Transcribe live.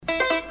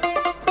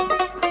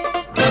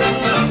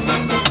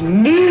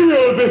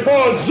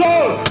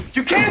zone!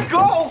 You can't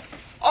go!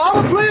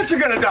 All the plants are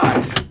gonna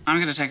die! I'm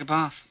gonna take a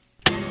bath.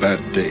 Bad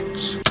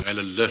dates. I'll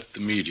alert the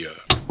media.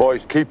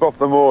 Boys, keep off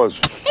the moors.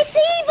 It's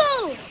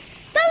evil!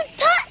 Don't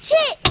touch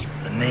it!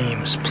 The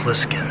name's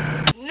Pliskin.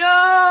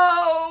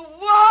 No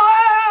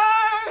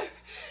wire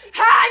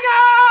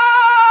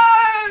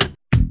hanger!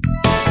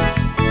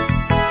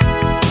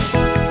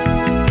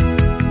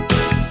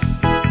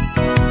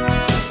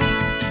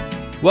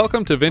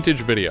 Welcome to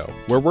Vintage Video,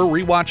 where we're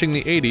rewatching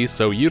the 80s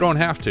so you don't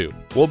have to.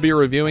 We'll be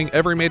reviewing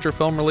every major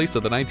film release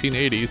of the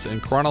 1980s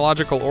in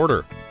chronological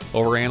order,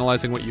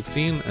 overanalyzing what you've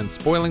seen and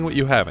spoiling what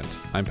you haven't.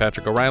 I'm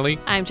Patrick O'Reilly.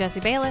 I'm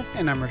Jesse Bayless.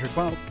 And I'm Richard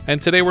Wells. And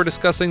today we're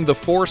discussing The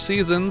Four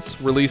Seasons,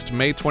 released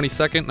May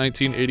 22nd,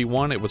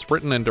 1981. It was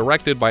written and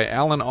directed by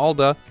Alan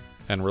Alda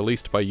and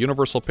released by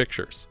Universal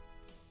Pictures.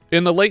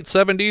 In the late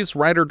 70s,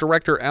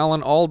 writer-director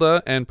Alan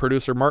Alda and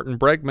producer Martin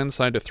Bregman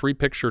signed a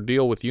 3-picture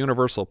deal with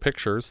Universal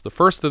Pictures. The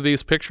first of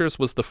these pictures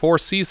was The Four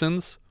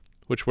Seasons,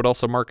 which would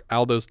also mark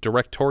Alda's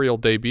directorial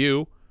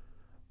debut.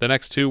 The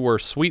next two were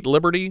Sweet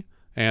Liberty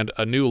and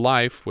A New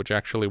Life, which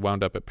actually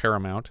wound up at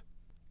Paramount.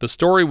 The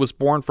story was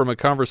born from a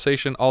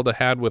conversation Alda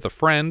had with a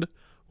friend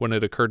when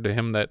it occurred to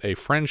him that a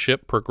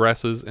friendship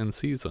progresses in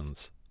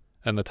seasons.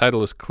 And the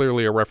title is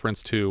clearly a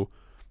reference to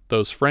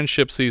those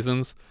friendship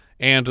seasons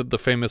and the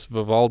famous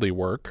Vivaldi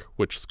work,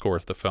 which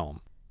scores the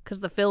film.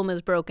 Because the film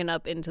is broken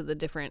up into the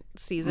different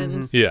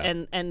seasons, Mm-hmm.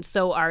 Yeah. and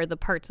so are the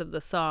parts of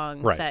the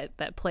song Right.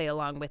 that play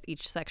along with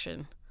each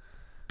section.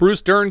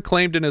 Bruce Dern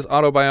claimed in his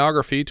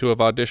autobiography to have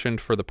auditioned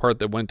for the part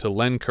that went to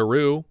Len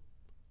Carew.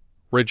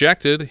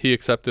 Rejected, he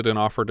accepted an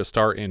offer to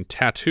star in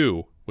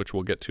Tattoo, which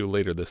we'll get to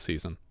later this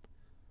season.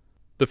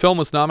 The film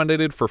was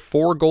nominated for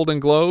 4 Golden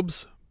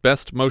Globes,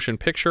 Best Motion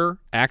Picture,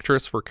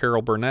 Actress for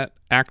Carol Burnett,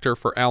 Actor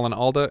for Alan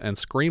Alda, and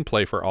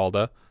Screenplay for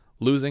Alda,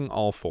 losing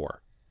all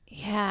 4.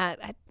 Yeah,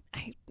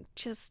 I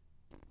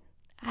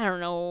don't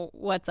know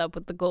what's up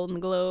with the Golden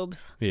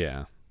Globes.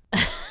 Yeah.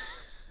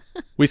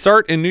 We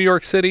start in New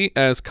York City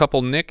as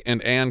couple Nick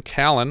and Ann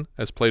Callan,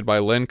 as played by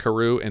Len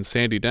Carew and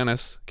Sandy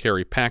Dennis,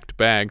 carry packed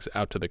bags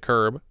out to the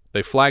curb.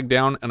 They flag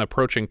down an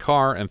approaching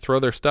car and throw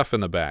their stuff in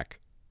the back.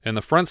 In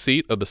the front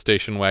seat of the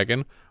station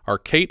wagon are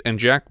Kate and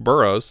Jack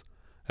Burrows,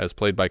 as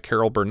played by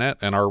Carol Burnett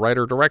and our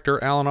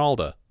writer-director Alan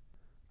Alda.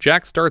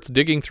 Jack starts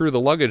digging through the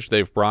luggage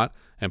they've brought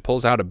and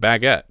pulls out a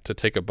baguette to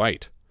take a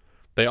bite.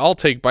 They all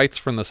take bites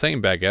from the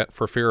same baguette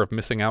for fear of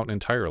missing out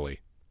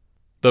entirely.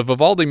 The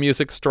Vivaldi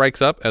music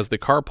strikes up as the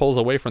car pulls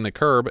away from the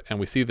curb and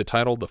we see the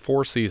title The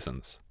Four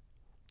Seasons.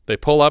 They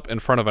pull up in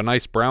front of a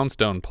nice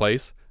brownstone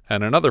place,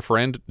 and another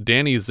friend,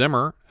 Danny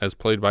Zimmer, as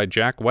played by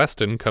Jack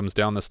Weston, comes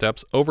down the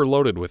steps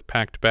overloaded with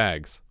packed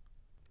bags.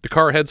 The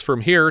car heads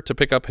from here to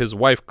pick up his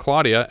wife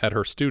Claudia at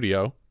her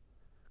studio.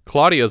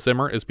 Claudia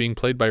Zimmer is being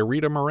played by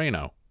Rita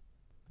Moreno.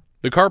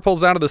 The car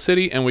pulls out of the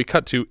city and we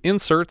cut to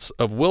inserts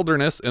of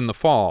wilderness in the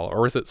fall,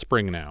 or is it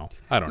spring now?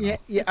 I don't know. I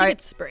think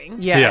it's spring.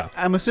 Yeah,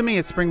 I'm assuming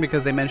it's spring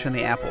because they mentioned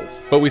the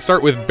apples. But we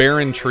start with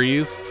barren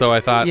trees, so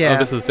I thought, Yeah. oh,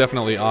 this is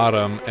definitely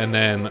autumn, and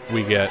then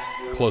we get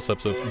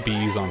close-ups of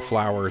bees on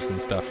flowers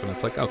and stuff, and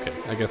it's like, okay,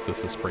 I guess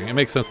this is spring. It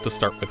makes sense to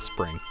start with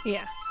spring.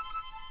 Yeah.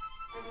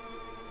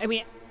 I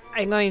mean,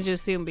 I'm going to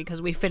assume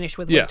because we finished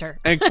with Yes, winter.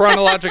 and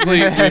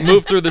chronologically, we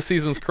move through the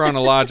seasons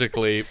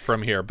chronologically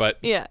from here, but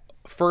Yeah.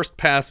 first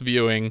pass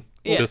viewing,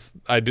 Yeah.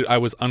 I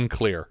was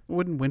unclear.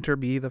 Wouldn't winter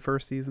be the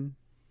first season?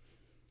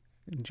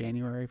 In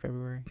January,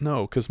 February?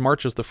 No, because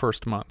March is the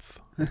first month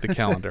of the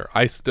calendar.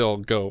 I still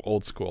go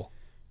old school.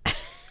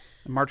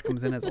 And March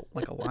comes in as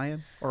like a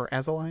lion? Or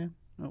as a lion?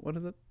 What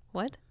is it?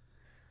 What?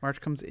 March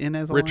comes in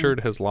as a Richard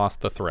lion? has lost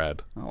the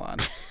thread. Hold on.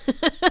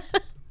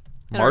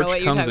 know March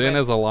what you're comes talking in about.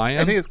 as a lion?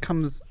 I think it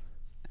comes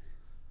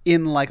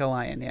in like a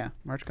lion, yeah.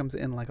 March comes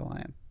in like a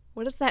lion.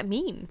 What does that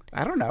mean?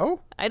 I don't know.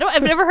 I've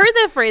never heard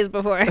that phrase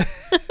before.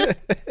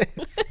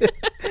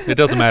 It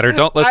doesn't matter.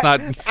 Let's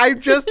not. I'm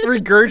just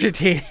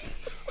regurgitating.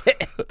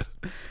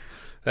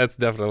 That's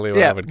definitely what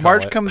Yeah, I would call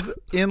March it. comes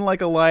in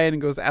like a lion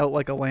and goes out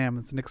like a lamb.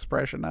 It's an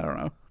expression. I don't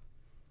know.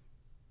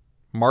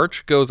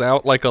 March goes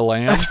out like a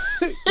lamb.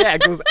 Yeah,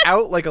 it goes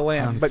out like a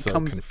lamb, I'm but so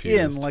comes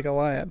confused. in like a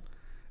lion.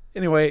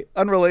 Anyway,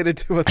 unrelated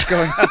to what's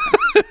going on.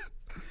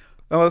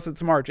 Unless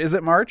it's March. Is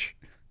it March?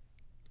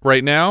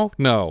 Right now?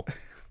 No.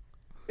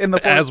 In the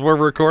film? As we're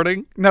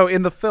recording? No,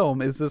 in the film,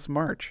 is this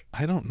March?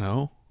 I don't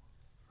know.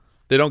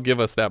 They don't give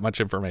us that much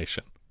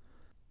information.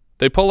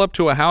 They pull up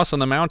to a house in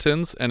the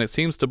mountains, and it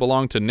seems to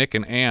belong to Nick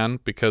and Ann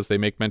because they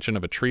make mention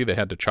of a tree they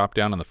had to chop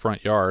down in the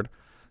front yard.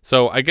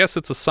 So I guess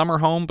it's a summer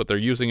home, but they're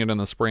using it in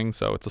the spring,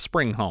 so it's a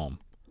spring home.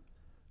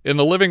 In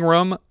the living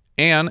room,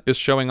 Ann is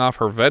showing off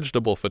her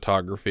vegetable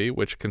photography,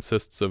 which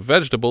consists of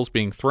vegetables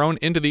being thrown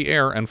into the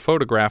air and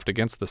photographed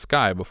against the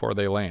sky before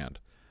they land.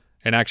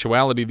 In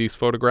actuality, these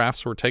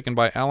photographs were taken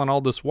by Alan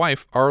Alda's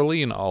wife,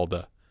 Arlene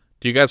Alda.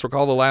 Do you guys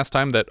recall the last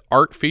time that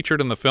art featured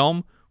in the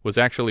film was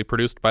actually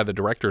produced by the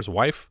director's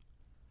wife?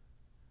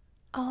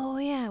 Oh,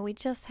 yeah, we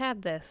just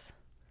had this.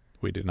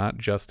 We did not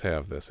just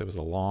have this. It was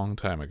a long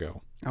time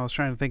ago. I was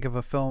trying to think of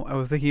a film. I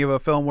was thinking of a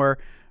film where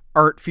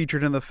art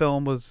featured in the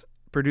film was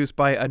produced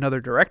by another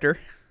director.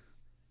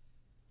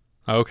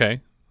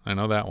 Okay, I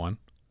know that one.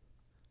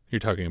 You're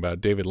talking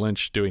about David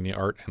Lynch doing the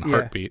art and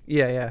Heartbeat.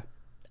 Yeah.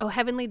 Oh,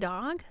 Heavenly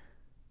Dog?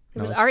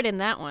 There was No, art in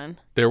that one.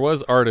 There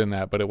was art in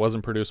that, but it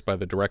wasn't produced by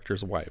the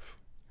director's wife.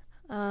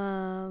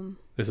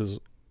 This is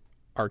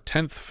our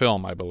 10th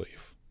film, I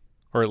believe.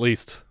 Or at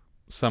least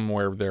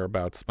somewhere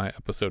thereabouts. My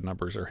episode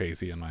numbers are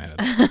hazy in my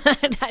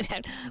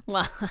head.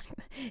 Well,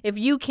 if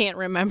you can't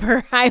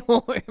remember, I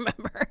won't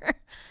remember.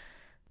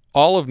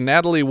 All of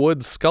Natalie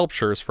Wood's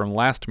sculptures from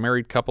Last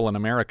Married Couple in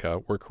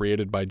America were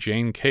created by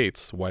Jane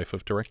Cates, wife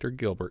of director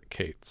Gilbert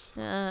Cates.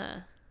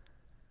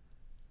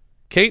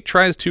 Kate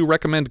tries to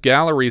recommend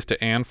galleries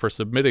to Anne for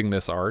submitting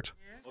this art.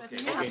 Have you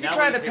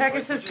tried the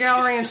Pegasus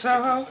Gallery in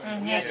Soho?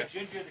 Yes.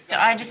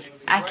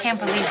 I can't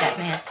believe that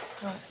man.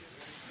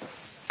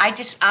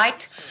 I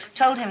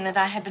told him that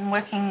I had been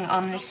working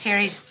on this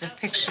series of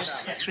pictures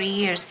for 3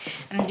 years.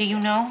 And do you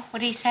know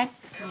what he said?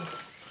 He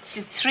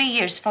said 3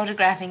 years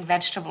photographing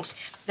vegetables.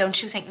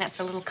 Don't you think that's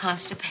a little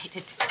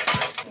constipated?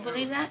 You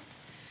believe that?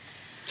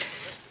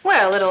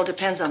 Well, it all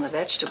depends on the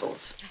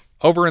vegetables.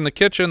 Over in the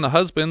kitchen, the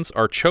husbands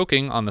are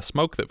choking on the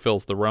smoke that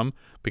fills the room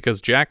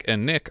because Jack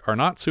and Nick are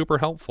not super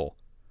helpful.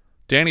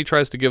 Danny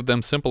tries to give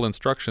them simple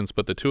instructions,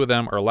 but the two of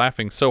them are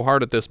laughing so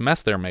hard at this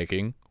mess they're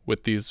making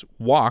with these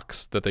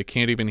walks that they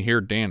can't even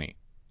hear Danny.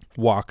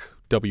 Walk,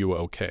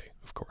 W-O-K,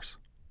 of course.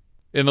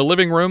 In the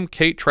living room,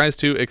 Kate tries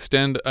to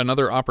extend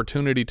another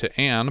opportunity to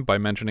Anne by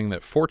mentioning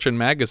that Fortune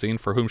magazine,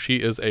 for whom she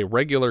is a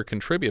regular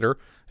contributor,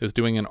 is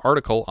doing an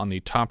article on the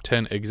top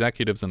 10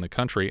 executives in the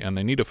country, and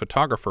they need a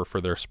photographer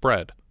for their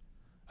spread.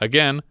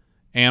 Again,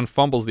 Anne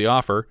fumbles the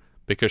offer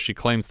because she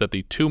claims that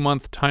the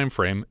 2-month time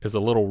frame is a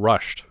little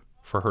rushed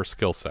for her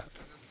skill set.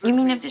 You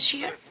mean of this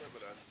year?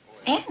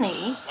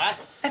 Annie,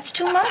 that's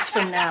 2 months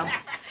from now.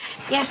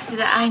 Yes,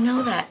 I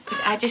know that, but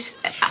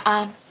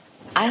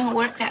I don't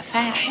work that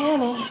fast.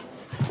 Annie,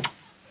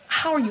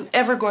 how are you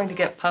ever going to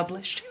get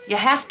published? You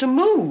have to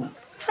move.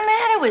 What's the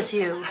matter with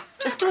you?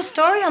 Just do a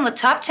story on the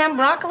top 10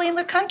 broccoli in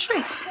the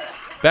country.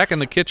 Back in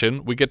the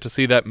kitchen, we get to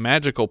see that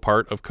magical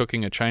part of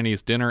cooking a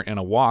Chinese dinner in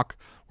a wok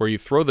where you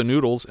throw the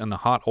noodles in the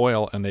hot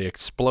oil and they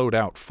explode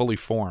out fully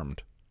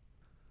formed.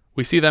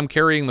 We see them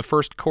carrying the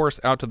first course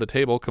out to the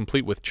table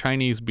complete with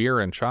Chinese beer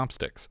and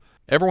chopsticks.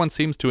 Everyone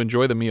seems to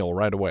enjoy the meal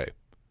right away.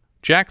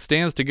 Jack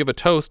stands to give a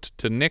toast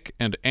to Nick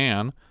and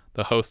Anne,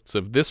 the hosts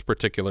of this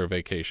particular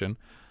vacation.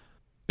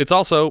 It's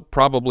also,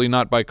 probably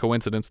not by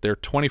coincidence, their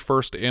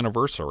 21st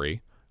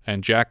anniversary,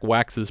 and Jack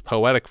waxes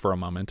poetic for a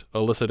moment,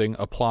 eliciting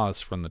applause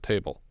from the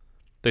table.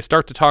 They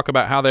start to talk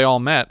about how they all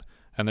met,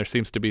 and there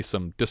seems to be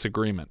some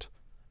disagreement.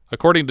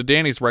 According to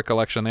Danny's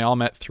recollection, they all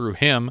met through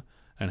him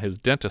and his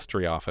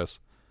dentistry office.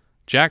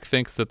 Jack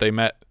thinks that they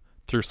met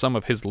through some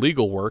of his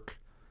legal work,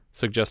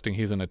 suggesting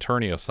he's an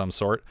attorney of some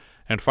sort.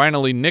 And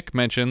finally, Nick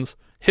mentions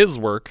his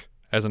work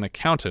as an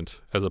accountant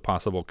as a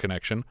possible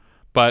connection,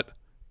 but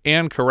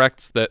Anne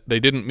corrects that they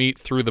didn't meet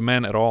through the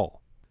men at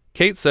all.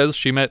 Kate says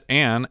she met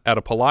Anne at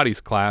a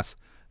Pilates class,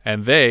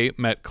 and they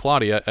met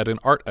Claudia at an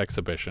art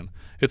exhibition.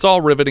 It's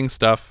all riveting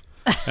stuff,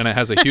 and it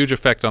has a huge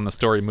effect on the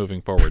story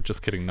moving forward.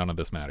 Just kidding, none of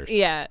this matters.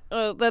 Yeah,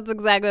 well, that's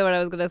exactly what I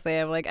was going to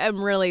say.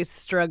 I'm really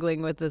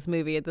struggling with this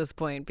movie at this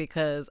point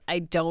because I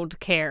don't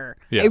care.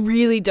 Yeah. I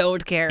really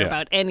don't care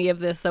about any of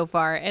this so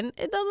far, and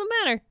it doesn't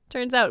matter,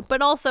 turns out.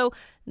 But also,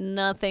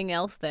 nothing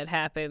else that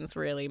happens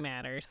really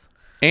matters.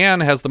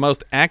 Anne has the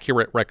most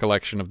accurate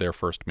recollection of their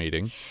first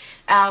meeting.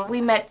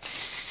 We met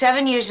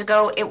 7 years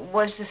ago. It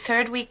was the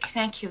third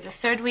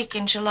week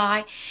in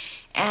July.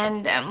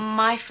 And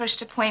my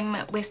first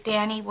appointment with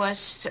Danny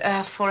was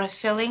for a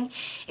filling.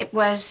 It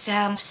was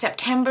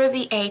September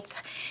the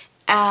 8th,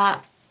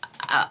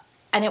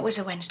 and it was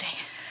a Wednesday.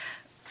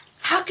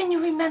 How can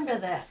you remember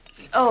that?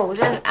 Oh,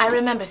 then I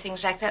remember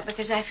things like that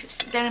because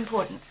they're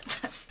important.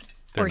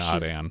 They're or not,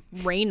 she's Anne.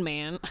 Rain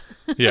Man.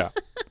 Yeah.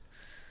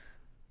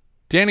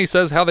 Danny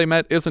says how they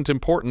met isn't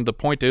important. The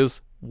point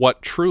is,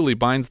 what truly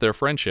binds their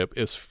friendship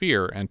is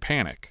fear and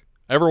panic.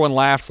 Everyone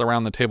laughs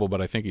around the table, but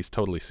I think he's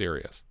totally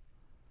serious.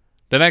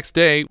 The next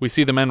day, we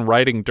see the men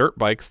riding dirt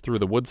bikes through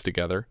the woods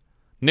together.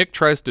 Nick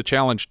tries to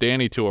challenge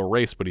Danny to a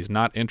race, but he's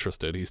not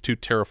interested. He's too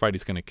terrified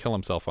he's going to kill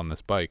himself on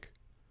this bike.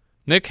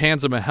 Nick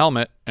hands him a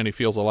helmet, and he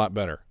feels a lot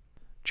better.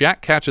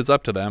 Jack catches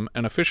up to them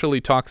and officially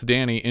talks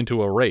Danny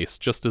into a race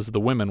just as the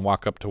women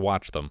walk up to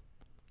watch them.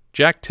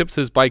 Jack tips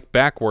his bike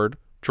backward,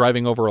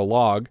 driving over a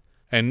log,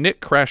 and Nick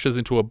crashes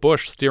into a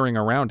bush steering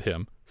around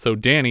him, so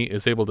Danny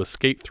is able to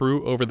skate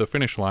through over the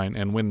finish line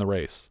and win the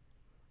race.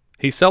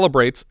 He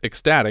celebrates,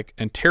 ecstatic,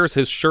 and tears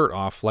his shirt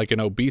off like an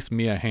obese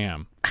Mia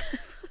Hamm.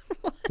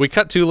 We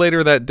cut to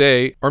later that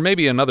day, or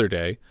maybe another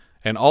day,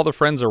 and all the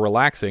friends are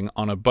relaxing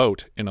on a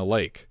boat in a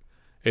lake.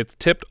 It's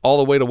tipped all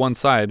the way to one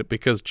side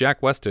because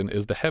Jack Weston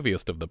is the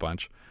heaviest of the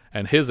bunch,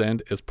 and his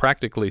end is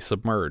practically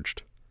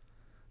submerged.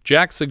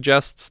 Jack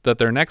suggests that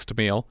their next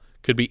meal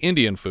could be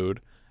Indian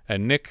food,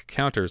 and Nick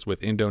counters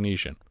with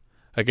Indonesian.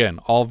 Again,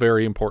 all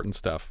very important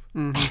stuff.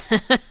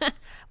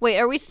 Wait,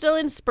 are we still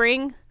in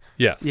spring?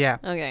 Yes. Yeah.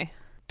 Okay.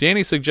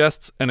 Danny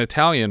suggests an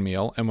Italian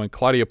meal, and when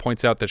Claudia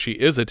points out that she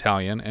is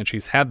Italian and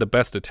she's had the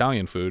best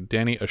Italian food,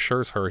 Danny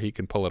assures her he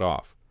can pull it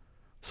off.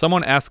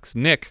 Someone asks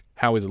Nick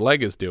how his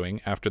leg is doing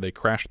after they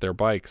crashed their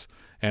bikes,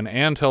 and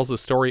Anne tells the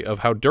story of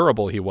how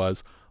durable he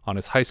was on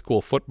his high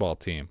school football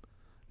team.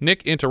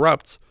 Nick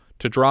interrupts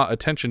to draw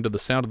attention to the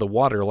sound of the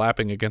water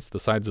lapping against the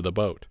sides of the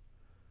boat.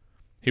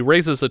 He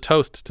raises a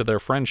toast to their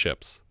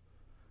friendships.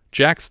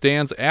 Jack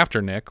stands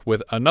after Nick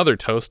with another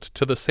toast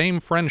to the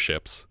same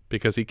friendships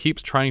because he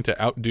keeps trying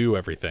to outdo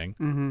everything.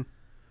 Mm-hmm.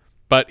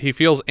 But he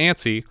feels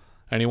antsy,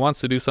 and he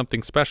wants to do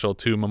something special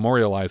to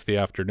memorialize the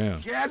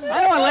afternoon. I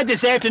don't want to let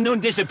this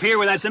afternoon disappear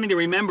without something to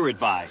remember it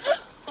by.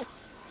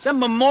 Some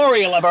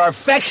memorial of our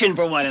affection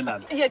for one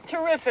another. Yeah,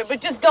 terrific,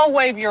 but just don't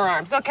wave your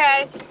arms,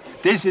 okay?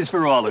 This is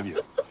for all of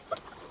you.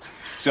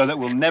 So that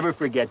we'll never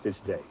forget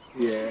this day.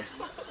 Yeah.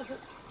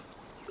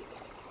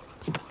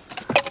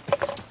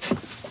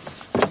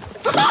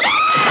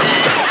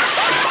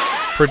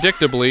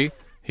 Predictably,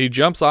 he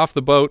jumps off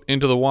the boat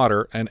into the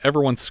water, and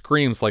everyone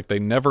screams like they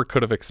never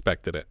could have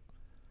expected it.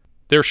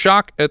 Their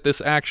shock at this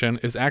action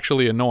is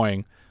actually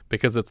annoying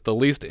because it's the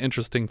least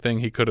interesting thing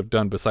he could have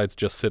done besides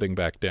just sitting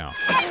back down.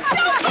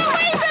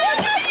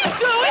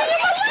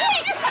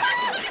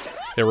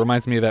 It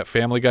reminds me of that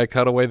Family Guy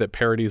cutaway that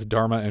parodies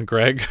Dharma and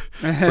Greg,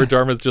 where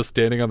Dharma's just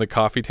standing on the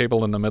coffee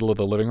table in the middle of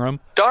the living room.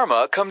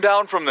 Dharma, come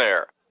down from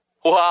there.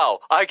 Wow,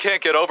 I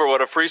can't get over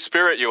what a free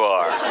spirit you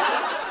are.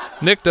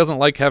 Nick doesn't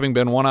like having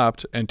been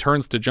one-upped and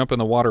turns to jump in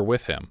the water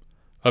with him.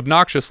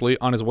 Obnoxiously,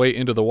 on his way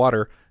into the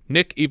water,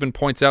 Nick even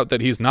points out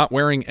that he's not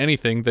wearing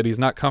anything that he's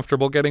not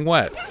comfortable getting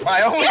wet.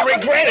 My only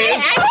regret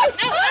is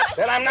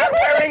that I'm not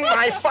wearing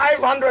my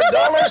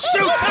 $500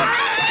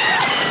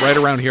 suit. Right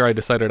around here, I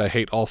decided I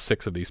hate all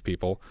 6 of these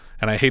people,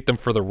 and I hate them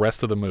for the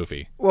rest of the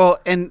movie. Well,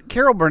 and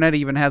Carol Burnett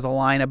even has a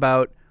line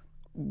about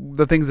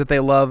the things that they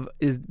love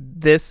is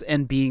this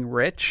and being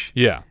rich.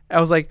 Yeah. I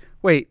was like,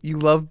 wait, you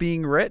love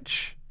being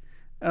rich?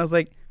 And I was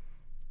like,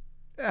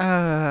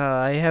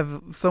 I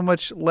have so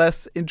much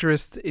less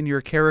interest in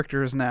your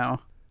characters now.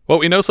 What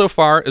we know so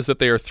far is that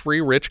they are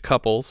 3 rich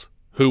couples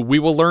who we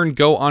will learn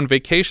go on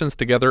vacations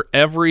together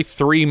every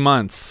 3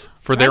 months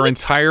for their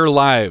entire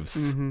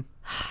lives. Mm-hmm.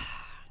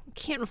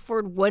 Can't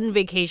afford 1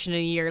 vacation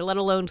a year, let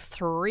alone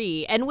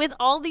 3. And with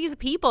all these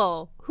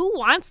people, who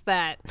wants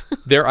that?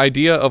 Their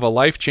idea of a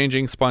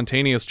life-changing,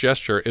 spontaneous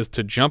gesture is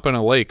to jump in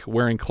a lake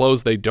wearing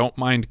clothes they don't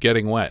mind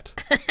getting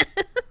wet.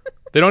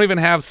 They don't even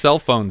have cell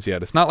phones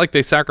yet. It's not like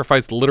they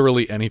sacrificed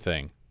literally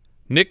anything.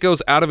 Nick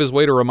goes out of his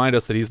way to remind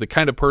us that he's the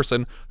kind of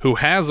person who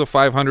has a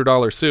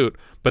 $500 suit,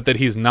 but that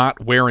he's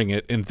not wearing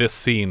it in this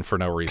scene for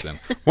no reason.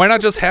 Why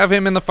not just have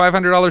him in the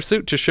 $500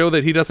 suit to show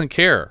that he doesn't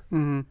care?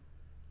 Mm-hmm.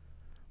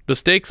 The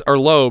stakes are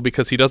low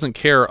because he doesn't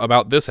care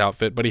about this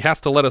outfit, but he has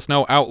to let us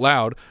know out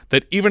loud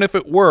that even if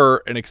it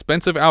were an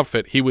expensive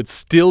outfit, he would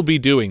still be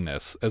doing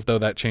this, as though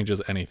that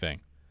changes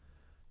anything.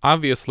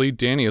 Obviously,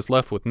 Danny is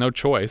left with no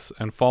choice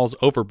and falls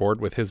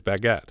overboard with his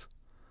baguette.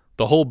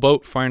 The whole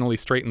boat finally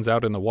straightens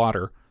out in the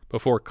water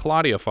before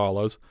Claudia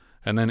follows,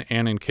 and then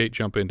Anne and Kate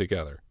jump in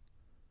together.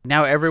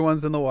 Now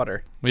everyone's in the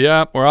water.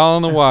 Yeah, we're all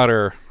in the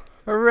water.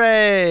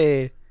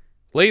 Hooray!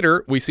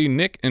 Later, we see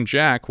Nick and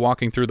Jack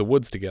walking through the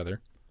woods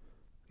together.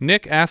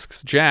 Nick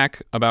asks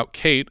Jack about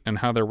Kate and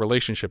how their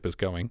relationship is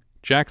going.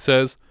 Jack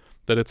says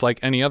that it's like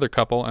any other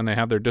couple and they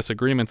have their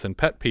disagreements and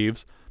pet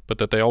peeves, but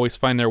that they always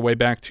find their way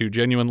back to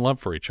genuine love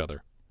for each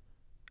other.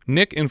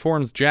 Nick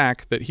informs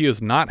Jack that he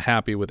is not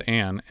happy with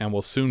Anne and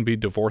will soon be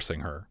divorcing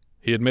her.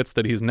 He admits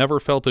that he's never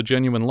felt a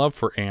genuine love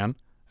for Anne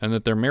and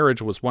that their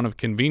marriage was one of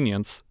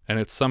convenience, and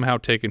it's somehow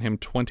taken him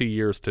 20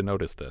 years to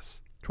notice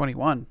this.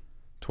 21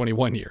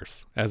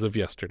 years, as of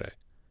yesterday.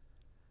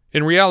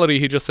 In reality,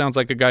 he just sounds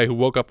like a guy who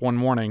woke up one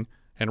morning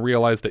and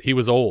realized that he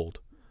was old,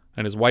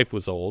 and his wife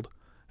was old,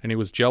 and he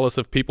was jealous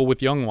of people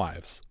with young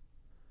wives.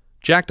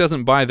 Jack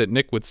doesn't buy that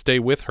Nick would stay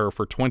with her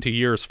for 20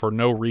 years for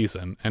no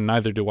reason, and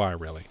neither do I,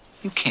 really.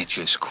 You can't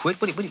just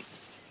quit. What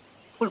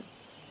are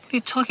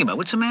you talking about?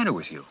 What's the matter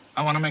with you?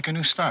 I want to make a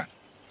new start.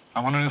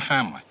 I want a new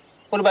family.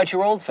 What about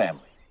your old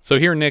family? So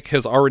here Nick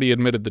has already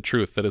admitted the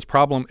truth, that his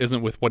problem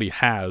isn't with what he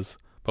has,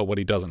 but what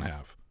he doesn't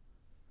have.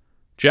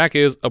 Jack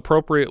is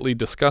appropriately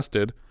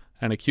disgusted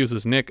and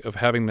accuses Nick of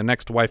having the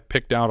next wife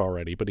picked out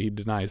already, but he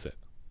denies it.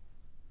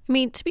 I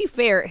mean, to be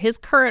fair, his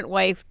current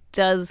wife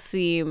does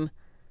seem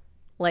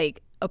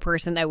like a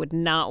person I would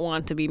not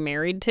want to be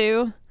married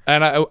to.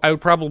 And I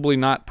would probably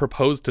not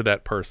propose to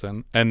that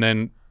person and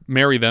then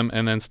marry them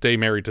and then stay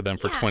married to them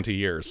for 20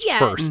 years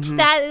first. Mm-hmm.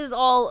 That is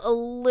all a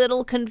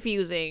little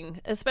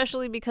confusing,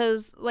 especially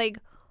because, like,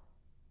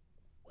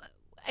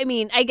 I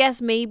mean, I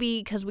guess maybe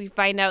because we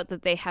find out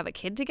that they have a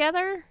kid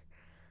together.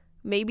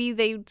 Maybe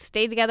they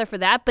stay together for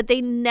that, but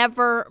they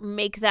never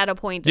make that a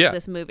point of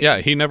this movie. Yeah,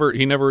 he never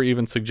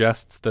even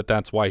suggests that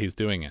that's why he's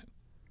doing it.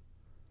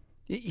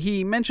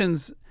 He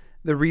mentions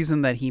the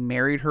reason that he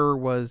married her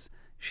was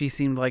she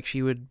seemed like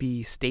she would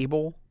be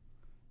stable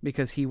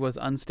because he was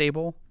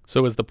unstable.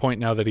 So is the point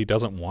now that he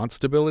doesn't want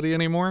stability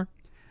anymore?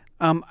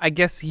 I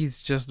guess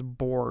he's just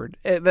bored.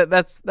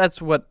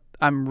 That's what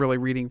I'm really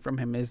reading from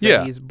him is that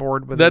Yeah. he's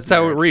bored with That's his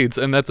how it marriage. reads,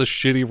 and that's a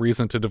shitty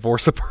reason to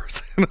divorce a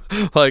person.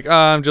 Like,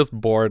 I'm just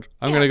bored.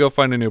 I'm going to go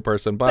find a new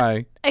person.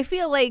 Bye. I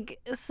feel like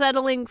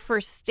settling for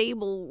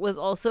stable was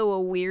also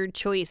a weird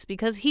choice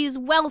because he's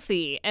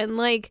wealthy and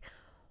like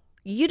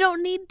you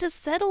don't need to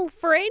settle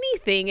for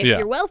anything if Yeah.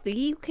 you're wealthy.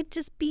 You could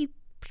just be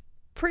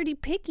pretty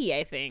picky,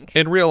 I think.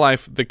 In real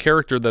life, the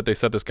character that they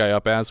set this guy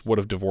up as would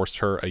have divorced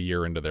her a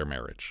year into their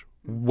marriage,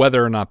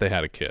 whether or not they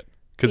had a kid,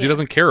 because he Yeah.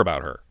 doesn't care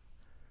about her.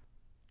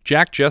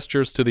 Jack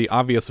gestures to the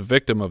obvious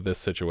victim of this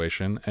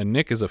situation, and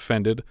Nick is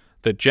offended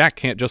that Jack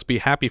can't just be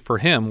happy for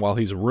him while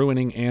he's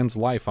ruining Anne's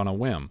life on a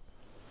whim.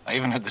 I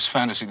even had this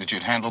fantasy that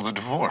you'd handle the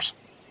divorce.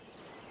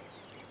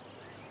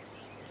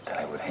 That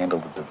I would handle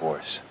the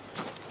divorce.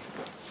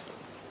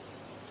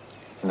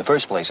 In the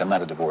first place, I'm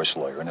not a divorce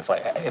lawyer, and if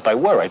I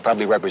were, I'd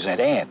probably represent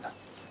Anne.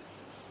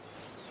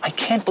 I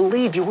can't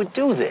believe you would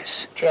do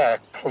this. Jack,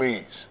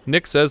 please.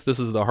 Nick says this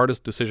is the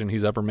hardest decision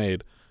he's ever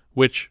made,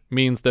 which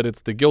means that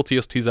it's the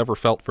guiltiest he's ever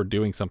felt for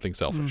doing something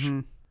selfish.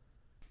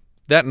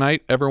 That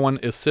night, everyone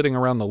is sitting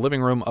around the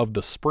living room of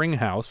the Spring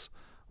House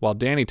while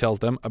Danny tells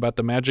them about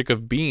the magic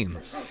of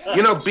beans.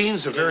 You know,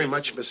 beans are very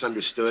much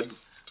misunderstood.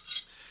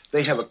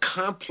 They have a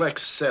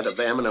complex set of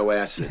amino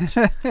acids.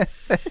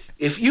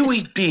 If you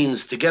eat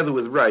beans together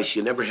with rice,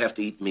 you never have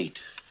to eat meat.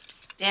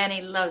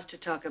 Danny loves to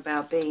talk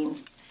about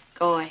beans.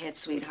 Go ahead,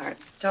 sweetheart.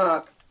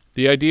 Talk.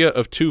 The idea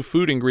of two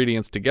food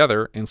ingredients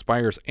together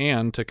inspires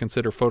Anne to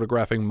consider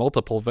photographing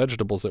multiple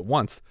vegetables at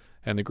once,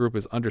 and the group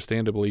is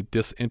understandably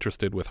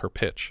disinterested with her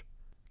pitch.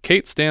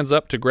 Kate stands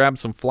up to grab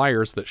some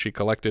flyers that she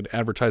collected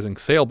advertising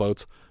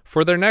sailboats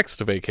for their next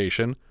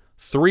vacation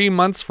 3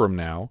 months from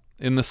now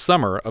in the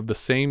summer of the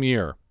same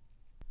year.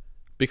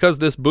 Because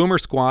this boomer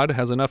squad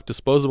has enough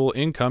disposable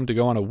income to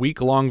go on a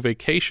week-long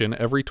vacation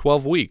every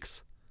 12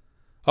 weeks.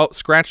 Oh,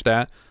 scratch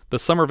that. The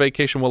summer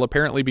vacation will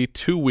apparently be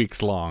 2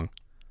 weeks long.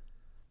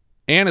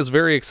 Anne is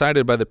very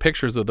excited by the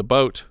pictures of the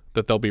boat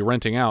that they'll be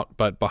renting out,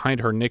 but behind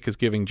her, Nick is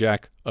giving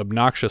Jack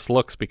obnoxious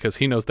looks because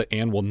he knows that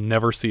Anne will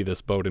never see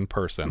this boat in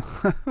person.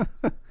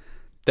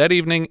 That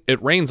evening,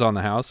 it rains on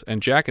the house,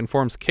 and Jack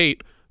informs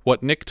Kate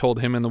what Nick told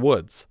him in the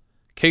woods.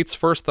 Kate's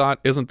first thought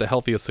isn't the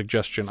healthiest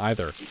suggestion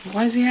either.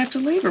 Why does he have to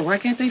leave her? Why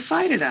can't they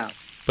fight it out?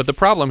 But the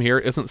problem here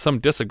isn't some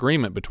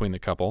disagreement between the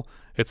couple.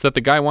 It's that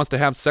the guy wants to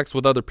have sex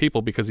with other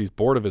people because he's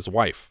bored of his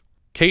wife.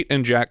 Kate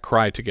and Jack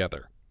cry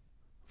together.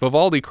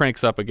 Vivaldi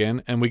cranks up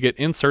again, and we get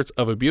inserts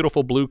of a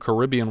beautiful blue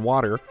Caribbean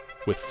water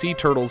with sea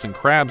turtles and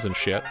crabs and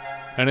shit,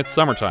 and it's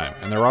summertime,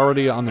 and they're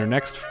already on their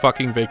next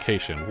fucking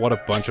vacation. What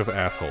a bunch of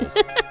assholes.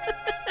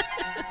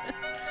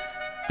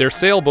 Their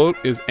sailboat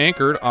is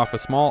anchored off a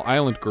small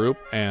island group,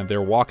 and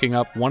they're walking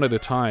up one at a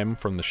time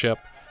from the ship.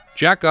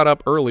 Jack got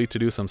up early to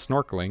do some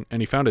snorkeling,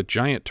 and he found a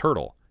giant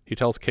turtle. He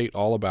tells Kate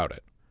all about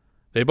it.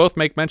 They both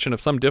make mention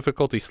of some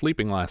difficulty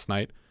sleeping last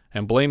night,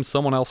 and blame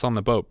someone else on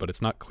the boat, but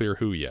it's not clear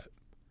who yet.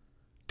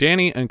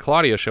 Danny and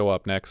Claudia show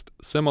up next,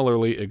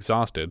 similarly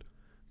exhausted.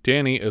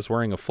 Danny is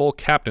wearing a full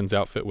captain's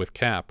outfit with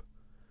cap.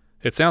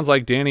 It sounds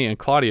like Danny and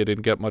Claudia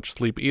didn't get much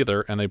sleep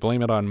either, and they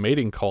blame it on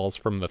mating calls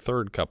from the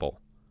third couple.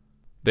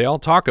 They all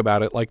talk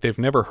about it like they've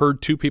never heard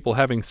two people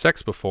having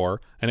sex before,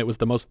 and it was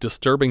the most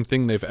disturbing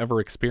thing they've ever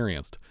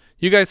experienced.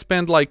 You guys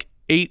spend like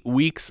 8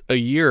 weeks a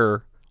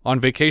year on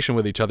vacation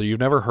with each other.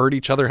 You've never heard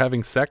each other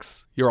having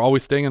sex? You're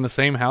always staying in the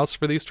same house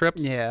for these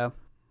trips? Yeah.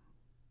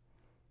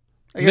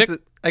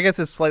 I guess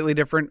it's slightly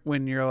different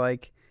when you're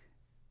like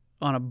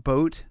on a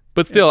boat.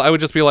 But still, I would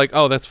just be like,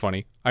 oh, that's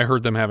funny. I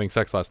heard them having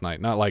sex last night.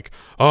 Not like,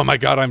 oh my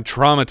God, I'm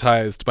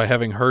traumatized by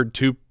having heard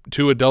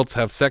two adults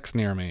have sex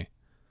near me.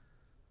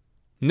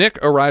 Nick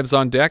arrives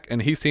on deck,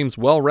 and he seems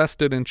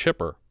well-rested and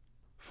chipper.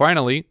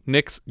 Finally,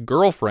 Nick's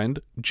girlfriend,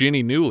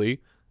 Ginny Newley,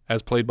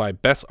 as played by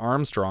Bess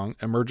Armstrong,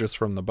 emerges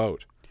from the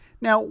boat.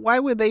 Now, why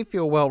would they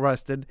feel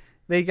well-rested?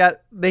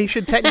 They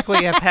should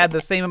technically have had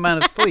the same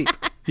amount of sleep.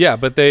 Yeah,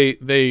 but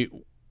they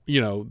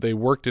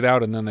worked it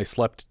out, and then they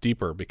slept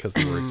deeper because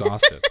they were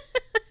exhausted.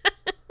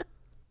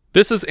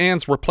 This is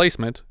Anne's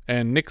replacement,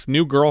 and Nick's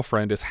new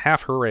girlfriend is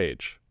half her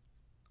age.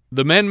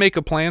 The men make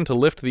a plan to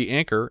lift the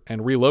anchor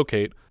and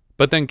relocate,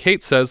 but then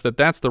Kate says that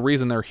that's the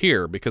reason they're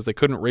here, because they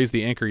couldn't raise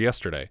the anchor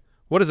yesterday.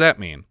 What does that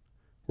mean?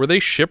 Were they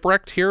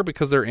shipwrecked here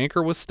because their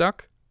anchor was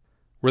stuck?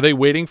 Were they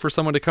waiting for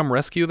someone to come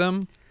rescue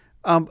them?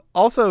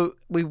 Also,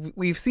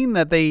 we've seen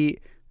that they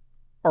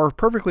are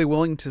perfectly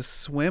willing to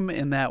swim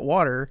in that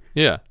water.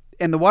 Yeah.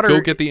 And the water...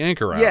 Go get the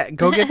anchor out. Yeah,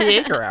 go get the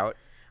anchor out.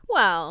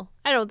 Well,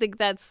 I don't think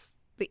that's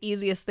the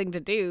easiest thing to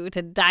do,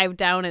 to dive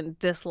down and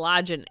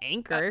dislodge an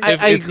anchor.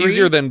 It's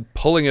easier than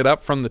pulling it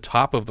up from the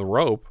top of the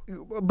rope.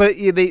 But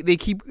they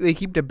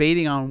keep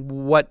debating on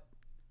what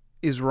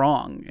is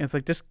wrong. It's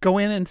like, just go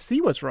in and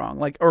see what's wrong.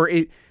 Like, or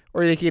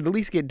they could at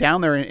least get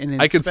down there and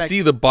inspect. I could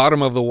see the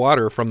bottom of the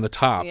water from the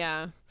top.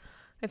 Yeah.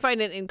 I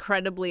find it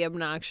incredibly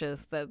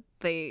obnoxious that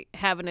they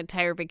have an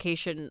entire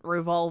vacation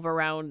revolve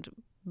around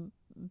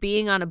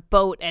being on a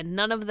boat and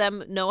none of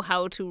them know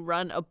how to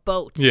run a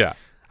boat. Yeah.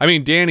 I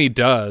mean, Danny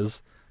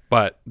does,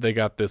 but they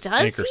got this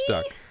anchor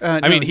stuck.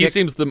 No, he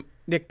seems the...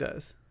 Nick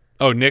does.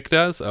 Oh, Nick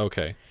does?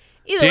 Okay.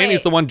 Either Danny's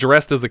way, the one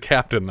dressed as a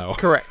captain, though.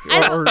 Correct. I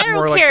don't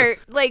more care.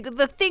 this. Like,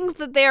 the things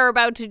that they are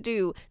about to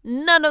do,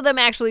 none of them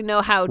actually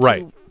know how to,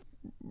 Right.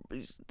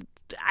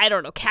 I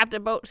don't know,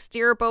 captain a boat,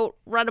 steer a boat,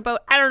 run a boat.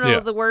 I don't know Yeah.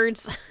 the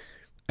words.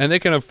 And they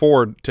can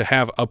afford to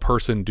have a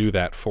person do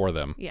that for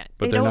them. Yeah,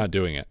 But they they're don't- not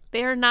doing it.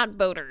 They are not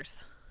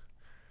boaters.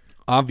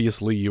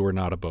 Obviously, you are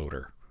not a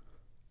boater.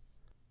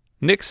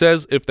 Nick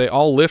says if they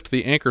all lift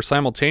the anchor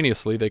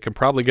simultaneously, they can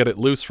probably get it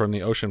loose from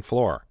the ocean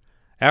floor.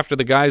 After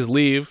the guys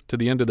leave to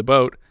the end of the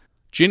boat,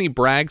 Ginny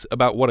brags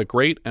about what a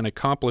great and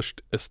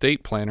accomplished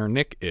estate planner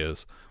Nick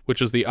is,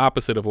 which is the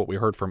opposite of what we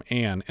heard from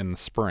Anne in the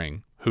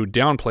spring, who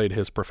downplayed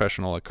his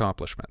professional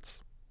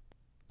accomplishments.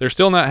 They're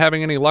still not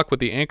having any luck with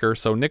the anchor,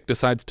 so Nick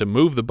decides to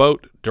move the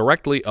boat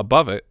directly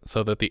above it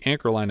so that the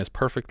anchor line is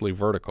perfectly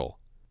vertical.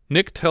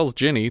 Nick tells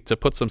Ginny to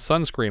put some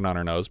sunscreen on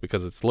her nose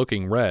because it's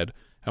looking red,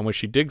 and when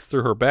she digs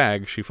through her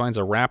bag, she finds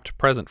a wrapped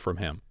present from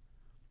him.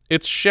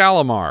 It's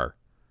Shalimar,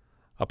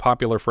 a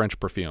popular French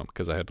perfume,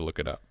 because I had to look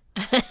it up.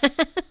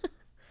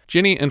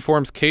 Ginny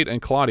informs Kate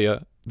and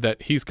Claudia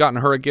that he's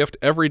gotten her a gift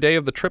every day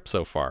of the trip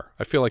so far.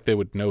 I feel like they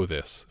would know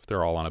this if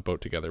they're all on a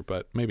boat together,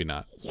 but maybe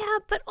not. Yeah,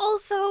 but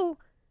also,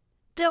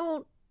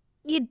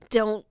 you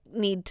don't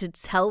need to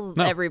tell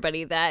No.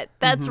 everybody that.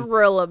 That's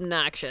real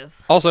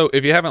obnoxious. Also,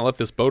 if you haven't left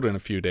this boat in a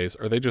few days,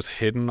 are they just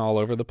hidden all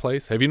over the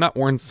place? Have you not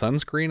worn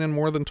sunscreen in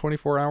more than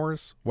 24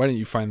 hours? Why didn't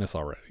you find this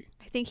already?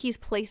 I think he's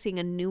placing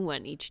a new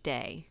one each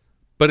day.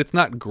 But it's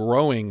not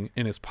growing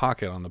in his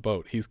pocket on the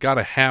boat. He's got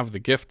to have the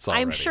gifts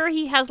already. I'm sure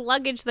he has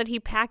luggage that he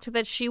packed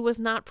that she was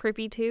not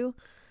privy to.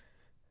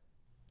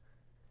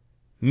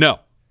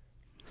 No.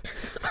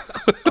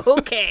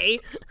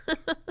 Okay.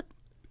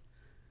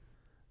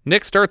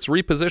 Nick starts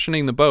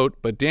repositioning the boat,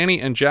 but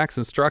Danny and Jack's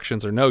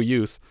instructions are no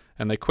use,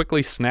 and they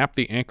quickly snap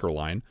the anchor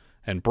line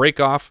and break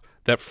off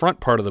that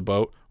front part of the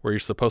boat where you're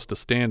supposed to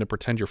stand and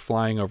pretend you're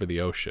flying over the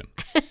ocean.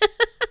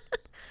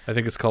 I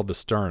think it's called the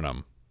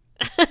sternum.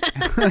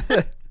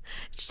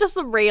 It's just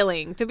a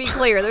railing, to be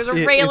clear. There's a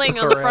It's railing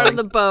just on a the front of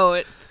the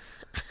boat.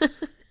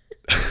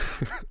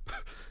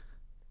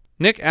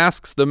 Nick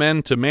asks the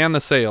men to man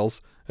the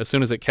sails as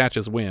soon as it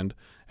catches wind,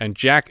 and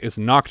Jack is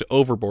knocked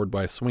overboard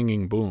by a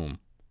swinging boom.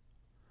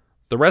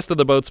 The rest of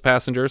the boat's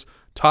passengers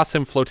toss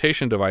him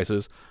flotation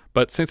devices,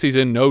 but since he's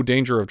in no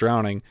danger of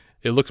drowning,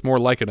 it looks more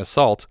like an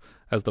assault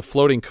as the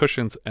floating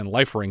cushions and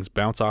life rings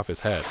bounce off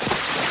his head.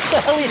 What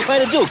the hell are you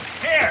trying to do?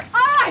 Here!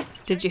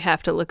 Did you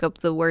have to look up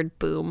the word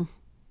boom?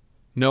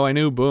 No, I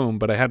knew boom,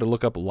 but I had to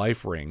look up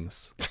life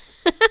rings.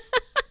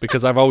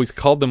 Because I've always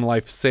called them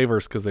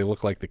lifesavers because they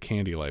look like the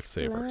candy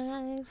lifesavers.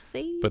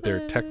 Lifesavers. But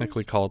they're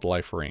technically called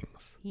life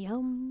rings.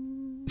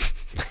 Yum.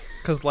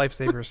 Because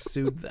Lifesavers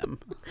sued them.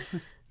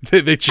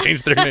 They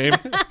changed their name.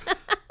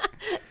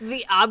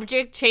 The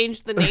object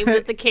changed the name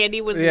that the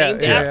candy was Yeah,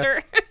 named yeah.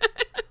 after.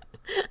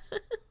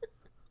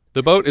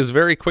 The boat is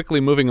very quickly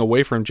moving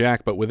away from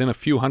Jack, but within a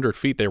few hundred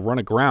feet they run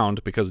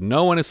aground because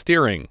no one is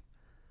steering.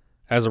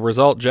 As a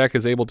result, Jack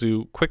is able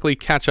to quickly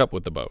catch up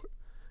with the boat.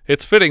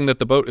 It's fitting that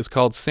the boat is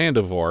called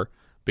Sandivore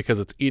because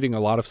it's eating a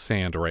lot of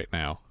sand right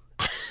now.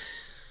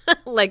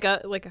 like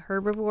a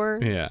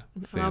herbivore. Yeah,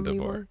 An Sandivore.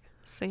 omnivore.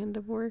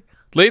 Sandivore.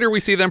 Later, we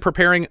see them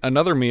preparing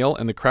another meal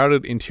in the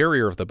crowded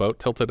interior of the boat,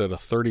 tilted at a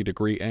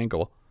 30-degree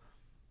angle.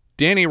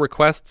 Danny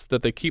requests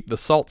that they keep the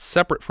salt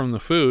separate from the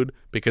food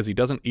because he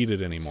doesn't eat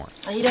it anymore.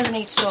 He doesn't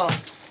eat salt.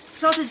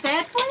 Salt is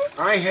bad for you?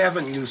 I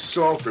haven't used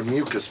salt or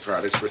mucus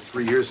products for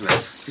 3 years, and I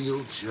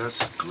feel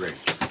just great.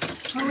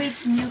 Who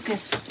eats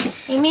mucus?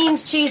 He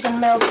means cheese and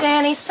milk.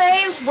 Danny,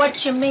 say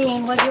what you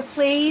mean, will you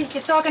please?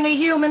 You're talking to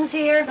humans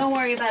here. Don't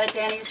worry about it,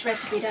 Danny. This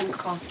recipe doesn't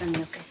call for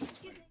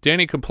mucus.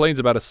 Danny complains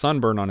about a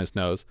sunburn on his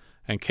nose,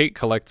 and Kate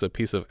collects a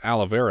piece of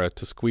aloe vera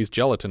to squeeze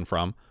gelatin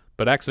from,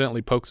 but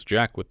accidentally pokes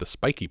Jack with the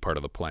spiky part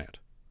of the plant.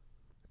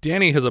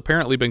 Danny has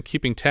apparently been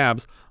keeping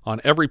tabs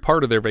on every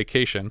part of their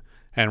vacation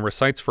and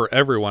recites for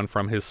everyone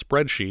from his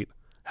spreadsheet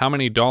how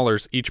many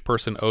dollars each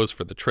person owes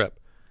for the trip.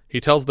 He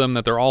tells them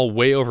that they're all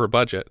way over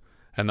budget,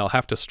 and they'll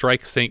have to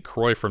strike St.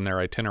 Croix from their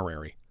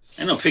itinerary.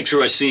 I don't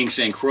picture us seeing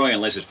St. Croix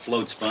unless it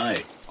floats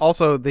by.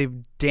 Also,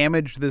 they've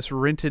damaged this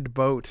rented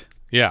boat.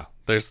 Yeah,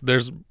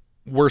 there's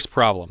worse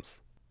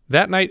problems.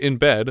 That night in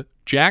bed,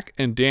 Jack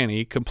and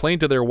Danny complain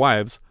to their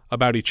wives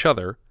about each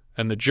other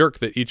and the jerk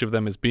that each of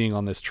them is being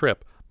on this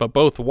trip, but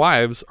both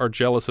wives are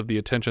jealous of the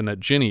attention that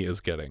Ginny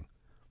is getting.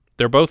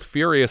 They're both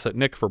furious at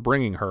Nick for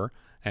bringing her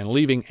and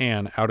leaving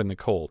Anne out in the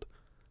cold.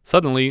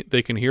 Suddenly,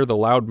 they can hear the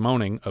loud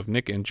moaning of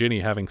Nick and Ginny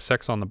having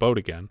sex on the boat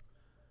again.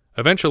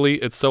 Eventually,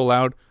 it's so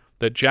loud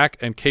that Jack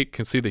and Kate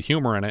can see the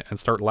humor in it and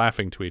start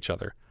laughing to each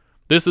other.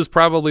 This is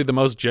probably the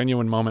most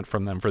genuine moment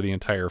from them for the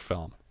entire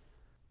film.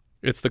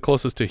 It's the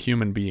closest to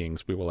human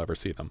beings we will ever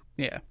see them.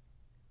 Yeah.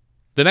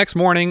 The next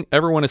morning,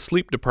 everyone is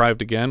sleep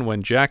deprived again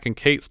when Jack and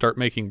Kate start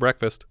making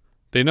breakfast.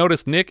 They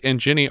notice Nick and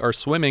Ginny are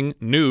swimming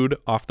nude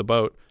off the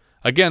boat.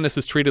 Again, this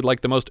is treated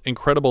like the most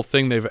incredible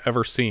thing they've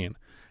ever seen.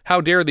 How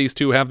dare these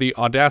two have the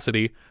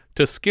audacity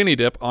to skinny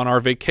dip on our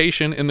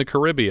vacation in the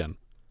Caribbean?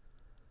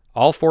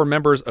 All 4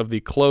 members of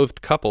the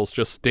clothed couples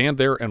just stand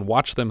there and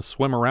watch them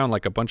swim around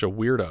like a bunch of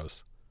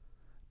weirdos.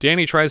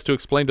 Danny tries to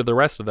explain to the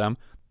rest of them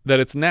that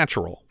it's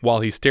natural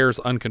while he stares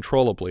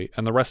uncontrollably,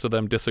 and the rest of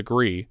them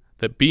disagree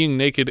that being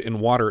naked in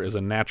water is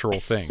a natural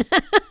thing.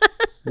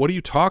 What are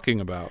you talking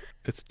about?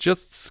 It's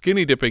just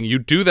skinny dipping. You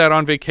do that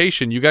on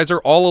vacation. You guys are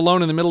all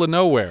alone in the middle of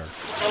nowhere.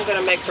 I'm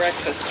gonna make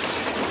breakfast.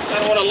 I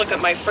don't want to look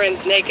at my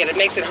friends naked. It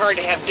makes it hard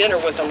to have dinner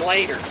with them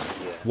later.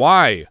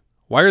 Why?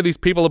 Why are these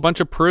people a bunch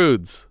of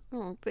prudes?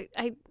 Oh, but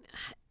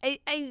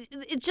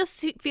it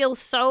just feels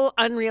so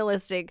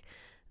unrealistic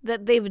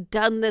that they've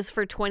done this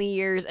for 20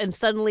 years and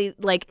suddenly,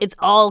 like, it's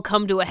all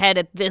come to a head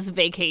at this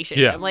vacation.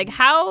 Yeah. I'm like,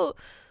 how?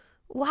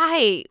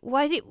 Why?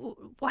 Why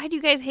do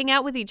you guys hang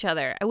out with each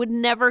other? I would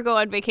never go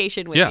on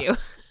vacation with you.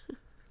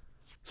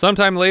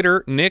 Sometime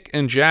later, Nick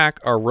and Jack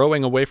are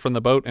rowing away from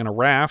the boat in a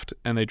raft,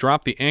 and they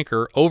drop the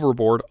anchor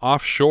overboard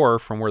offshore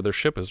from where their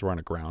ship is run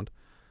aground.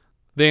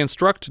 They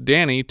instruct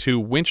Danny to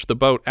winch the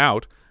boat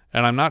out,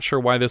 and I'm not sure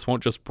why this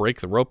won't just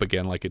break the rope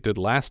again like it did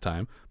last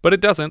time, but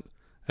it doesn't,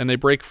 and they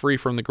break free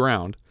from the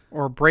ground.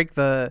 Or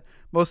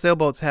most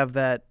sailboats have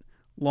that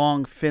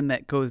long fin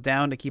that goes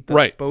down to keep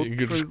the boat. You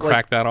could just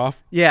crack that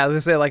off. Yeah, I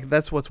was gonna say,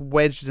 that's what's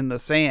wedged in the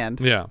sand.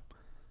 Yeah.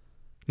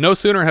 No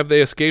sooner have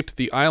they escaped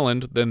the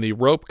island than the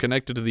rope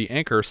connected to the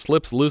anchor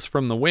slips loose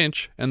from the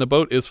winch, and the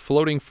boat is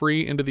floating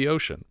free into the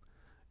ocean.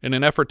 In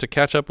an effort to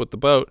catch up with the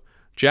boat,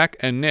 Jack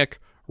and Nick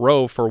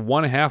row for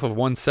 1/2 of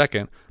 1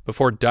 second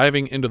before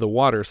diving into the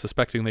water,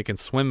 suspecting they can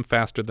swim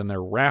faster than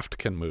their raft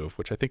can move,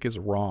 which I think is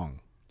wrong.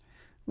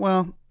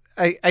 Well,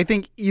 I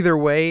think either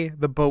way,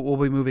 the boat will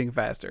be moving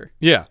faster.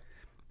 Yeah.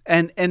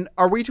 And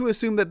are we to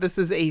assume that this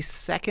is a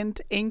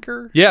second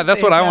anchor? Yeah,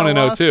 that's what I want to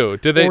know lost? too.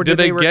 Did they get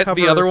recover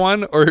the other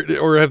one,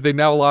 or have they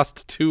now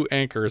lost 2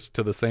 anchors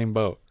to the same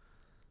boat?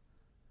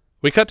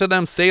 We cut to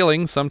them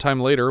sailing sometime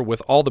later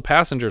with all the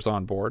passengers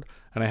on board,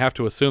 and I have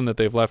to assume that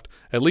they've left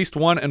at least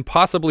 1 and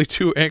possibly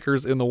 2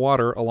 anchors in the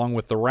water along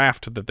with the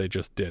raft that they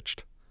just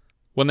ditched.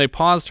 When they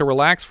pause to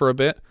relax for a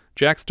bit,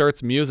 Jack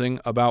starts musing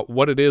about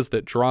what it is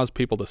that draws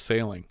people to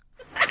sailing.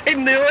 I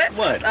knew it.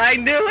 What? I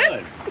knew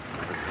it.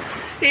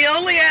 He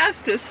only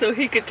asked us so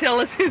he could tell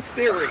us his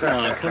theory.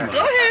 Oh, come on.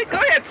 Go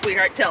ahead,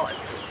 sweetheart, tell us.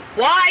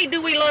 Why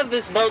do we love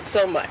this boat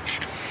so much?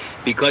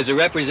 Because it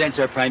represents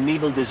our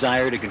primeval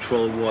desire to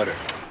control water.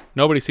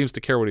 Nobody seems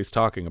to care what he's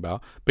talking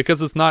about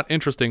because it's not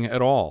interesting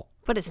at all.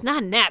 But it's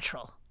not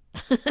natural.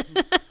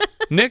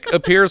 Nick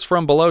appears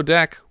from below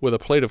deck with a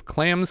plate of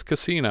Clams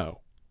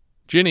Casino.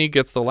 Ginny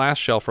gets the last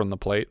shell from the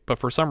plate, but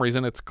for some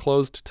reason it's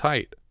closed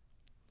tight.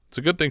 It's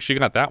a good thing she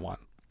got that one.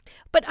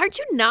 But aren't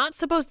you not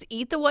supposed to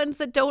eat the ones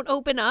that don't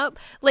open up?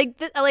 Like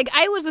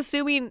I was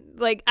assuming,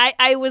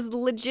 I was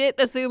legit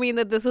assuming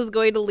that this was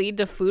going to lead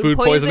to food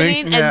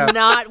poisoning and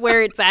not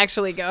where it's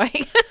actually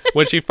going.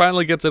 When she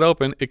finally gets it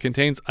open, it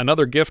contains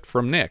another gift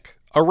from Nick,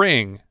 a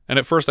ring. And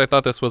at first I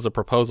thought this was a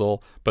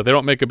proposal, but they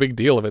don't make a big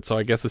deal of it, so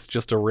I guess it's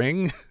just a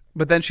ring.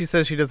 But then she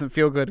says she doesn't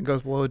feel good and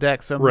goes below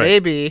deck, so Right.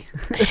 maybe.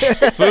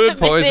 Food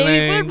poisoning.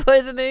 Maybe food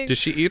poisoning. Did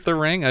she eat the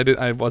ring?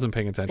 I wasn't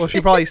paying attention. Well,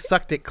 she probably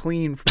sucked it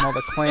clean from all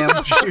the clam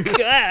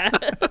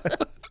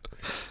juice.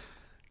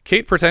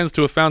 Kate pretends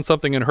to have found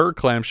something in her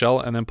clamshell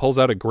and then pulls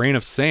out a grain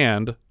of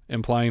sand,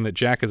 implying that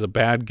Jack is a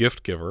bad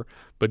gift giver,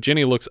 but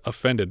Ginny looks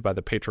offended by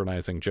the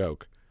patronizing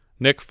joke.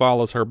 Nick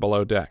follows her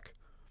below deck.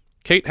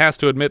 Kate has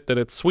to admit that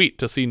it's sweet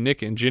to see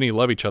Nick and Ginny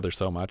love each other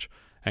so much,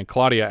 and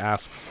Claudia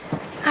asks,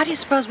 How do you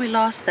suppose we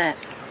lost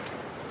that?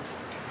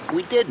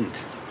 We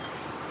didn't.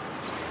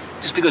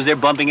 Just because they're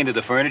bumping into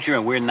the furniture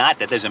and we're not,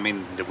 that doesn't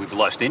mean that we've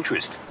lost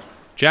interest.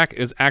 Jack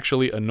is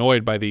actually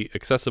annoyed by the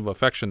excessive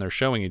affection they're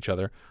showing each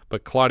other,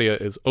 but Claudia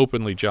is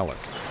openly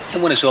jealous. I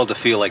want us all to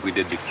feel like we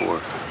did before.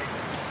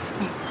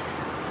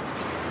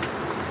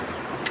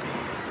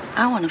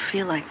 I want to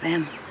feel like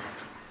them.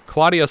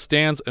 Claudia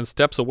stands and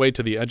steps away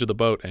to the edge of the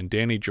boat, and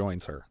Danny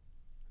joins her.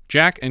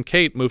 Jack and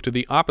Kate move to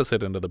the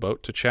opposite end of the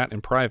boat to chat in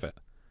private.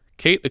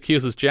 Kate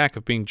accuses Jack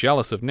of being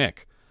jealous of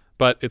Nick,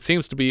 but it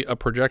seems to be a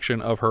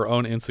projection of her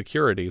own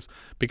insecurities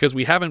because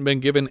we haven't been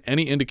given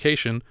any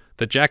indication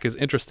that Jack is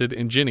interested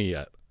in Ginny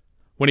yet.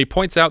 When he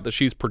points out that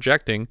she's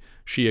projecting,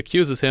 she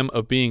accuses him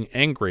of being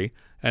angry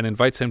and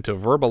invites him to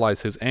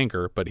verbalize his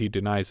anger, but he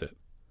denies it.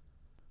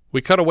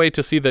 We cut away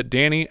to see that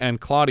Danny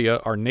and Claudia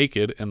are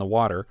naked in the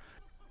water,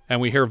 and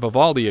we hear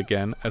Vivaldi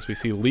again as we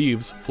see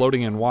leaves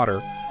floating in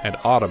water and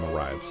autumn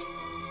arrives.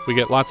 We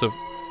get lots of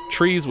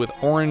trees with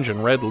orange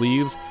and red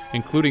leaves,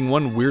 including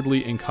one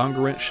weirdly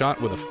incongruent shot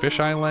with a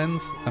fisheye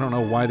lens. I don't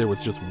know why there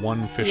was just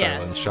one fisheye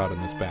lens shot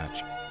in this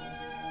batch.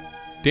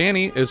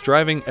 Danny is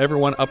driving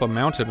everyone up a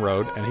mountain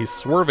road, and he's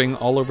swerving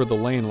all over the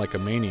lane like a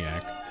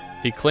maniac.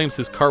 He claims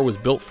his car was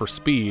built for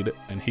speed,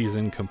 and he's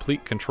in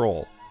complete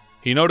control.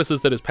 He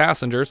notices that his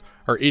passengers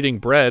are eating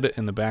bread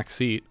in the back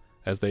seat,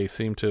 as they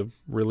seem to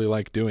really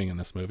like doing in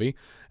this movie,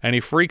 and he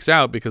freaks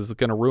out because it's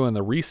going to ruin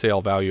the resale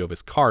value of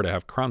his car to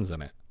have crumbs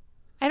in it.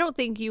 I don't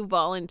think you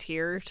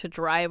volunteer to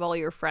drive all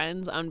your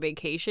friends on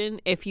vacation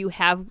if you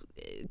have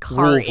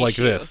car rules issue. like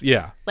this.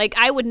 Yeah. Like,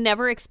 I would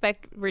never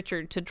expect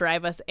Richard to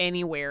drive us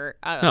anywhere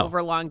No.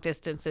 over long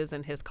distances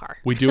in his car.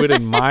 We do it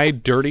in my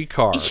dirty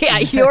car. Yeah,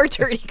 your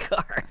dirty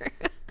car.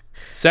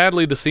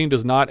 Sadly, the scene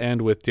does not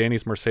end with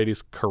Danny's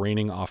Mercedes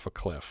careening off a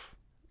cliff.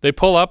 They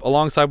pull up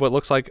alongside what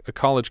looks like a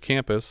college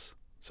campus.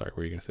 Sorry, what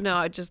were you going to say?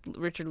 No,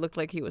 Richard looked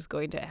like he was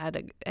going to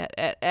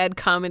add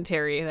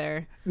commentary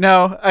there.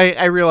 No,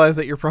 I realize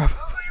that you're probably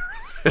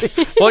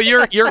right. Well,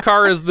 your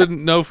car is the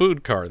no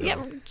food car, though.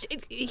 Yeah,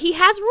 he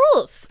has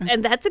rules,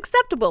 and that's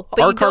acceptable. But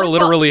Our you car don't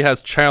literally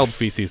has child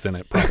feces in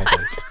it, probably.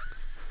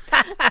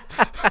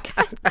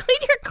 clean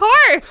your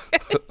car.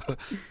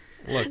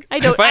 Look, I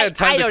don't- if I had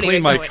time to don't clean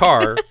even my go in.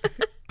 car,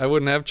 I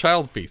wouldn't have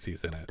child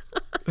feces in it.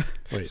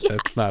 Wait,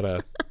 that's not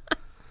a...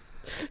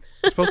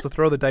 You're supposed to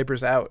throw the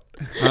diapers out.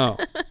 Oh.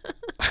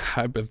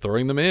 I've been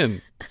throwing them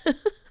in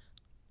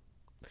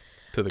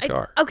to the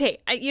car. Okay,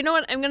 you know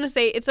what? I'm going to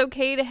say it's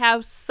okay to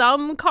have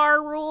some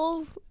car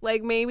rules,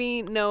 like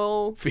maybe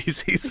no...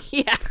 Feces?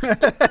 Yeah.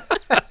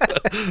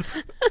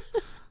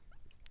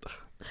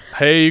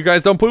 Hey, you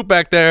guys don't poop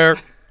back there.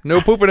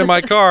 No pooping in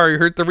my car. You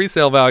hurt the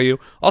resale value.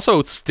 Also,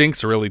 it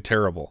stinks really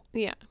terrible.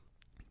 Yeah.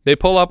 They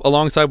pull up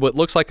alongside what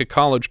looks like a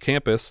college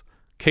campus.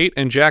 Kate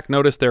and Jack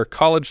notice their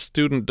college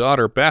student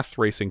daughter, Beth,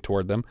 racing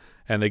toward them,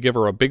 and they give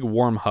her a big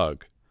warm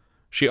hug.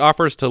 She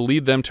offers to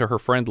lead them to her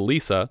friend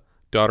Lisa,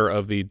 daughter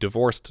of the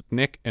divorced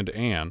Nick and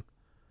Anne.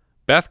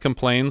 Beth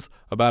complains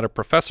about a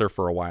professor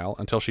for a while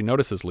until she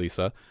notices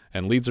Lisa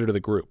and leads her to the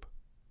group.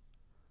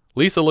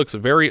 Lisa looks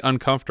very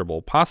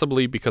uncomfortable,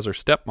 possibly because her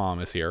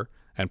stepmom is here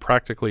and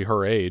practically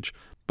her age,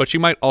 but she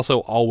might also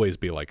always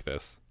be like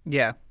this.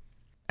 Yeah.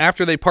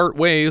 After they part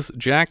ways,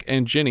 Jack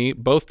and Ginny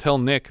both tell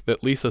Nick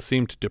that Lisa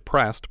seemed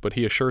depressed, but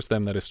he assures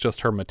them that it's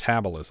just her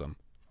metabolism.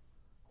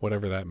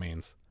 Whatever that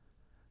means.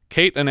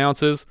 Kate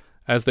announces,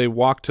 as they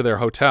walk to their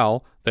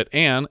hotel, that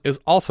Anne is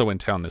also in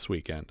town this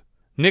weekend.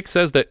 Nick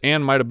says that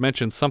Anne might have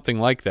mentioned something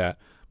like that,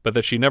 but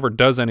that she never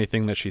does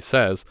anything that she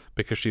says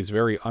because she's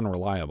very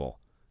unreliable.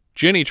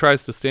 Ginny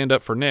tries to stand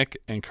up for Nick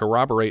and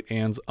corroborate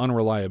Anne's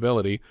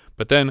unreliability,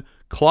 but then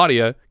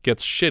Claudia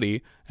gets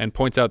shitty and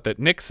points out that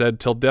Nick said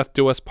till death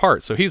do us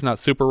part, so he's not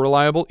super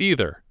reliable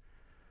either.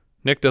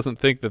 Nick doesn't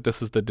think that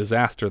this is the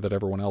disaster that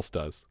everyone else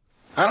does.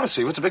 I don't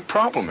see what the big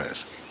problem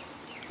is.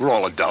 We're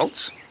all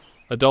adults.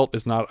 Adult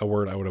is not a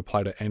word I would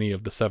apply to any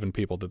of the 7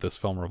 people that this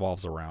film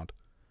revolves around.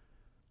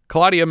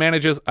 Claudia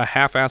manages a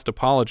half-assed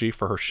apology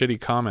for her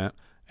shitty comment,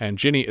 and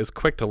Ginny is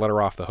quick to let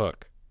her off the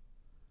hook.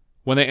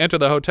 When they enter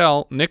the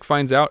hotel, Nick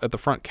finds out at the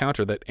front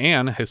counter that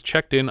Anne has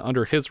checked in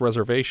under his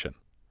reservation.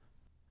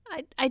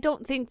 I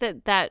don't think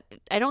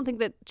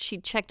that she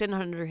checked in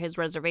under his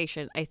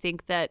reservation. I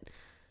think that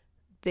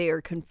they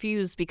are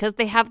confused because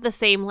they have the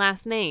same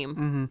last name.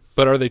 Mm-hmm.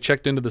 But are they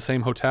checked into the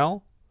same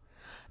hotel?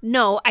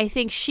 No, I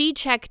think she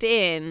checked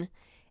in,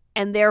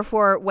 and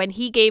therefore when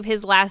he gave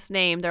his last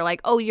name, they're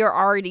like, oh, you're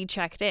already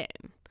checked in.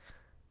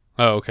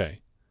 Oh, okay.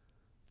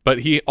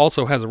 But he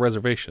also has a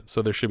reservation,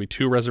 so there should be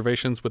 2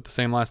 reservations with the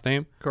same last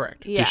name?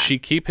 Correct. Yeah. Does she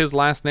keep his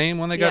last name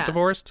when they got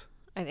divorced?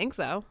 I think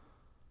so.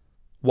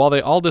 While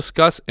they all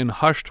discuss in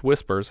hushed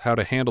whispers how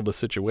to handle the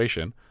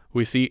situation,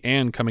 we see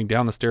Anne coming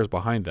down the stairs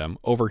behind them,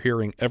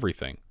 overhearing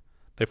everything.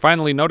 They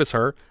finally notice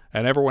her,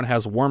 and everyone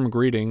has warm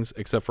greetings,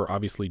 except for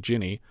obviously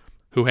Ginny,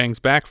 who hangs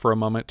back for a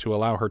moment to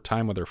allow her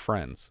time with her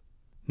friends.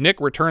 Nick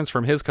returns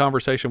from his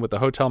conversation with the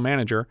hotel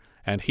manager,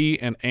 and he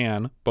and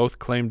Anne both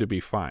claim to be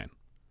fine.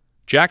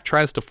 Jack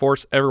tries to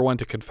force everyone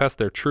to confess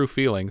their true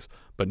feelings,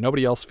 but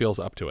nobody else feels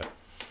up to it.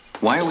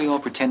 Why are we all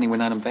pretending we're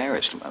not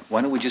embarrassed?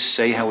 Why don't we just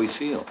say how we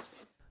feel?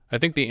 I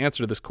think the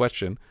answer to this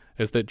question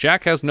is that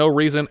Jack has no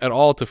reason at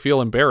all to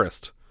feel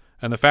embarrassed,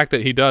 and the fact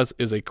that he does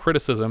is a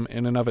criticism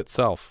in and of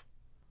itself.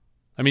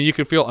 I mean, you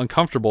could feel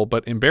uncomfortable,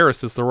 but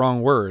embarrassed is the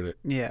wrong word.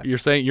 Yeah. You're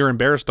saying you're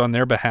embarrassed on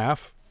their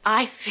behalf?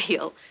 I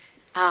feel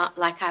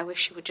like I wish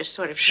she would just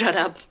sort of shut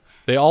up.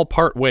 They all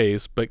part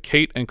ways, but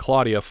Kate and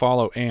Claudia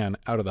follow Anne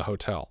out of the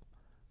hotel.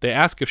 They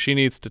ask if she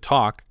needs to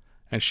talk,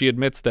 and she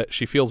admits that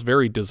she feels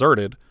very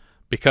deserted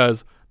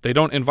because they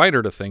don't invite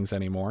her to things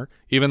anymore,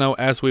 even though,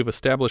 as we've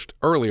established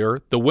earlier,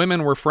 the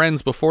women were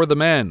friends before the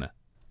men.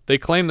 They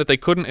claim that they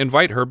couldn't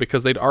invite her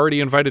because they'd already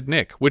invited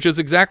Nick, which is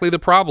exactly the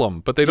problem,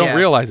 but they don't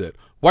realize it.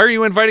 Why are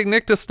you inviting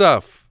Nick to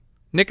stuff?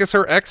 Nick is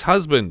her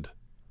ex-husband.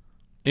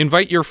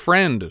 Invite your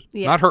friend,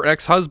 not her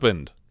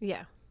ex-husband.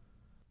 Yeah.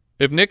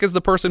 If Nick is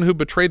the person who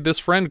betrayed this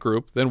friend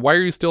group, then why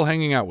are you still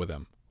hanging out with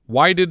him?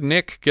 Why did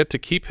Nick get to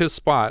keep his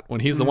spot when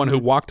he's the one who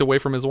walked away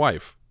from his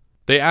wife?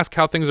 They ask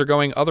how things are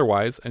going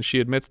otherwise, and she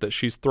admits that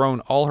she's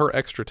thrown all her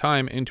extra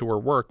time into her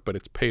work, but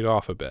it's paid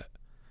off a bit.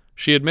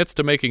 She admits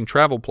to making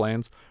travel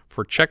plans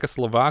for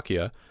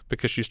Czechoslovakia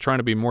because she's trying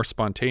to be more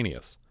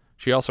spontaneous.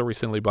 She also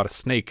recently bought a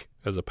snake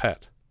as a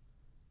pet.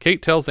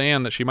 Kate tells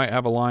Anne that she might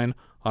have a line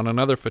on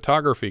another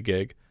photography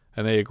gig,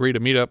 and they agree to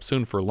meet up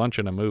soon for lunch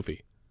and a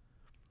movie.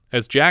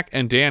 As Jack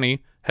and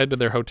Danny head to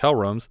their hotel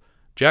rooms,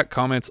 Jack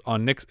comments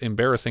on Nick's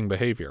embarrassing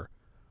behavior.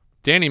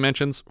 Danny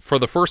mentions, for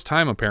the first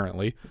time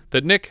apparently,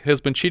 that Nick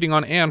has been cheating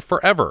on Anne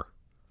forever,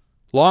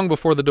 long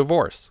before the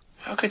divorce.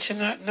 How could you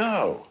not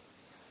know?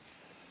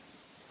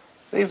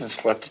 They even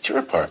slept at your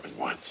apartment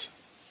once.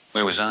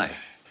 Where was I?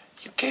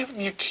 You gave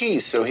him your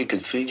keys so he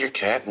could feed your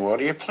cat and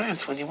water your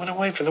plants when you went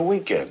away for the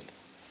weekend.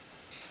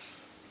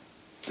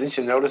 Didn't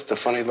you notice the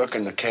funny look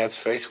in the cat's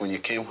face when you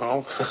came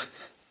home?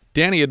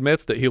 Danny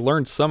admits that he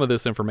learned some of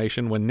this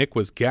information when Nick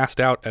was gassed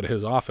out at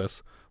his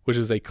office, which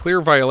is a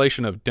clear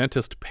violation of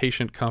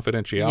dentist-patient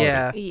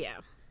confidentiality. Yeah.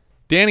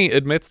 Danny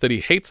admits that he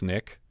hates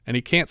Nick, and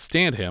he can't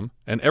stand him,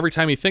 and every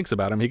time he thinks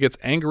about him, he gets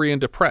angry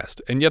and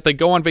depressed, and yet they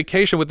go on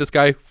vacation with this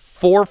guy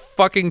 4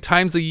 fucking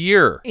times a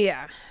year.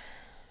 Yeah.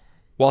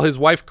 While his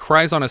wife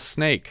cries on a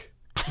snake.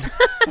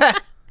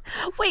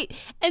 Wait,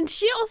 and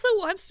she also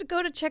wants to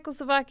go to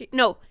Czechoslovakia.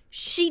 No,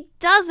 she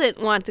doesn't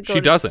want to go.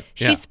 She doesn't,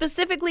 yeah. She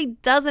specifically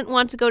doesn't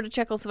want to go to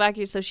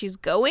Czechoslovakia, so she's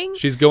going.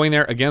 She's going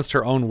there against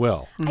her own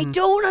will. I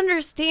don't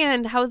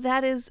understand how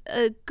that is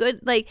a good,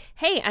 like,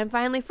 hey, I'm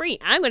finally free.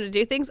 I'm going to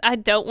do things I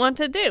don't want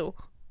to do.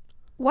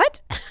 What?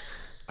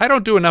 I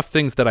don't do enough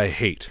things that I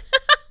hate.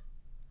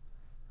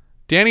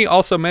 Danny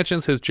also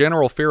mentions his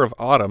general fear of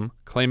autumn,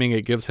 claiming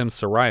it gives him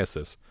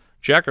psoriasis.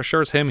 Jack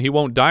assures him he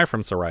won't die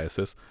from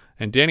psoriasis,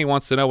 and Danny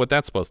wants to know what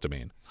that's supposed to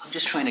mean. I'm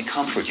just trying to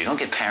comfort you. Don't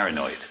get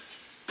paranoid.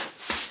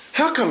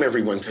 How come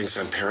everyone thinks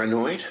I'm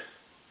paranoid?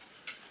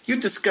 You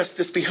discuss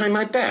this behind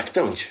my back,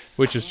 don't you?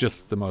 Which is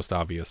just the most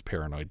obvious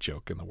paranoid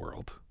joke in the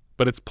world.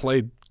 But it's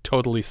played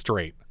totally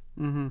straight.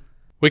 Mm-hmm.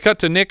 We cut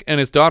to Nick and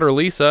his daughter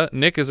Lisa.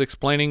 Nick is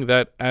explaining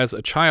that as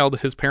a child,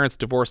 his parents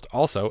divorced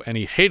also, and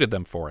he hated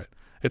them for it.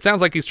 It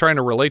sounds like he's trying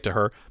to relate to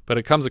her, but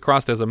it comes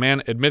across as a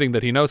man admitting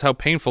that he knows how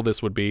painful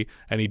this would be,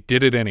 and he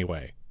did it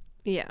anyway.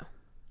 Yeah.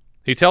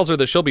 He tells her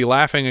that she'll be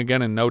laughing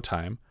again in no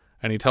time,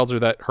 and he tells her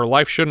that her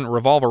life shouldn't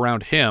revolve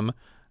around him,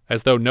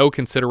 as though no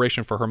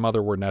consideration for her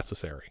mother were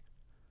necessary.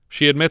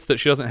 She admits that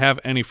she doesn't have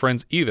any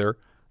friends either,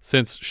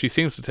 since she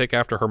seems to take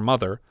after her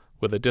mother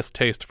with a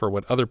distaste for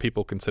what other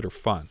people consider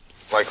fun.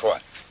 Like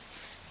what?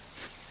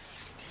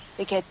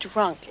 They get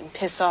drunk and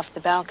piss off the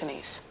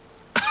balconies.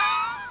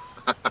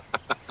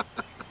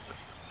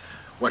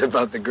 What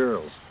about the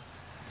girls?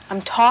 I'm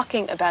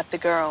talking about the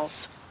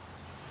girls.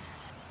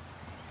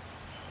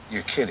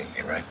 You're kidding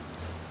me, right?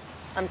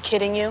 I'm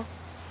kidding you?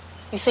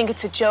 You think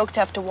it's a joke to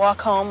have to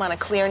walk home on a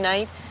clear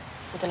night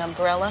with an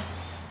umbrella?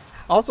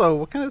 Also,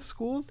 what kind of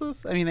school is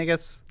this? I mean, I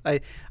guess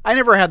I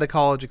never had the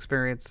college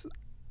experience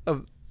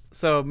of,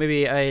 so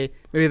maybe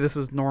this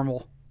is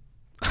normal.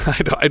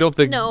 I don't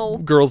think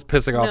girls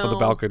pissing off on the No.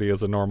 balcony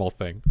is a normal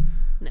thing.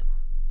 No.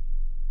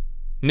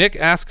 Nick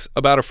asks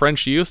about a friend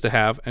she used to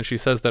have, and she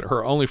says that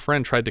her only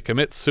friend tried to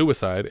commit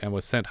suicide and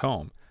was sent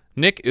home.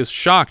 Nick is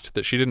shocked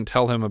that she didn't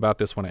tell him about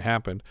this when it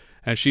happened,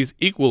 and she's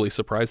equally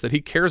surprised that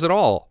he cares at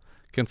all,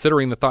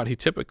 considering the thought he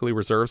typically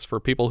reserves for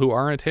people who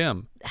aren't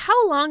him.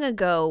 How long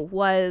ago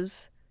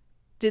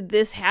did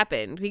this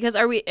happen? Because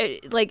are we,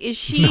 like, is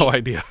she... No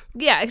idea.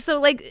 Yeah, so,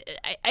 like,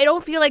 I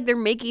don't feel like they're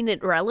making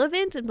it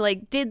relevant.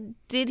 Like, did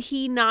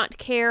he not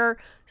care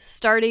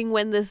starting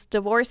when this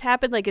divorce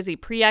happened? Like, is he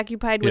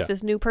preoccupied with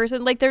this new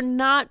person? Like, they're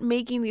not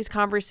making these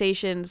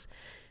conversations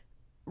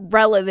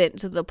relevant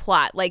to the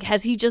plot. Like,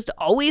 has he just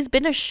always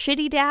been a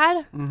shitty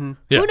dad? Mm-hmm.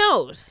 Yeah. Who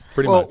knows?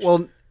 Pretty much.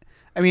 Well,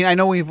 I mean, I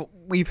know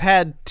we've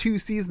had 2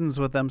 seasons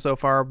with them so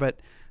far, but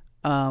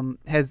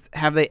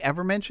have they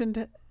ever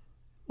mentioned,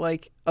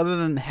 like, other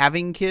than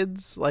having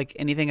kids, like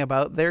anything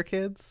about their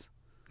kids?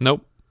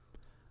 Nope.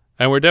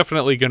 And we're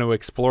definitely going to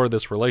explore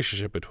this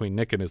relationship between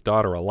Nick and his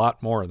daughter a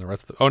lot more in the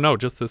rest of the... Oh, no,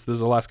 just this is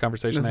the last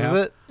conversation This they is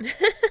have.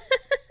 it?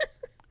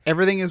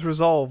 Everything is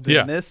resolved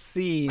in this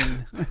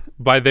scene.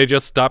 They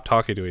just stopped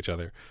talking to each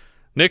other.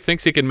 Nick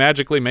thinks he can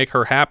magically make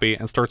her happy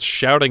and starts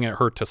shouting at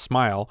her to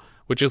smile,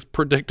 which is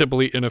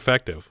predictably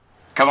ineffective.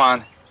 Come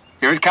on.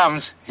 Here it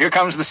comes. Here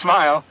comes the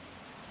smile.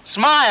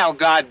 Smile,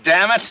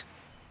 goddammit!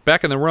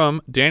 Back in the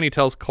room, Danny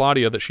tells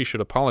Claudia that she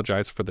should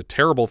apologize for the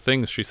terrible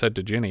things she said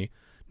to Ginny.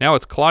 Now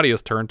it's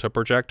Claudia's turn to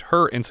project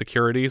her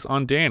insecurities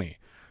on Danny.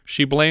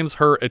 She blames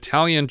her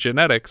Italian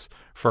genetics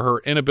for her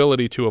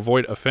inability to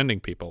avoid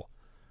offending people.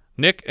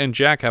 Nick and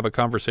Jack have a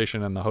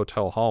conversation in the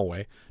hotel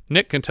hallway.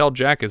 Nick can tell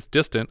Jack is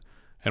distant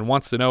and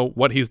wants to know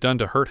what he's done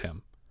to hurt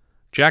him.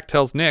 Jack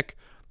tells Nick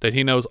that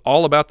he knows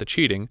all about the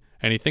cheating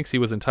and he thinks he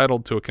was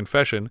entitled to a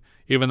confession,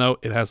 even though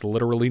it has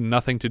literally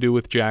nothing to do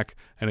with Jack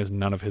and is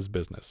none of his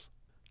business.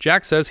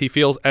 Jack says he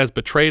feels as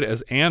betrayed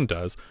as Anne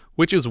does,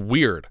 which is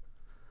weird.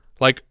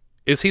 Like,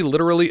 is he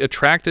literally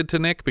attracted to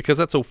Nick? Because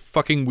that's a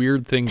fucking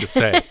weird thing to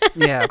say.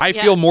 Yeah. I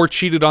feel more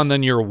cheated on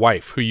than your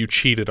wife, who you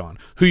cheated on,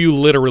 who you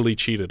literally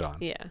cheated on.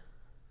 Yeah.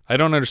 I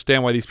don't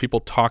understand why these people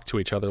talk to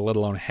each other, let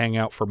alone hang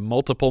out for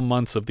multiple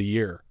months of the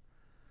year.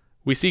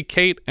 We see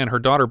Kate and her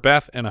daughter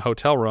Beth in a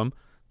hotel room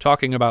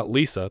talking about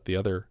Lisa, the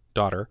other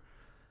daughter.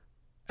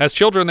 As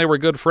children, they were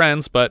good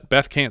friends, but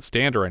Beth can't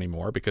stand her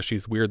anymore because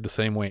she's weird the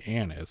same way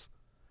Anne is.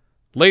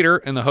 Later,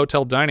 in the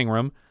hotel dining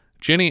room,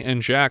 Ginny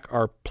and Jack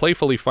are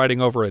playfully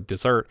fighting over a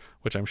dessert,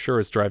 which I'm sure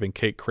is driving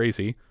Kate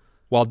crazy,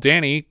 while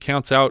Danny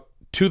counts out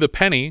to the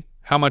penny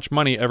how much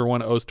money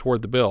everyone owes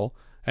toward the bill,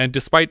 and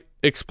despite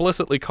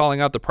explicitly calling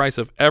out the price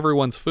of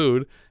everyone's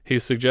food, he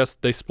suggests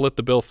they split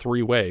the bill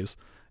 3 ways,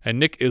 and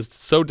Nick is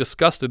so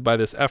disgusted by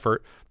this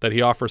effort that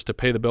he offers to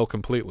pay the bill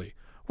completely.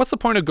 What's the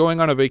point of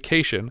going on a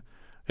vacation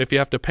if you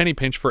have to penny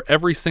pinch for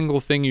every single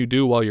thing you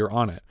do while you're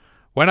on it?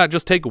 Why not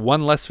just take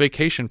one less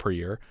vacation per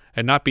year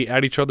and not be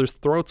at each other's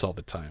throats all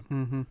the time?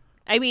 Mm-hmm.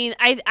 I mean,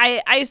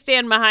 I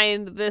stand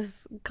behind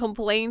this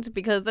complaint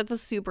because that's a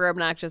super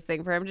obnoxious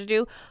thing for him to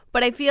do.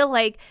 But I feel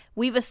like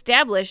we've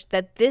established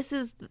that this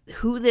is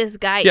who this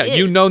guy is. Yeah,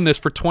 you've known this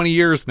for 20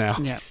 years now.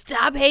 Yeah.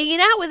 Stop hanging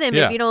out with him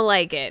if you don't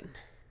like it.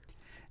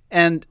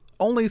 And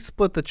only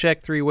split the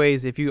check 3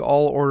 ways if you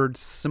all ordered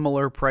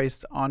similar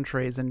priced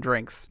entrees and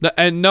drinks.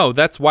 And no,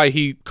 that's why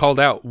he called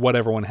out what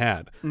everyone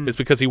had. It's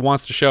because he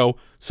wants to show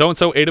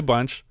so-and-so ate a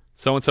bunch,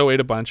 so-and-so ate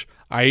a bunch,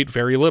 I ate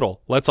very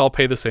little. Let's all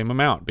pay the same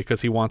amount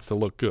because he wants to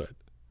look good.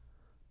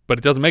 But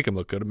it doesn't make him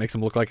look good. It makes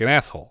him look like an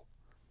asshole.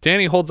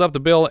 Danny holds up the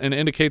bill and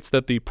indicates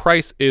that the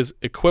price is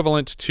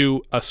equivalent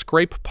to a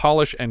scrape,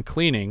 polish, and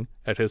cleaning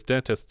at his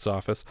dentist's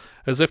office,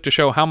 as if to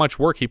show how much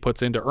work he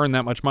puts in to earn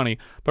that much money.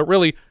 But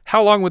really,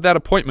 how long would that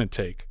appointment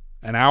take?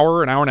 An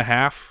hour and a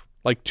half?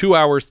 Like 2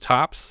 hours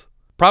tops?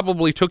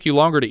 Probably took you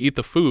longer to eat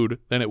the food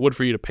than it would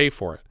for you to pay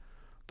for it.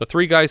 The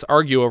 3 guys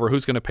argue over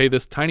who's going to pay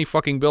this tiny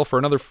fucking bill for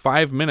another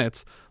 5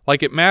 minutes,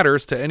 like it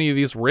matters to any of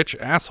these rich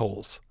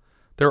assholes.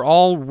 They're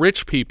all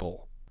rich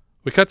people.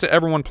 We cut to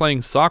everyone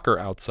playing soccer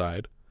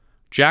outside.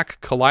 Jack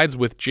collides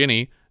with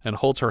Ginny and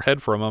holds her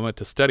head for a moment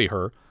to steady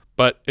her,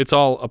 but it's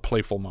all a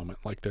playful moment,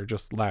 like they're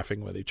just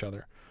laughing with each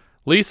other.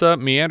 Lisa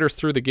meanders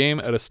through the game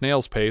at a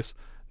snail's pace,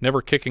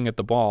 never kicking at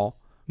the ball.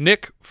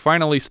 Nick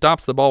finally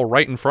stops the ball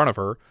right in front of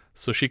her,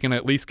 so she can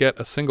at least get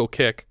a single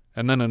kick,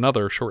 and then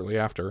another shortly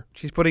after.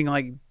 She's putting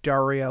like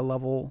Daria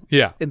level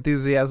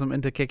enthusiasm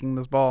into kicking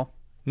this ball.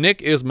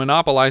 Nick is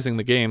monopolizing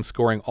the game,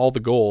 scoring all the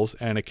goals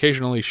and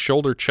occasionally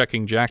shoulder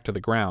checking Jack to the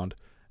ground.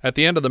 At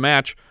the end of the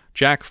match,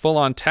 Jack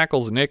full-on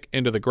tackles Nick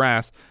into the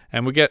grass,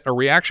 and we get a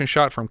reaction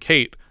shot from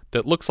Kate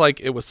that looks like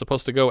it was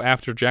supposed to go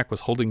after Jack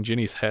was holding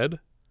Ginny's head.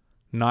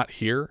 Not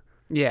here.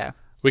 Yeah.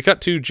 We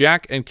cut to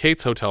Jack and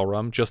Kate's hotel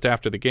room just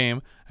after the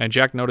game, and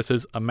Jack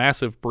notices a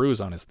massive bruise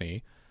on his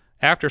knee.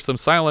 After some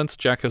silence,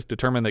 Jack has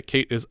determined that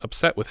Kate is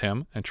upset with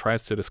him and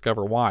tries to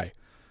discover why.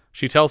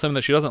 She tells him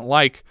that she doesn't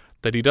like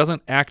that he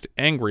doesn't act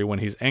angry when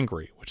he's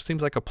angry, which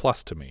seems like a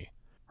plus to me.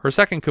 Her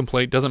second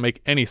complaint doesn't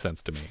make any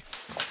sense to me.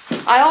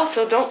 I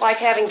also don't like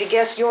having to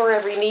guess your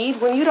every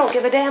need when you don't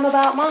give a damn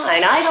about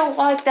mine. I don't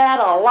like that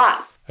a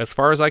lot. As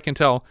far as I can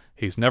tell,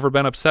 he's never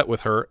been upset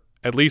with her,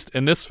 at least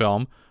in this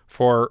film,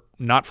 for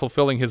not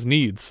fulfilling his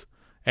needs.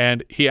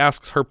 And he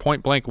asks her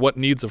point blank what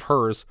needs of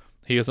hers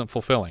he isn't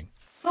fulfilling.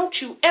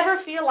 Don't you ever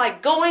feel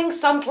like going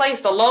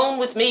someplace alone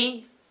with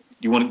me?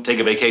 You want to take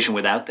a vacation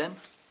without them?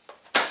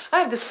 I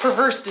have this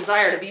perverse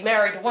desire to be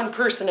married to one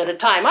person at a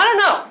time. I don't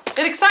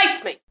know. It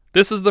excites me.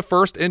 This is the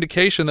first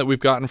indication that we've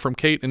gotten from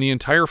Kate in the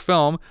entire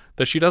film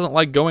that she doesn't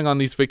like going on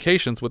these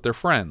vacations with their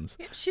friends.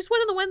 Yeah, she's one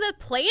of the ones that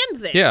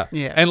plans it. Yeah.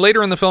 And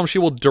later in the film, she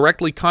will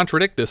directly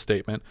contradict this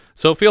statement.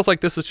 So it feels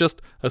like this is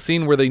just a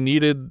scene where they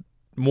needed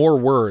more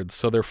words,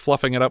 so they're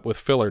fluffing it up with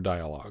filler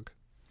dialogue.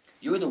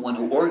 You're the one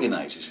who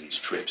organizes these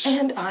trips.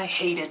 And I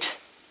hate it.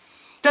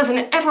 Doesn't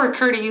it ever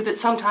occur to you that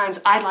sometimes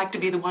I'd like to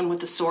be the one with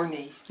the sore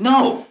knee?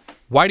 No.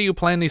 Why do you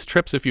plan these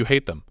trips if you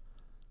hate them?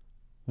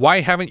 Why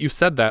haven't you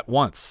said that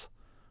once?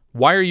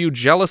 Why are you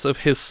jealous of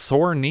his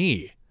sore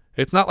knee?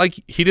 It's not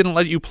like he didn't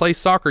let you play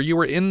soccer. You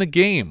were in the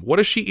game. What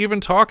is she even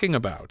talking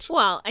about?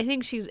 Well, I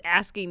think she's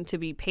asking to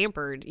be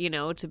pampered,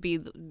 to be,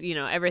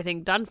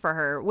 everything done for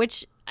her,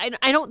 which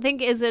I don't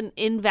think is an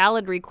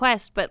invalid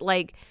request, but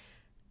like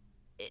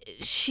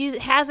she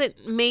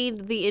hasn't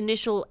made the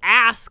initial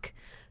ask,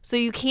 so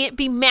you can't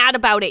be mad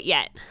about it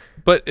yet.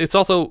 But it's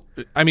also,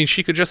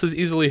 she could just as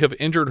easily have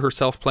injured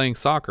herself playing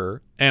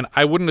soccer, and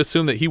I wouldn't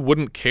assume that he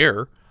wouldn't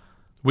care.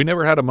 We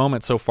never had a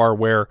moment so far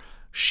where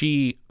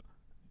she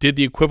did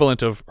the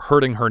equivalent of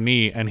hurting her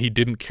knee and he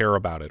didn't care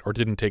about it or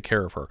didn't take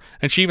care of her.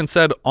 And she even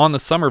said on the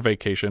summer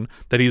vacation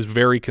that he's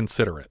very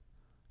considerate.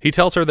 He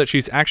tells her that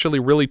she's actually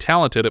really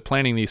talented at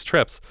planning these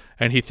trips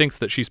and he thinks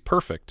that she's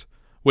perfect,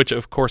 which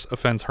of course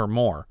offends her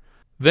more.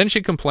 Then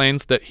she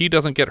complains that he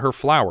doesn't get her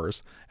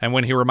flowers, and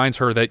when he reminds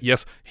her that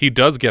yes, he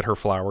does get her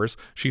flowers,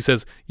 she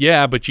says,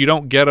 yeah, but you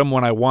don't get them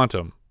when I want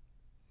them.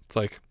 It's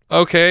like,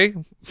 okay,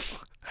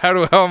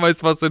 how am I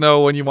supposed to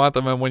know when you want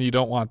them and when you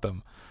don't want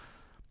them?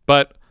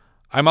 But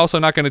I'm also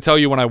not going to tell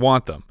you when I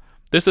want them.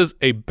 This is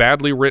a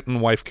badly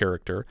written wife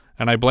character,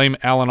 and I blame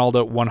Alan Alda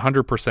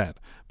 100%,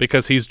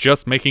 because he's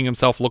just making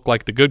himself look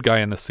like the good guy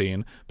in the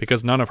scene,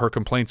 because none of her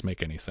complaints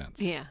make any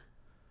sense. Yeah.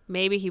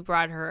 Maybe he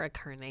brought her a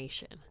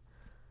carnation.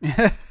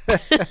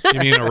 You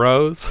mean a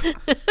rose?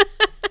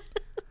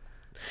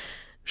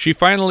 She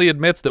finally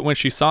admits that when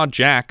she saw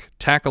Jack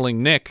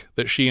tackling Nick,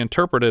 that she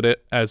interpreted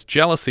it as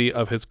jealousy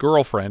of his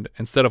girlfriend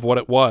instead of what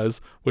it was,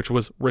 which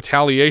was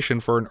retaliation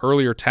for an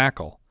earlier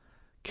tackle.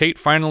 Kate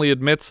finally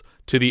admits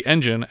to the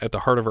engine at the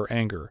heart of her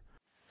anger.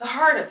 The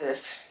heart of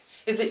this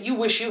is that you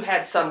wish you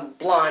had some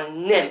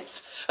blonde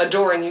nymph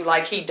adoring you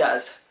like he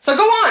does. So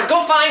go on,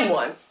 go find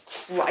one.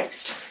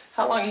 Christ,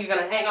 how long are you going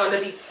to hang on to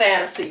these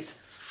fantasies?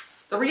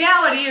 The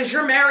reality is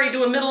you're married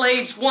to a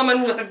middle-aged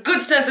woman with a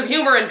good sense of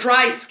humor and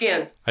dry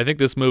skin. I think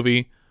this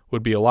movie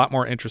would be a lot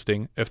more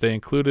interesting if they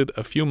included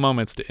a few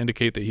moments to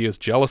indicate that he is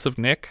jealous of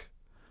Nick,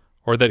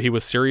 or that he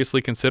was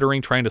seriously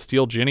considering trying to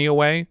steal Ginny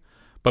away.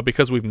 But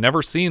because we've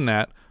never seen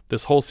that,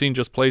 this whole scene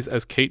just plays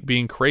as Kate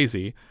being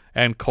crazy,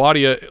 and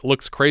Claudia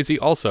looks crazy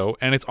also,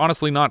 and it's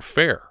honestly not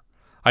fair.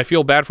 I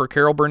feel bad for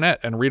Carol Burnett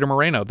and Rita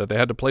Moreno that they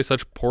had to play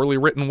such poorly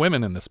written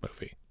women in this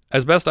movie.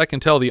 As best I can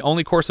tell, the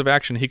only course of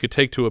action he could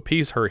take to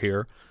appease her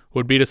here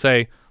would be to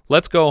say,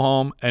 let's go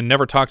home and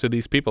never talk to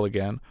these people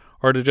again,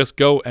 or to just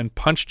go and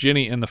punch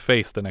Ginny in the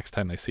face the next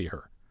time they see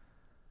her.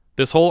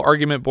 This whole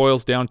argument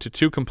boils down to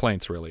two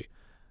complaints, really.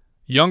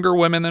 Younger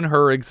women than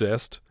her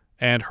exist,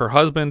 and her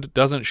husband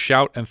doesn't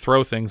shout and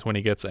throw things when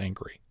he gets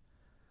angry.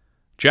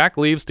 Jack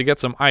leaves to get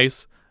some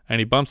ice, and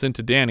he bumps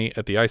into Danny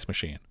at the ice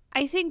machine.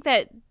 I think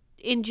that,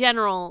 in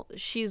general,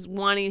 she's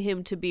wanting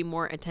him to be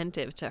more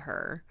attentive to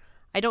her.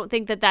 I don't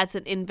think that that's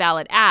an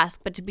invalid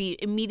ask, but to be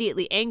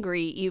immediately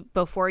angry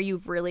before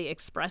you've really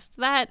expressed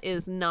that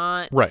is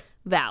not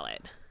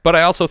valid. But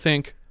I also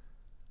think,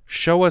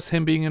 show us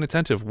him being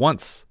inattentive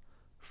once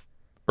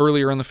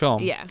earlier in the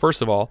film,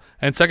 first of all.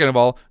 And second of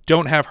all,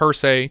 don't have her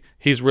say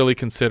he's really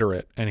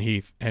considerate and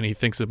he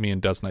thinks of me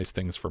and does nice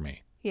things for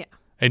me. Yeah.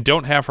 And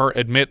don't have her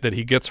admit that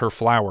he gets her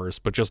flowers,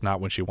 but just not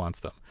when she wants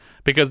them.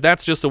 Because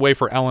that's just a way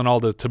for Alan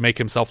Alda to make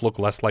himself look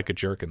less like a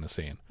jerk in the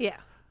scene. Yeah.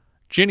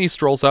 Ginny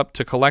strolls up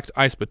to collect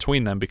ice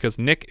between them because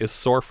Nick is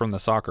sore from the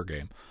soccer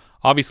game.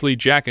 Obviously,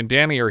 Jack and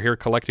Danny are here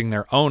collecting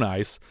their own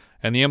ice,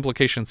 and the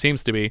implication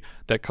seems to be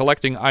that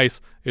collecting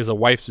ice is a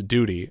wife's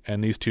duty,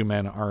 and these two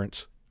men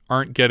aren't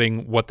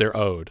getting what they're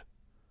owed.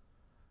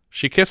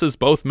 She kisses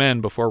both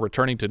men before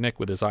returning to Nick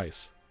with his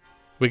ice.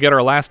 We get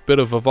our last bit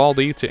of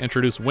Vivaldi to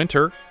introduce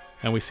winter,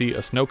 and we see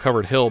a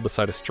snow-covered hill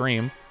beside a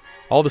stream.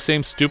 All the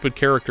same stupid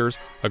characters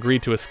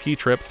agreed to a ski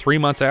trip 3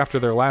 months after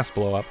their last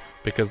blow-up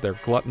because they're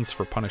gluttons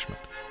for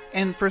punishment.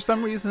 And for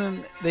some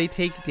reason, they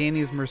take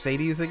Danny's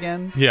Mercedes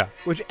again. Yeah.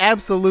 Which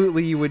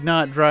absolutely you would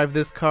not drive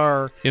this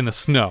car in the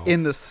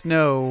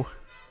snow.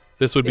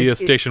 This would be a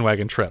station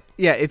wagon trip.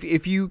 Yeah,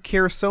 if you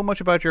care so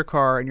much about your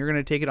car and you're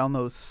going to take it on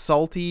those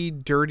salty,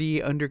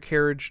 dirty,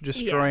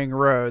 undercarriage-destroying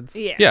roads.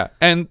 Yeah,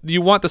 and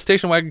you want the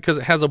station wagon because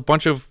it has a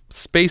bunch of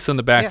space in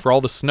the back for all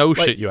the snow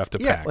shit you have to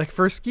pack. Yeah, like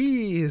for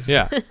skis.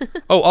 Yeah.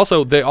 Oh,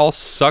 also, they all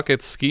suck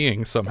at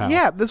skiing somehow.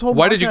 Yeah, this whole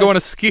Why did you go on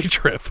a ski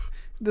trip?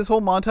 This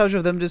whole montage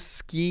of them just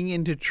skiing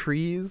into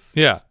trees.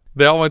 Yeah.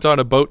 They all went on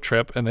a boat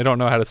trip and they don't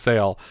know how to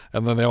sail,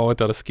 and then they all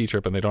went on a ski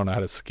trip and they don't know how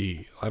to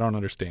ski. I don't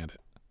understand it.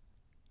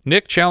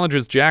 Nick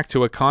challenges Jack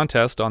to a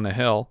contest on the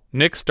hill.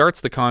 Nick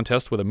starts the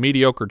contest with a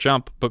mediocre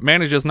jump, but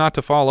manages not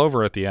to fall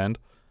over at the end.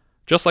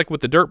 Just like with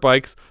the dirt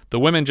bikes, the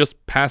women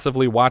just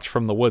passively watch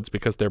from the woods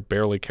because they're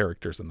barely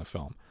characters in the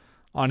film.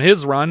 On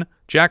his run,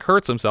 Jack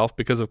hurts himself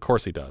because of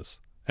course he does.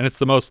 And it's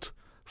the most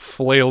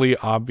flaily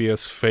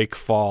obvious fake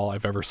fall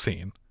I've ever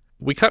seen.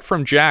 We cut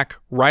from Jack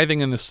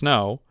writhing in the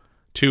snow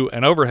to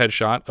an overhead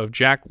shot of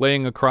Jack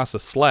laying across a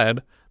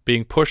sled,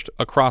 being pushed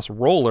across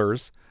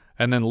rollers,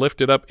 and then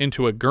lifted up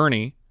into a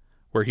gurney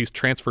where he's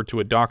transferred to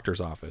a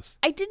doctor's office.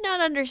 I did not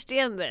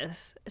understand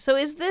this. So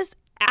is this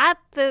at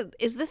the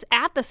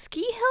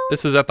ski hill?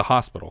 This is at the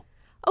hospital.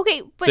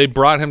 Okay, but they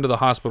brought him to the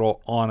hospital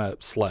on a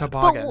sled.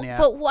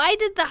 But why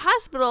did the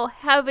hospital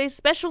have a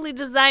specially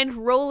designed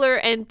roller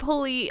and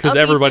pulley because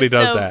everybody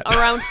does that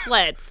around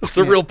sleds? It's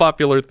a real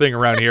popular thing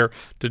around here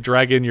to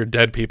drag in your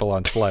dead people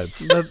on sleds.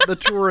 The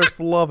tourists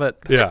love it.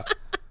 Yeah.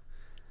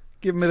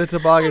 Give me the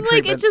toboggan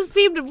treatment. It just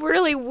seemed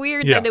really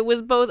weird that it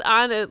was both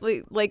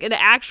on like an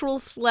actual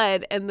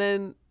sled and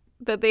then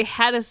that they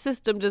had a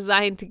system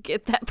designed to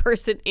get that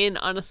person in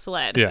on a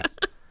sled. Yeah.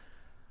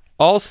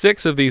 All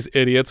 6 of these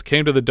idiots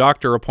came to the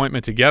doctor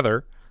appointment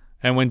together,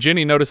 and when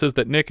Ginny notices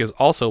that Nick is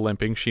also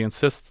limping, she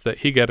insists that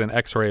he get an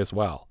x-ray as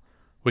well.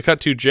 We cut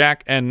to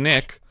Jack and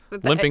Nick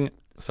limping...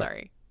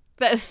 Sorry.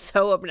 That is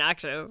so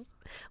obnoxious.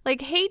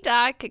 Like, hey,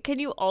 Doc, can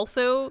you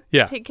also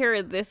take care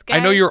of this guy? I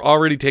know you're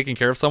already taking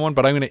care of someone,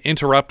 but I'm going to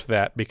interrupt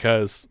that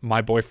because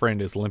my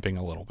boyfriend is limping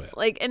a little bit.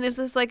 Like, and is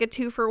this like a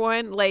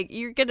 2-for-1? Like,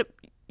 you're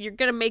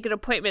gonna make an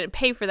appointment and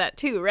pay for that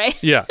too, right?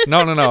 Yeah.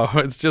 No.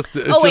 It's just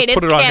it's put it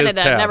Canada. on his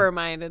tab. Never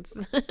mind. It's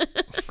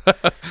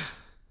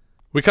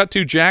We cut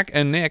to Jack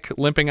and Nick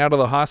limping out of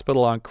the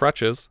hospital on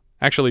crutches.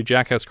 Actually,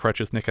 Jack has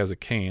crutches. Nick has a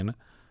cane.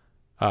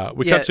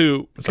 Cut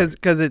to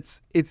because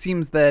it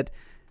seems that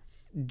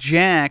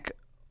Jack,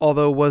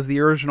 although was the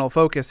original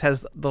focus,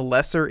 has the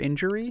lesser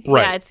injury.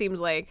 Right. Yeah, it seems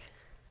like.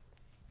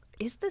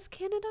 Is this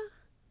Canada?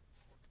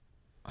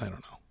 I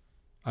don't know.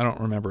 I don't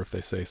remember if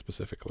they say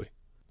specifically.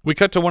 We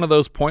cut to one of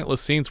those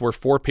pointless scenes where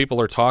 4 people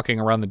are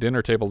talking around the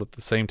dinner table at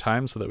the same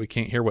time so that we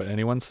can't hear what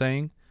anyone's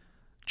saying.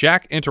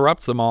 Jack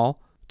interrupts them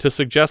all to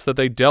suggest that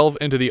they delve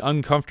into the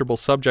uncomfortable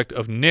subject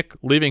of Nick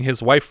leaving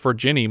his wife for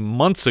Ginny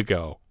months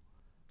ago.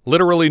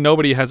 Literally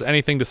nobody has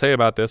anything to say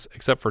about this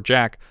except for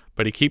Jack,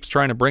 but he keeps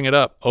trying to bring it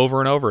up over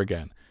and over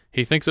again.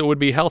 He thinks it would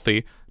be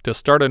healthy to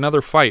start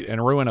another fight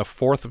and ruin a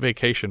fourth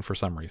vacation for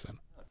some reason.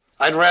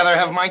 I'd rather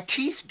have my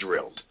teeth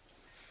drilled.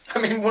 I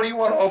mean, what do you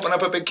want to open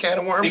up a big can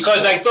of worms?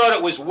 Because I thought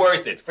it was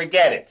worth it.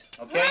 Forget it,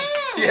 okay?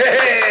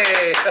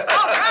 Yay!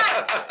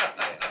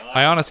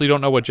 I honestly don't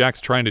know what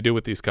Jack's trying to do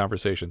with these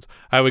conversations.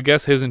 I would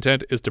guess his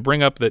intent is to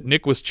bring up that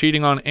Nick was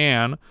cheating on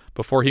Anne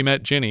before he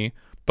met Ginny,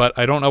 but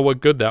I don't know what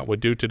good that would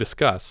do to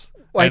discuss.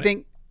 Well,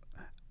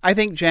 I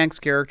think Jack's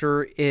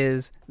character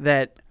is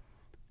that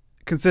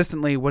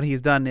consistently what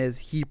he's done is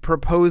he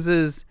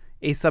proposes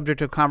a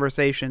subject of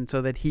conversation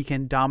so that he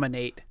can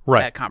dominate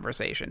that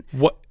conversation.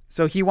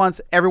 So he wants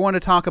everyone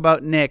to talk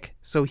about Nick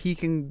so he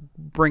can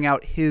bring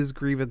out his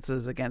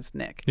grievances against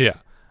Nick. Yeah.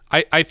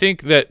 I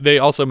think that they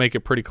also make it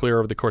pretty clear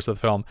over the course of the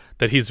film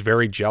that he's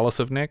very jealous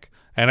of Nick.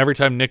 And every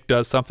time Nick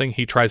does something,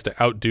 he tries to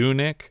outdo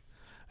Nick.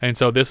 And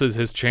so this is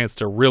his chance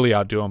to really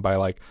outdo him by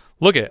like,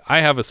 look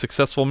I have a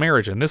successful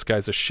marriage and this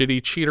guy's a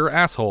shitty cheater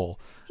asshole.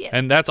 Yeah.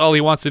 And that's all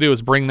he wants to do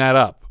is bring that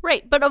up.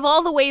 Right. But of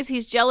all the ways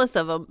he's jealous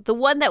of him, the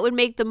one that would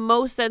make the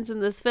most sense in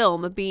this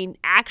film of being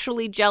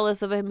actually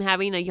jealous of him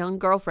having a young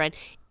girlfriend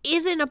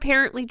isn't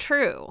apparently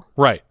true.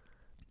 Right.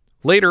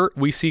 Later,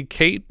 we see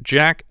Kate,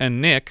 Jack, and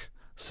Nick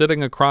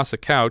sitting across a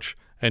couch,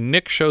 and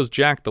Nick shows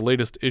Jack the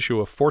latest issue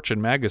of Fortune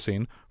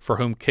magazine, for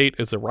whom Kate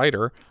is a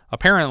writer.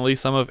 Apparently,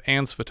 some of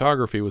Anne's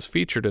photography was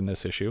featured in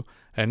this issue,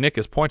 and Nick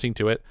is pointing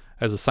to it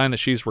as a sign that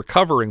she's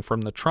recovering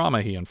from the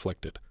trauma he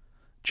inflicted.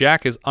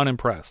 Jack is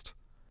unimpressed.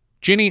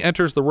 Ginny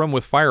enters the room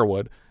with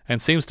firewood and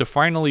seems to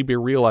finally be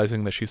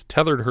realizing that she's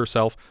tethered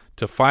herself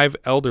to 5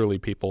 elderly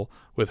people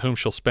with whom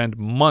she'll spend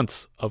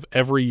months of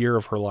every year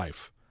of her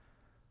life.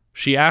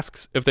 She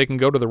asks if they can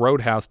go to the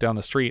roadhouse down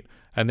the street,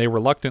 and they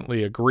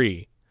reluctantly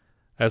agree.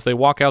 As they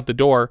walk out the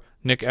door,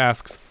 Nick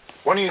asks,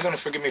 When are you going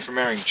to forgive me for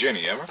marrying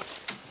Ginny, ever?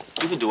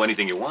 You can do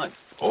anything you want.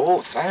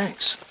 Oh,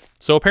 thanks.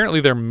 So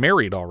apparently they're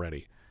married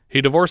already. He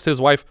divorced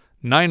his wife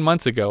 9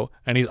 months ago,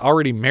 and he's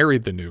already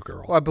married the new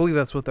girl. Well, I believe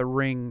that's what the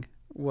ring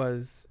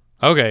was.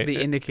 Okay.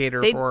 The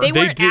indicator for. They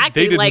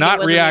did like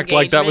not react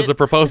like that was a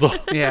proposal.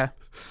 Yeah.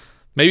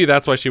 Maybe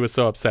that's why she was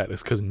so upset,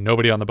 is because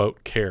nobody on the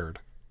boat cared.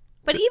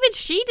 But even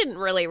she didn't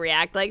really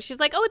react. Like, she's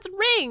like, oh, it's a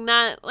ring,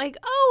 not like,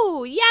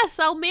 oh, yes,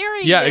 I'll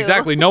marry you. Yeah,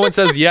 exactly. No one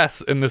says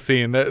yes in the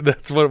scene.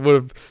 That's what would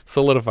have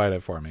solidified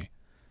it for me.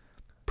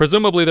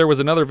 Presumably, there was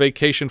another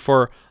vacation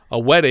for a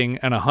wedding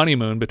and a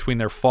honeymoon between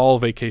their fall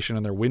vacation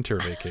and their winter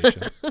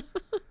vacation.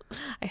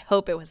 I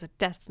hope it was a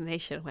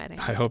destination wedding.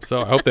 I hope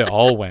so. I hope they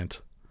all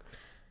went.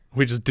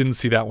 We just didn't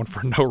see that one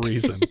for no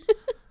reason.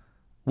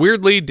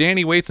 Weirdly,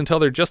 Danny waits until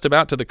they're just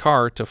about to the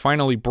car to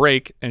finally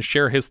break and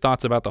share his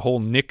thoughts about the whole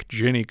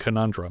Nick-Ginny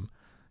conundrum.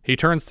 He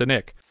turns to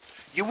Nick.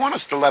 You want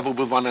us to level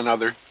with one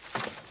another?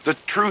 The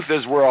truth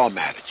is we're all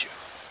mad at you.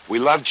 We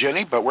love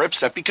Ginny, but we're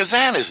upset because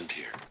Anne isn't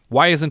here.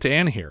 Why isn't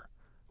Anne here?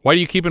 Why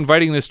do you keep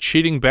inviting this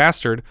cheating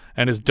bastard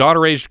and his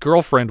daughter-aged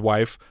girlfriend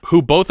wife,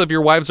 who both of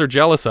your wives are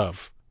jealous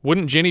of?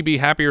 Wouldn't Ginny be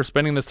happier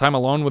spending this time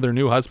alone with her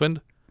new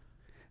husband?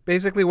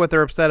 Basically, what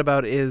they're upset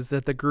about is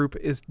that the group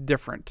is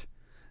different.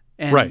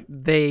 And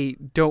they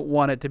don't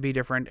want it to be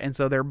different. And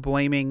so they're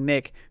blaming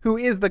Nick, who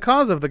is the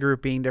cause of the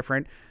group being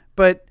different.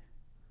 But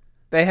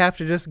they have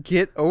to just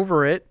get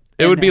over it.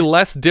 It would be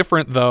less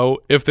different, though,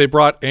 if they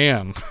brought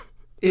Anne.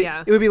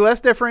 It would be less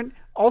different.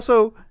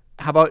 Also,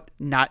 how about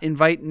not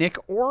invite Nick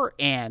or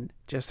Anne?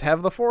 Just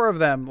have the 4 of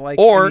them.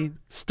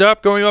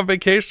 Stop going on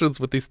vacations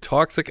with these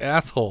toxic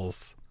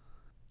assholes.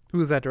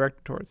 Who's that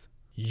directed towards?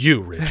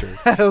 You, Richard.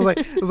 I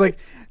was like,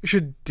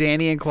 should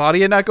Danny and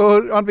Claudia not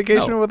go on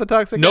vacation with a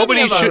toxic?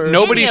 Nobody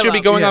should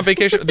be going on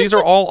vacation. These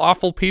are all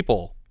awful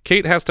people.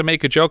 Kate has to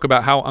make a joke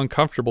about how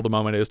uncomfortable the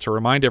moment is to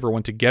remind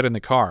everyone to get in the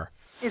car.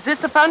 Is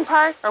this the fun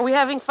part? Are we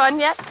having fun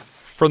yet?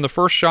 From the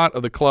first shot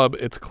of the club,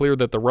 it's clear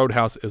that the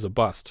Roadhouse is a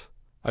bust.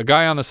 A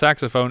guy on the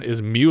saxophone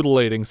is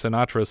mutilating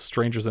Sinatra's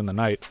Strangers in the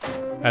Night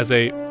as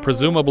a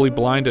presumably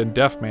blind and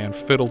deaf man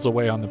fiddles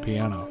away on the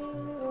piano.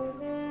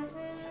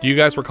 Do you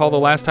guys recall the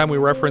last time we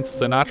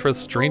referenced Sinatra's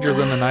Strangers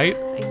in the Night?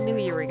 I knew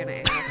you were going to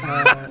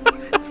ask.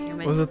 Damn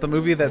it. Was it the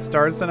movie that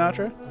starred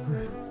Sinatra?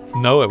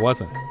 No, it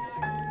wasn't.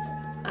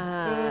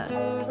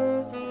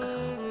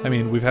 I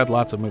mean, we've had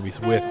lots of movies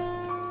with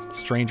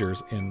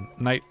strangers in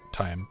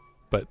nighttime,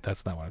 but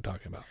that's not what I'm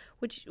talking about.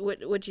 Which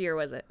year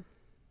was it?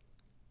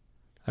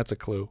 That's a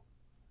clue.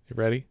 You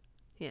ready?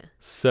 Yeah.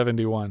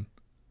 71.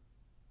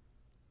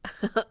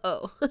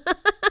 Oh.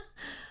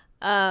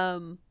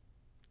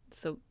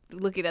 So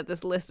looking at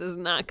this list is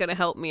not going to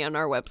help me on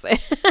our website.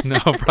 No,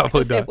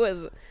 probably not. It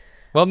was.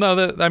 Well, no,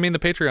 the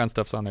Patreon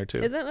stuff's on there too.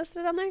 Is it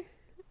listed on there?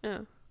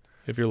 Oh.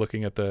 If you're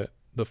looking at the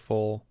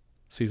full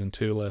season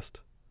 2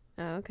 list.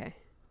 Oh, okay.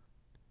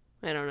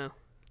 I don't know.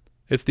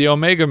 It's the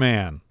Omega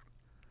Man.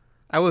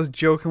 I was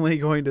jokingly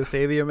going to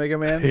say the Omega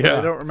Man, but Yeah.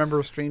 I don't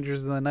remember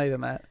Strangers in the Night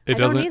in that. It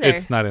doesn't.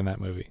 It's not in that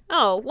movie.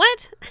 Oh,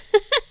 what?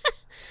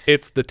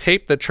 It's the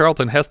tape that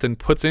Charlton Heston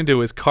puts into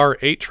his car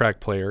 8-track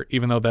player,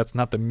 even though that's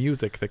not the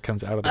music that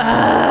comes out of the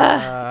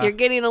car. You're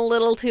getting a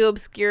little too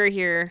obscure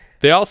here.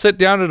 They all sit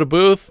down at a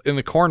booth in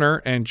the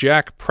corner, and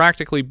Jack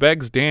practically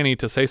begs Danny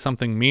to say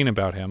something mean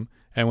about him.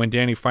 And when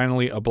Danny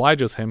finally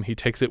obliges him, he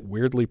takes it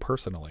weirdly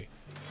personally.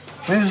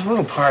 There's a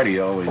little party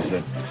always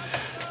that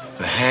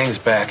hangs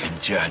back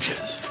and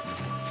judges.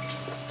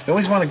 You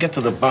always want to get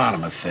to the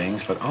bottom of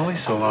things, but only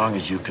so long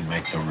as you can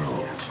make the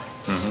rules.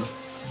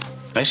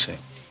 Mm-hmm. I see.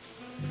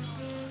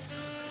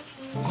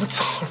 Well, it's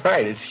all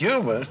right. It's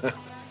human.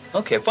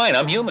 Okay, fine.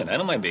 I'm human. I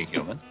don't mind being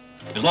human.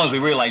 As long as we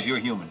realize you're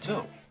human,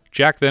 too.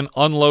 Jack then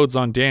unloads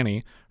on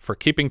Danny for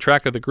keeping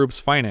track of the group's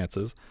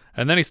finances,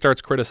 and then he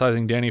starts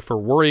criticizing Danny for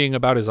worrying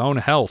about his own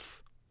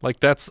health. Like,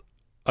 that's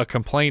a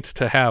complaint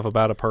to have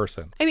about a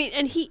person. I mean,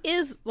 and he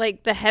is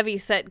like the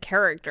heavy-set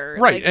character.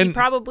 Right, Like, and he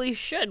probably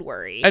should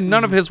worry. And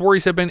none of his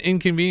worries have been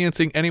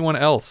inconveniencing anyone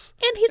else.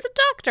 And he's a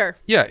doctor.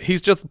 Yeah,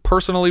 he's just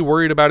personally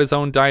worried about his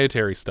own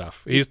dietary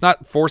stuff. He's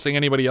not forcing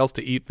anybody else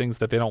to eat things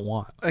that they don't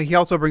want. He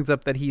also brings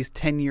up that he's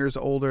 10 years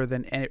older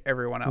than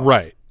everyone else.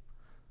 Right.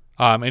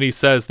 And he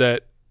says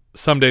that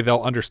someday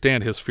they'll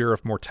understand his fear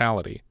of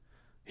mortality.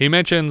 He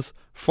mentions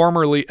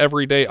formerly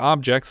everyday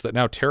objects that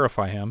now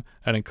terrify him,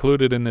 and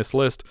included in this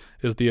list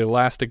is the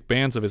elastic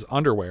bands of his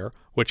underwear,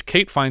 which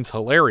Kate finds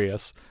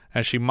hilarious,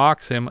 and she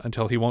mocks him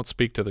until he won't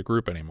speak to the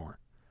group anymore.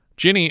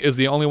 Ginny is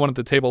the only one at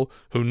the table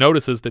who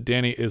notices that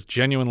Danny is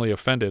genuinely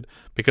offended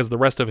because the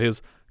rest of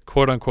his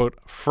quote-unquote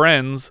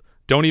friends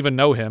don't even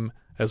know him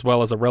as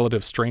well as a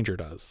relative stranger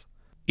does.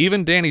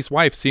 Even Danny's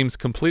wife seems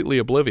completely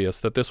oblivious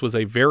that this was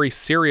a very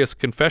serious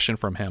confession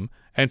from him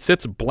and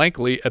sits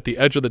blankly at the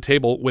edge of the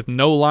table with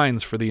no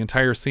lines for the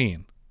entire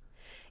scene.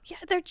 Yeah,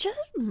 they're just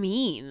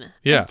mean.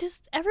 Yeah.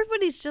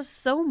 Everybody's just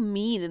so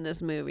mean in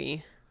this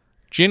movie.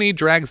 Ginny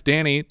drags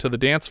Danny to the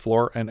dance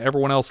floor and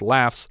everyone else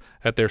laughs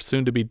at their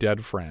soon-to-be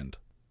dead friend.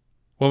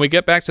 When we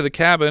get back to the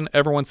cabin,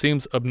 everyone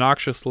seems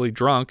obnoxiously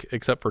drunk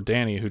except for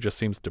Danny, who just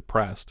seems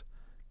depressed.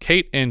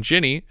 Kate and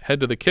Ginny head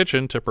to the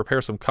kitchen to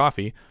prepare some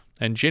coffee,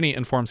 and Ginny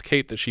informs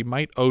Kate that she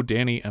might owe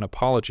Danny an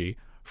apology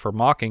for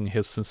mocking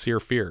his sincere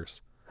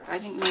fears. I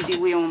think maybe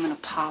we owe him an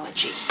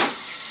apology.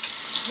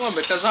 Well,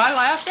 because I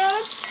laughed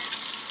at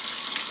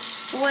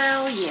it?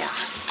 Well, yeah.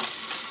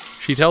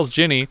 She tells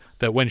Ginny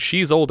that when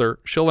she's older,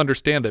 she'll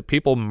understand that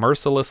people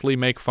mercilessly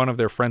make fun of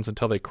their friends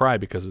until they cry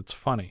because it's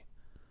funny.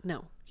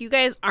 No, you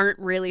guys aren't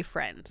really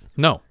friends.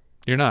 No,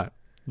 you're not.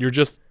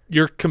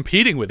 You're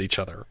competing with each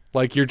other.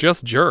 Like, you're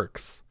just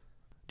jerks.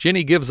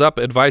 Ginny gives up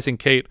advising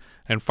Kate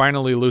and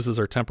finally loses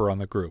her temper on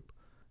the group.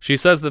 She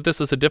says that this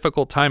is a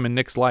difficult time in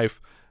Nick's life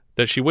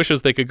that she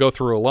wishes they could go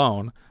through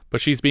alone, but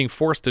she's being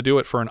forced to do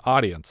it for an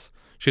audience.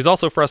 She's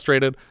also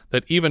frustrated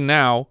that even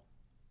now,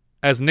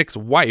 as Nick's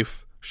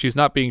wife, she's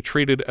not being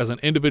treated as an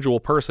individual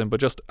person, but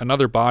just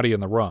another body in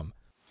the room.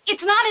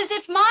 It's not as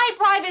if my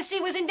privacy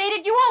was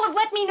invaded. You all have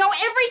let me know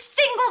every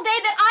single day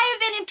that I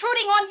have been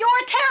intruding on your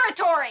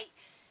territory.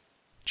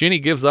 Ginny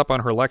gives up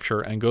on her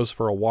lecture and goes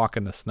for a walk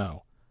in the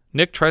snow.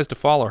 Nick tries to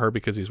follow her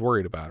because he's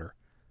worried about her.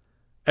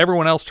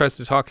 Everyone else tries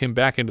to talk him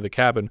back into the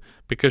cabin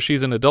because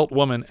she's an adult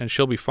woman and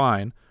she'll be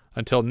fine,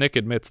 until Nick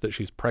admits that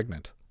she's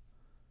pregnant.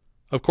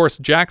 Of course,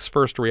 Jack's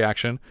first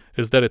reaction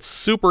is that it's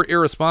super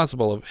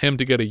irresponsible of him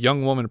to get a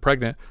young woman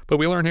pregnant, but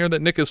we learn here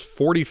that Nick is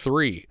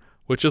 43,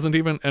 which isn't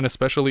even an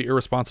especially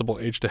irresponsible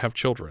age to have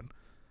children.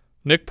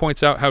 Nick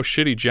points out how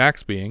shitty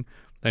Jack's being,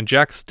 and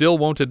Jack still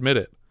won't admit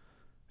it.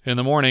 In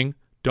the morning,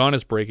 dawn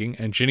is breaking,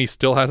 and Ginny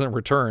still hasn't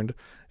returned.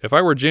 If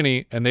I were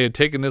Ginny and they had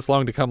taken this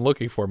long to come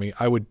looking for me,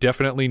 I would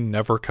definitely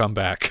never come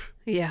back.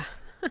 Yeah.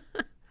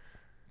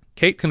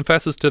 Kate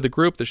confesses to the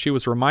group that she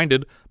was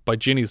reminded by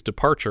Ginny's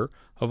departure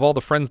of all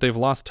the friends they've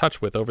lost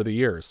touch with over the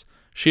years.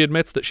 She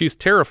admits that she's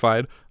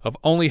terrified of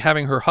only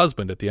having her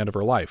husband at the end of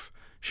her life.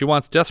 She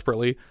wants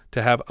desperately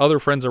to have other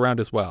friends around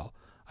as well.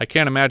 I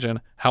can't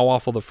imagine how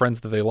awful the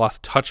friends that they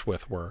lost touch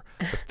with were,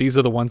 if these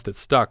are the ones that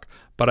stuck,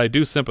 but I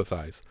do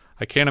sympathize.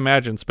 I can't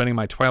imagine spending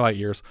my twilight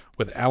years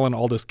with Alan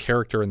Alda's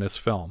character in this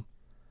film.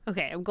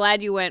 Okay, I'm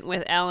glad you went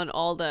with Alan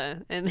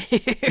Alda. And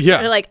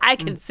Yeah. you're like, I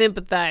can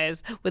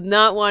sympathize with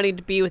not wanting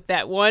to be with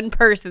that one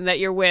person that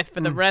you're with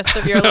for the rest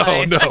of your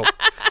life. No.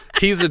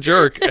 He's a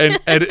jerk. And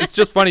it's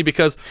just funny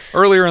because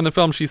earlier in the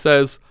film she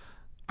says,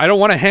 I don't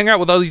want to hang out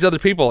with all these other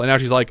people. And now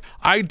she's like,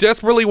 I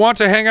desperately want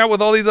to hang out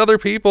with all these other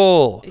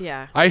people.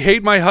 Yeah. I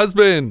hate my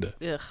husband.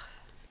 Ugh.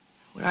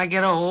 When I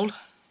get old,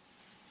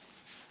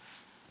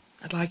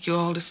 I'd like you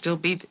all to still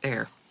be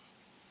there.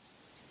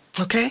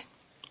 Okay?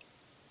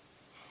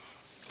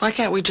 Why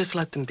can't we just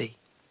let them be?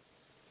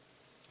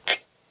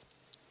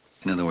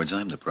 In other words,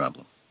 I'm the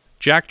problem.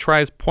 Jack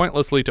tries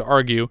pointlessly to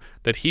argue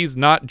that he's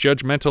not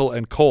judgmental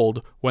and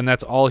cold when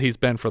that's all he's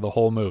been for the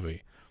whole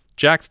movie.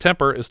 Jack's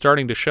temper is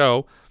starting to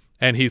show,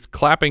 and he's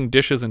clapping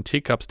dishes and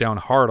teacups down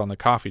hard on the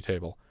coffee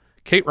table.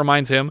 Kate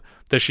reminds him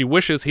that she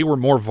wishes he were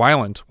more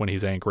violent when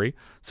he's angry,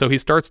 so he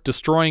starts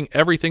destroying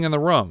everything in the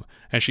room,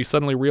 and she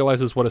suddenly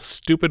realizes what a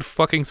stupid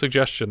fucking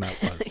suggestion that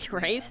was.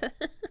 Right?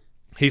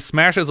 He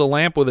smashes a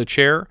lamp with a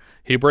chair.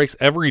 He breaks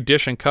every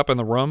dish and cup in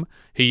the room.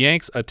 He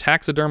yanks a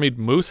taxidermied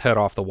moose head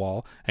off the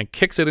wall and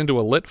kicks it into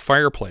a lit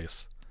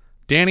fireplace.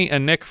 Danny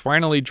and Nick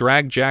finally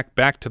drag Jack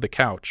back to the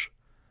couch.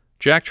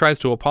 Jack tries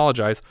to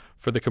apologize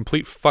for the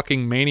complete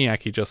fucking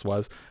maniac he just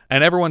was,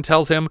 and everyone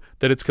tells him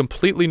that it's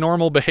completely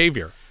normal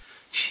behavior.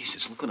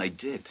 Jesus, look what I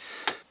did.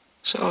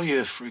 So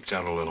you freaked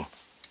out a little.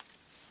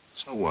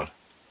 So what?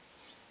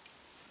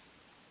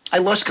 I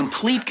lost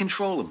complete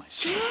control of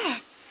myself.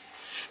 Jack,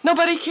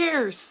 nobody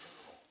cares.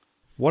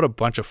 What a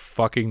bunch of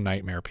fucking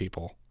nightmare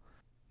people.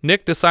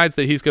 Nick decides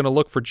that he's going to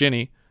look for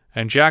Ginny,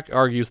 and Jack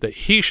argues that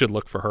he should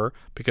look for her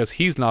because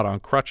he's not on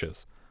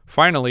crutches.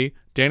 Finally,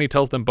 Danny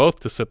tells them both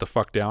to sit the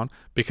fuck down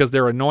because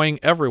they're annoying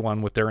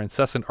everyone with their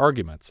incessant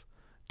arguments.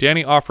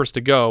 Danny offers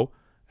to go,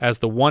 as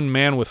the one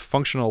man with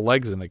functional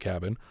legs in the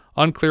cabin.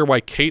 Unclear why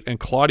Kate and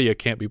Claudia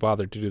can't be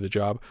bothered to do the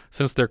job,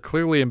 since they're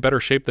clearly in better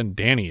shape than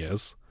Danny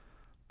is.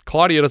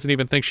 Claudia doesn't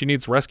even think she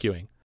needs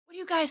rescuing. What do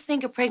you guys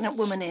think a pregnant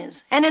woman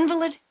is? An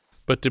invalid?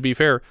 But to be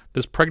fair,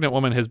 this pregnant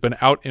woman has been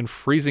out in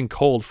freezing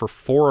cold for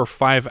 4 or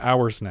 5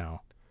 hours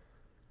now.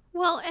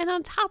 Well, and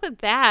on top of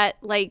that,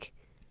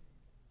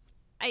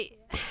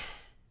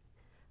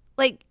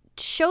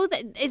 show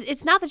that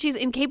it's not that she's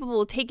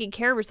incapable of taking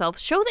care of herself.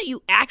 Show that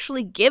you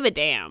actually give a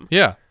damn.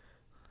 Yeah.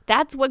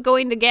 That's what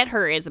going to get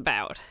her is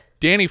about.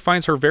 Danny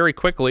finds her very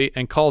quickly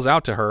and calls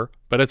out to her,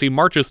 but as he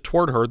marches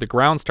toward her, the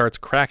ground starts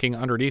cracking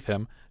underneath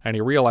him, and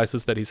he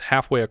realizes that he's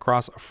halfway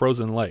across a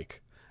frozen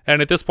lake.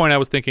 And at this point, I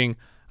was thinking,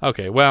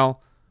 okay,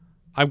 well,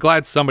 I'm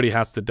glad somebody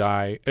has to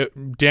die.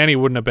 Danny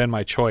wouldn't have been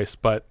my choice,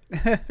 but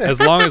as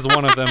long as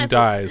one of them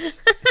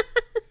dies...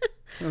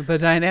 The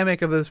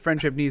dynamic of this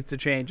friendship needs to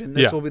change, and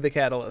this will be the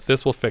catalyst.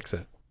 This will fix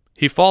it.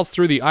 He falls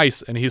through the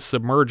ice, and he's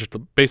submerged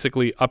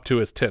basically up to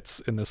his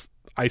tits in this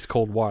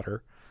ice-cold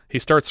water. He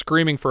starts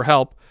screaming for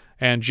help,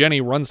 and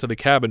Jenny runs to the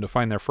cabin to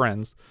find their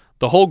friends.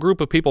 The whole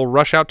group of people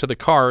rush out to the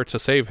car to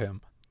save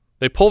him.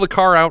 They pull the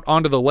car out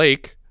onto the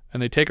lake,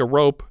 and they take a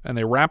rope, and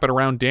they wrap it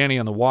around Danny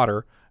in the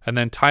water, and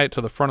then tie it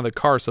to the front of the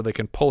car so they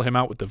can pull him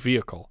out with the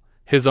vehicle,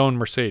 his own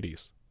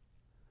Mercedes.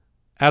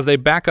 As they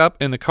back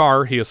up in the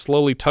car, he is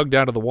slowly tugged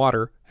out of the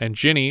water, and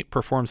Ginny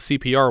performs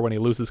CPR when he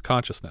loses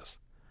consciousness.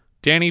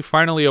 Danny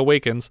finally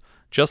awakens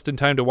just in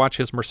time to watch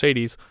his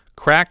Mercedes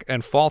crack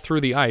and fall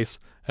through the ice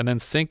and then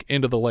sink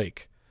into the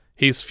lake.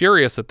 He's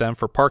furious at them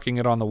for parking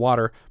it on the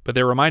water, but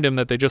they remind him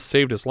that they just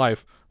saved his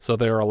life, so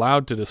they are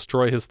allowed to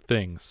destroy his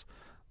things.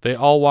 They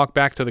all walk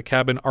back to the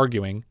cabin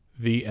arguing.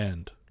 The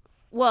end.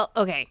 Well,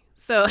 okay,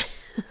 so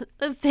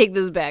let's take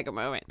this back a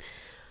moment.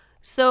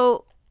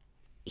 So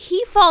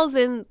he falls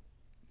in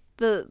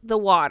the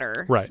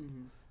water. Right.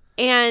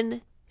 And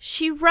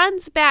she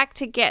runs back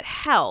to get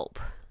help.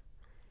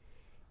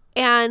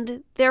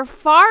 And they're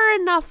far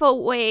enough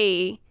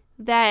away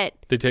that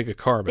they take a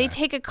car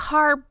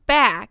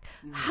back.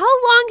 How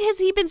long has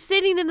he been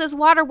sitting in this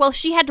water while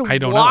she had to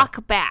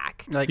walk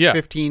back?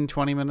 15,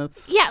 20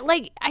 minutes? Yeah,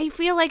 I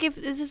feel like if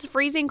this is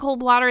freezing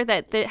cold water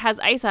that has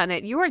ice on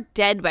it, you are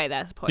dead by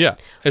that point. Yeah,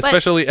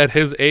 especially at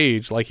his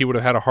age, he would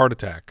have had a heart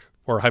attack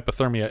or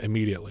hypothermia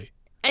immediately.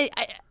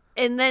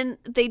 And then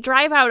they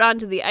drive out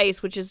onto the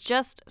ice, which is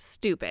just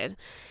stupid.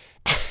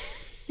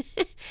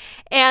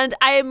 And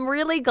I'm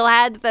really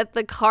glad that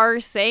the car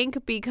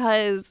sank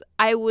because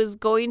I was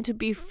going to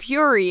be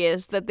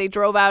furious that they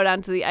drove out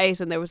onto the ice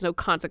and there was no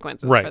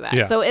consequences for that.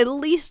 Yeah. So at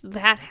least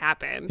that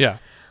happened. Yeah.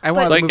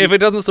 If it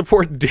doesn't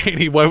support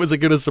Danny, why was it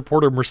going to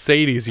support a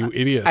Mercedes, you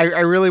idiots?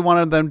 I really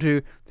wanted them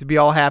to be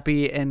all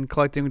happy and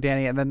collecting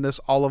Danny, and then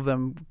all of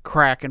them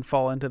crack and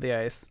fall into the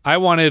ice. I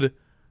wanted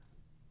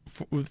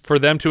for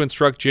them to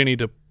instruct Ginny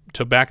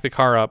to back the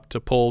car up,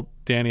 to pull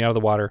Danny out of the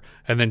water,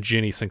 and then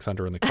Ginny sinks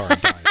under in the car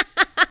and dies.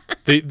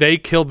 They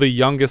killed the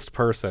youngest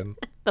person,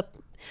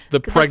 the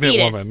pregnant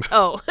woman.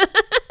 Oh.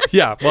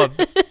 Yeah, well,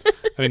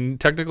 I mean,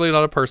 technically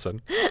not a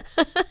person.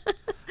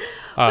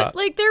 But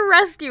their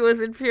rescue was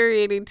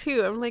infuriating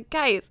too. I'm like,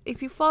 guys,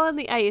 if you fall on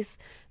the ice,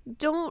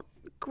 don't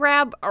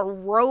grab a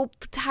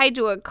rope tied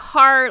to a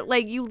car.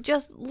 You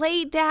just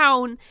lay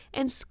down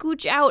and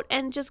scooch out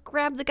and just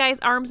grab the guy's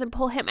arms and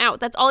pull him out.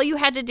 That's all you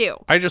had to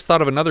do. I just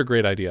thought of another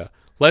great idea.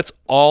 Let's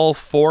all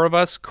 4 of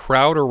us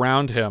crowd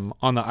around him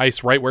on the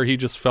ice right where he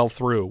just fell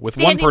through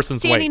with one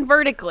person's weight. Standing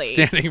vertically.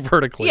 Standing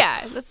vertically.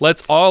 Yeah.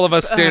 Let's all of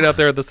us stand out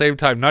there at the same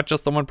time, not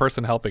just the one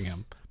person helping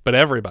him, but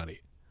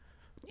everybody.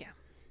 Yeah.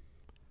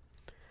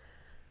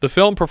 The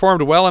film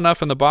performed well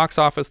enough in the box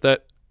office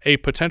that a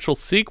potential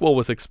sequel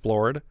was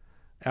explored.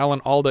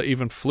 Alan Alda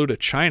even flew to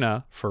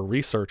China for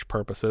research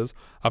purposes,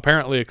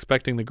 apparently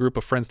expecting the group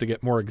of friends to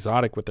get more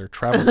exotic with their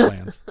travel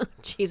plans.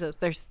 Jesus,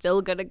 they're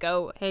still going to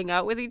go hang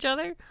out with each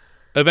other?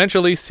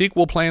 Eventually,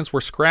 sequel plans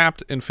were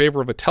scrapped in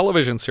favor of a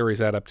television series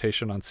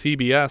adaptation on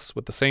CBS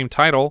with the same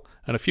title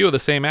and a few of the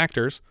same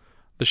actors.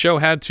 The show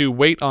had to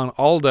wait on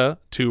Alda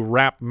to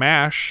wrap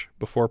MASH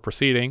before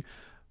proceeding,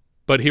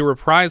 but he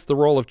reprised the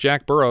role of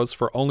Jack Burrows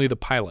for only the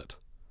pilot.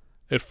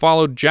 It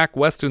followed Jack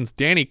Weston's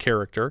Danny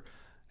character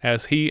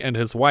as he and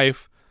his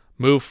wife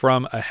moved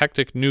from a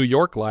hectic New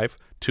York life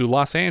to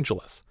Los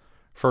Angeles.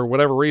 For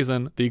whatever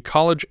reason, the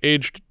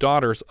college-aged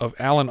daughters of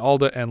Alan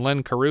Alda and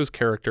Len Carew's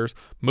characters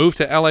move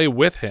to LA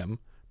with him,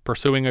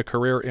 pursuing a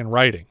career in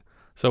writing.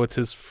 So it's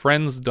his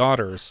friend's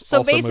daughters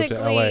also move to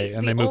LA,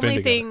 and they move in together. The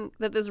only thing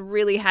that this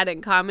really had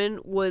in common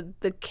was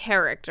the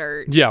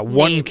character. Yeah,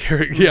 one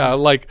character. Yeah,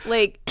 like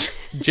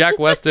Jack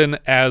Weston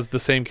as the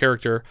same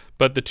character,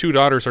 but the two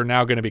daughters are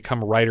now going to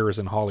become writers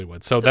in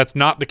Hollywood. So that's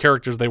not the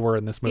characters they were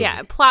in this movie.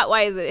 Yeah,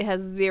 plot-wise, it has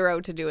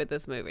zero to do with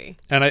this movie.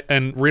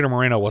 And Rita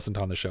Moreno wasn't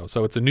on the show,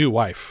 so it's a new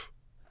wife.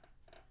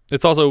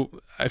 It's also,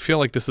 I feel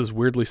like this is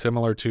weirdly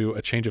similar to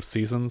A Change of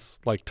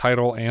Seasons, like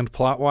title and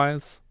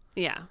plot-wise.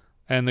 Yeah.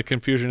 And the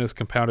confusion is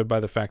compounded by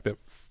the fact that,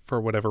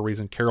 for whatever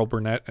reason, Carol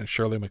Burnett and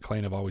Shirley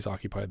MacLaine have always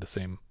occupied the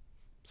same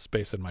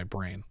space in my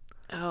brain.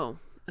 Oh,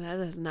 that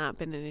has not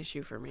been an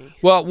issue for me.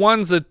 Well,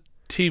 one's a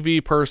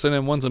TV person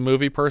and one's a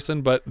movie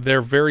person, but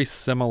they're very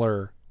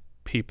similar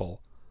people.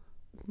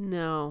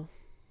 No.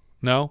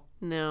 No?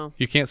 No.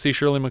 You can't see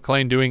Shirley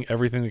MacLaine doing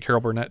everything that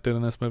Carol Burnett did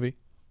in this movie?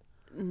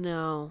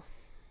 No.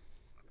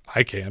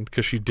 I can,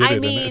 because she did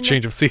in A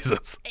Change of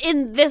Seasons.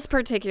 In this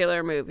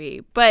particular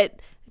movie, but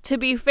to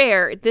be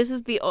fair,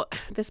 this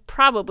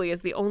probably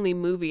is the only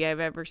movie I've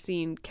ever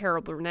seen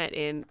Carol Burnett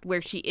in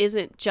where she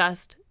isn't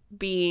just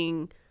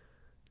being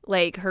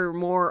like her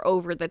more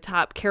over the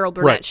top Carol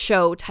Burnett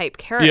show type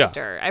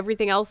character. Yeah.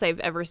 Everything else I've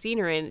ever seen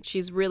her in,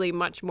 she's really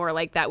much more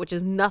like that, which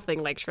is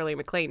nothing like Shirley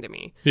MacLaine to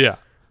me. Yeah.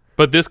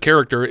 But this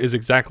character is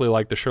exactly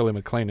like the Shirley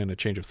MacLaine in A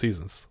Change of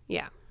Seasons.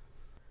 Yeah.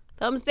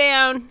 Thumbs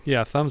down.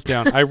 Yeah, thumbs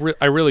down. I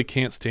really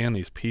can't stand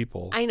these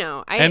people. I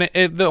know.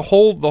 The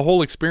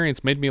whole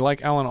experience made me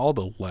like Alan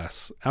Alda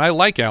less, and I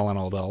like Alan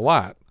Alda a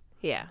lot.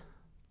 Yeah.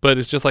 But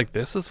it's just like,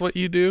 this is what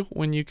you do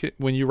when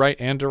you write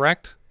and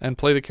direct and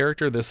play the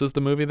character. This is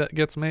the movie that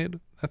gets made.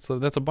 That's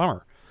a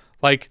bummer.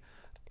 Like,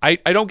 I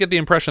don't get the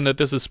impression that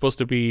this is supposed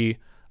to be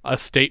a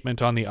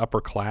statement on the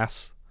upper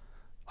class.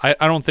 I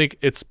don't think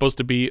it's supposed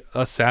to be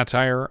a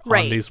satire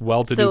on these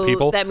well-to-do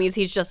people. So that means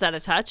he's just out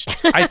of touch?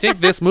 I think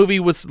this movie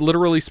was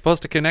literally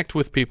supposed to connect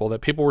with people,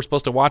 that people were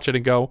supposed to watch it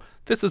and go,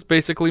 this is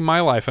basically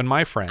my life and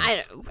my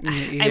friends.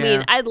 I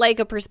mean, I'd like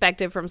a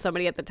perspective from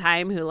somebody at the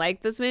time who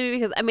liked this movie,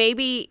 because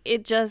maybe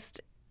it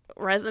just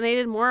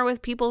resonated more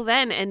with people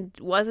then and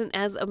wasn't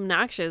as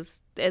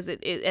obnoxious as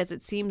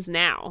it seems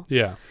now.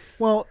 Yeah.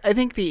 Well, I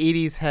think the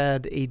 80s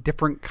had a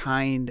different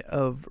kind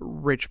of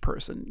rich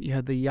person. You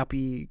had the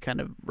yuppie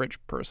kind of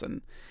rich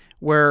person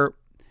where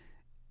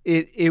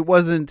it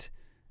wasn't,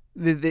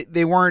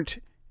 they weren't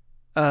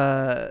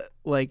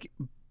like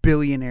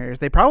billionaires.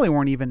 They probably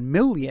weren't even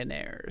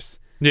millionaires.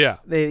 Yeah.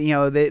 They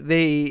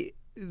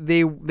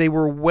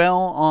were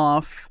well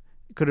off,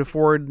 could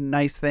afford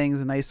nice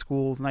things, nice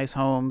schools, nice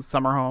homes,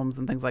 summer homes,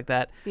 and things like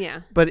that.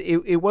 Yeah. But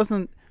it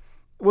wasn't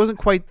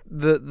quite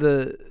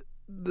the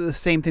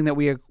same thing that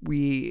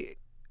we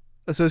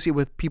associate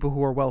with people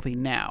who are wealthy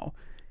now,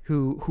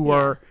 who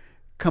are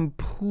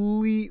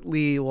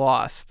completely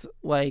lost,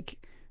 like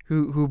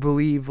who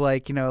believe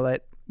like,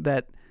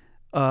 that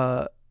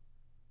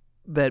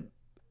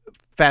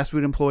fast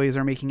food employees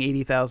are making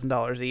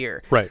 $80,000 a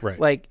year. Right.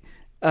 Like,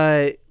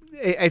 I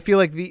feel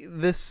like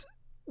this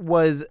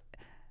was,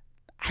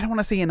 I don't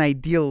want to say an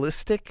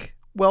idealistic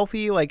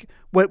wealthy, like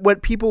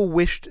what people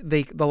wished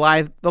the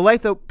life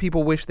that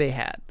people wish they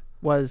had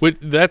was.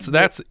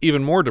 That's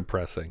even more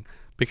depressing,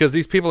 because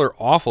these people are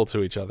awful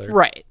to each other.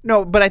 Right.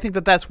 No, but I think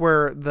that's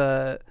where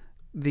the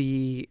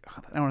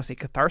I don't want to say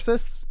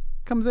catharsis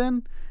comes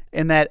in,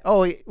 and that,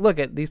 oh, look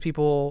at these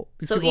people.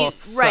 People all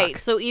suck. Right.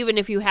 So even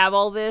if you have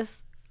all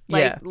this,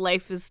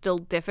 life is still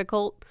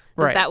difficult.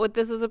 Is that what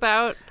this is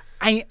about?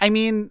 I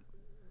mean,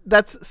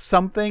 that's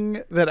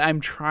something that I'm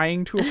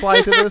trying to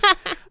apply to this.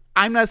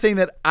 I'm not saying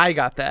that I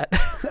got that.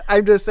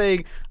 I'm just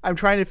saying I'm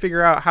trying to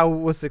figure out how it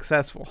was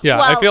successful. Yeah,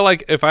 well, I feel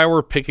like if I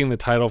were picking the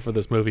title for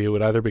this movie, it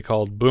would either be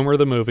called Boomer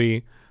the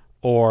Movie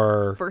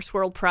or First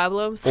World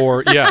Problems.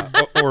 Or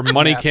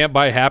Money Can't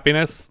Buy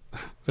Happiness,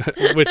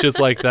 which is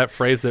like that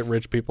phrase that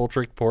rich people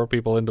trick poor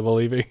people into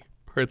believing,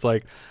 where it's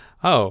like,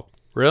 oh,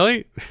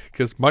 really?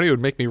 Because money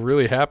would make me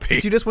really happy.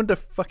 But you just went to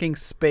fucking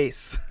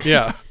space.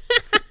 Yeah.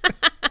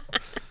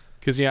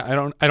 Because I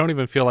don't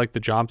even feel like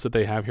the jobs that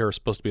they have here are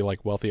supposed to be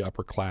like wealthy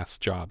upper class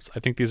jobs. I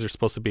think these are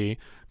supposed to be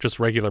just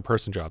regular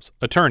person jobs.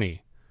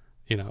 Attorney,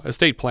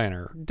 estate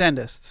planner,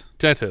 dentist.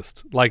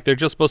 Like, they're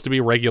just supposed to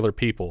be regular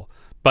people.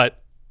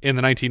 But in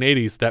the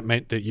 1980s, that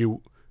meant that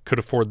you could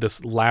afford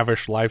this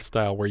lavish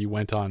lifestyle where you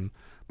went on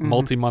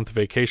multi-month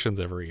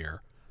vacations every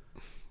year.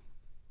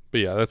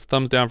 But yeah, that's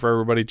thumbs down for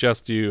everybody.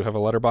 Jess, do you have a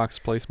letterbox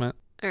placement?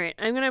 All right,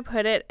 I'm gonna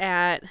put it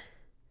at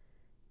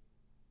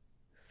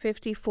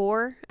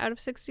 54 out of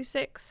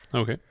 66.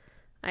 Okay.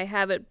 I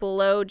have it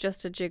below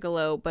Just a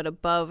Gigolo, but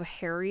above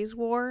Harry's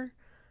War,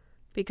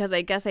 because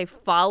I guess I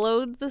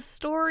followed the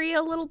story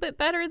a little bit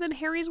better than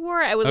Harry's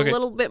War. I was a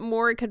little bit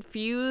more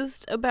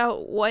confused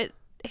about what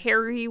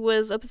Harry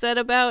was upset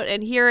about,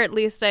 and here at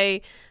least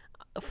I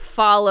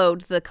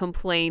followed the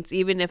complaints,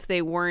 even if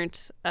they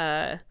weren't,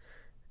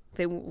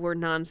 they were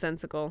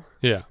nonsensical.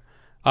 Yeah.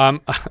 I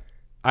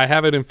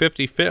have it in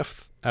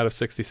 55th out of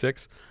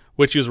 66,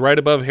 which is right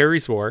above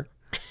Harry's War.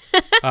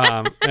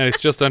 And it's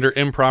just under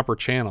Improper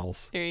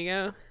Channels. There you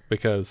go.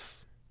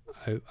 Because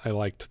I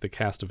liked the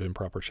cast of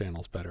Improper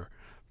Channels better.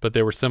 But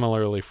they were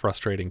similarly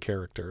frustrating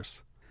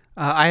characters.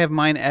 I have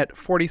mine at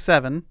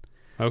 47.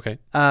 Okay.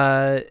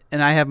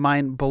 And I have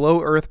mine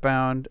below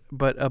Earthbound,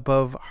 but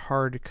above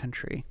Hard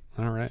Country.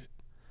 All right.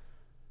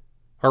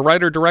 Our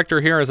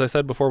writer-director here, as I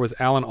said before, was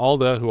Alan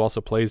Alda, who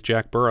also plays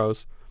Jack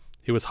Burrows.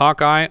 He was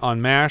Hawkeye on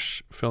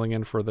MASH, filling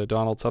in for the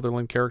Donald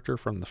Sutherland character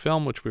from the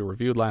film, which we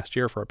reviewed last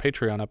year for our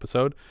Patreon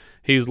episode.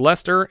 He's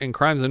Lester in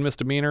Crimes and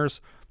Misdemeanors.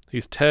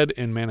 He's Ted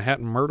in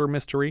Manhattan Murder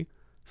Mystery.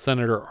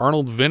 Senator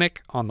Arnold Vinnick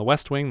on The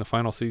West Wing, the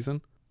final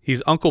season.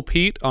 He's Uncle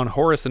Pete on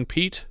Horace and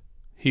Pete.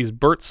 He's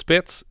Bert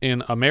Spitz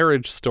in A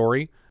Marriage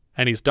Story.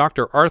 And he's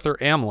Dr. Arthur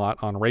Amlot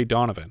on Ray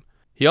Donovan.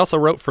 He also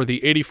wrote for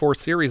the 84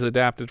 series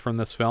adapted from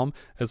this film,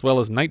 as well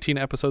as 19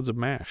 episodes of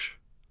MASH.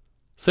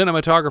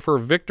 Cinematographer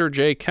Victor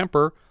J.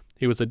 Kemper.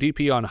 He was a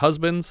DP on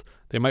Husbands,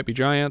 They Might Be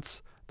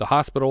Giants, The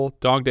Hospital,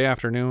 Dog Day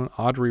Afternoon,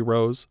 Audrey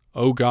Rose,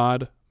 Oh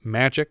God,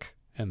 Magic,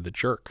 and The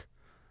Jerk.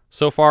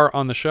 So far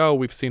on the show,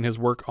 we've seen his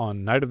work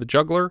on Night of the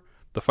Juggler,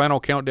 The Final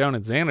Countdown,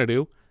 and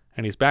Xanadu,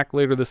 and he's back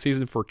later this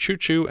season for Choo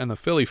Choo and the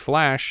Philly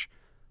Flash.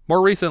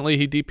 More recently,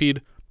 he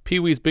DP'd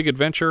Pee-wee's Big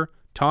Adventure,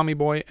 Tommy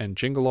Boy, and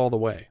Jingle All the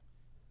Way.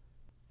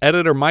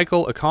 Editor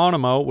Michael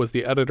Economo was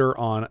the editor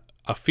on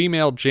a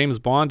female James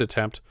Bond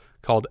attempt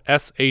called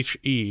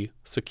SHE,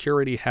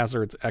 Security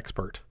Hazards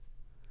Expert.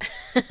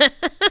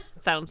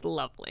 Sounds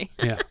lovely.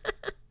 Yeah.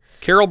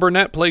 Carol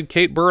Burnett played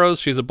Kate Burrows.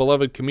 She's a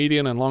beloved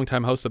comedian and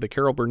longtime host of The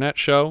Carol Burnett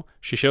Show.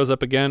 She shows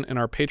up again in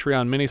our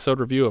Patreon minisode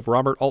review of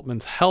Robert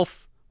Altman's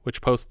Health,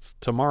 which posts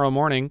tomorrow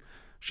morning.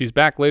 She's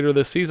back later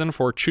this season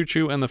for Choo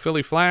Choo and the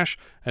Philly Flash,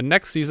 and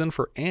next season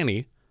for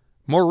Annie.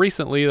 More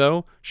recently,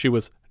 though, she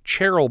was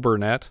Cheryl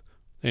Burnett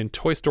in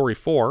Toy Story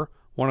 4,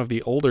 one of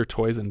the older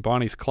toys in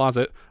Bonnie's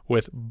closet,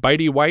 with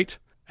Bitey White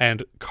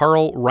and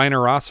Carl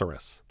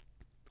Rhinoceros.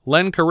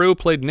 Len Carew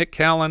played Nick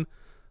Callan.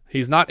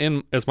 He's not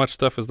in as much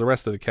stuff as the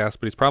rest of the cast,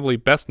 but he's probably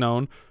best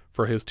known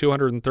for his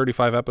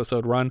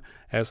 235-episode run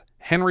as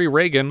Henry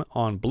Reagan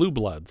on Blue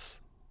Bloods,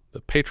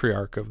 the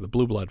patriarch of the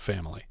Blue Blood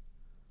family.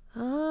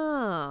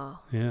 Oh.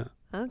 Yeah.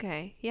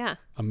 Okay, yeah.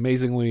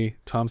 Amazingly,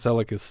 Tom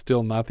Selleck is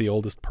still not the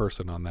oldest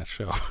person on that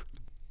show.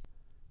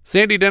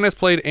 Sandy Dennis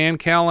played Ann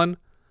Callan.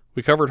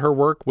 We covered her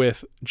work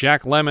with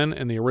Jack Lemmon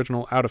in the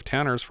original Out of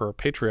Towners for our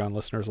Patreon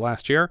listeners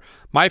last year.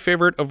 My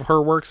favorite of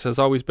her works has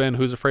always been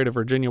Who's Afraid of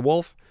Virginia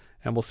Woolf,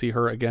 and we'll see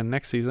her again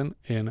next season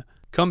in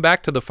Come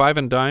Back to the Five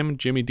and Dime,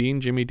 Jimmy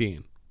Dean, Jimmy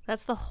Dean.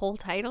 That's the whole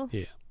title?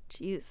 Yeah.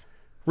 Jeez.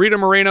 Rita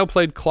Moreno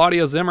played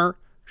Claudia Zimmer.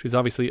 She's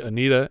obviously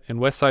Anita in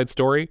West Side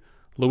Story.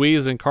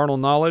 Louise in Carnal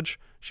Knowledge.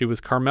 She was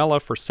Carmela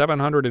for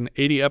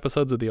 780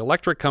 episodes of The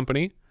Electric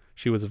Company.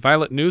 She was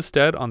Violet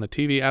Newstead on the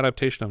TV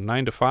adaptation of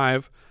 9 to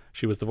 5.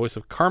 She was the voice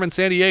of Carmen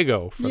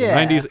Sandiego for the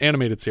 90s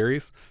animated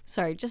series.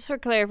 Sorry, just for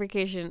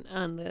clarification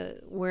on the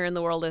Where in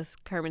the World is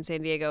Carmen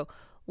Sandiego,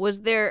 was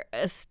there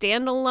a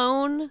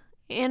standalone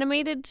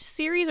animated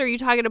series, or are you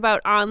talking about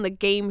on the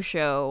game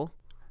show?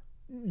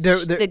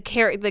 The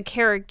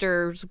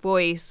character's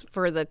voice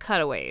for the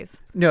cutaways.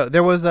 No,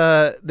 there was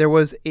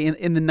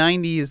in the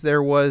 90s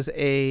there was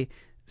a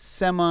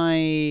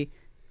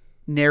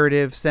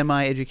semi-narrative,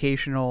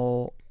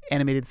 semi-educational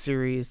animated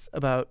series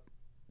about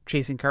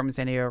chasing Carmen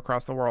Sandiego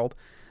across the world.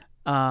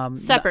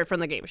 Separate from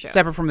the game show.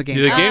 Separate from the game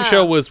show. The game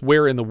show was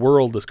Where in the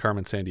World is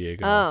Carmen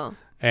Sandiego. Oh.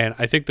 And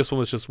I think this one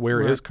was just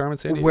Where is Carmen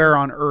Sandiego? Where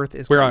on Earth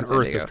is Carmen Sandiego. Where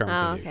on Earth is Carmen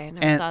Sandiego. Oh, okay.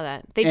 Never saw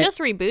that. They just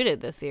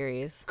rebooted the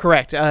series.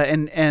 Correct.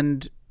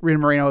 And Rita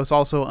Moreno is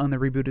also on the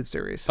rebooted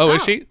series. Oh,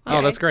 is she? Okay.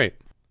 Oh, that's great.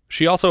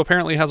 She also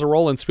apparently has a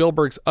role in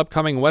Spielberg's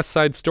upcoming West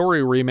Side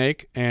Story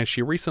remake, and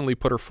she recently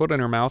put her foot in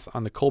her mouth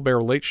on the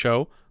Colbert Late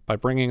Show by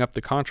bringing up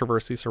the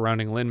controversy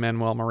surrounding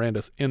Lin-Manuel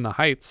Miranda's In the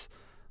Heights.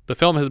 The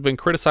film has been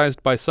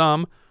criticized by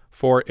some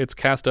for its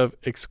cast of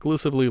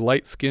exclusively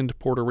light-skinned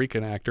Puerto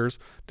Rican actors,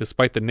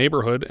 despite the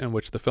neighborhood in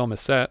which the film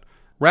is set.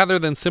 Rather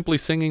than simply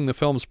singing the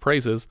film's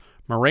praises,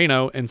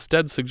 Moreno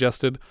instead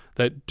suggested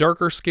that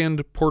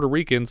darker-skinned Puerto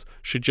Ricans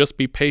should just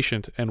be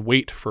patient and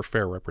wait for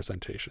fair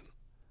representation.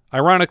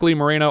 Ironically,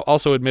 Moreno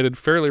also admitted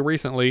fairly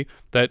recently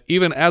that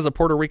even as a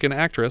Puerto Rican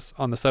actress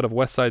on the set of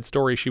West Side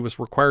Story, she was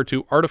required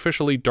to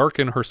artificially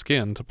darken her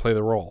skin to play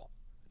the role.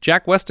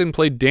 Jack Weston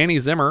played Danny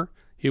Zimmer.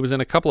 He was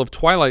in a couple of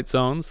Twilight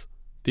Zones,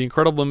 The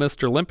Incredible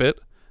Mr. Limpet,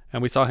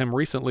 and we saw him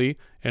recently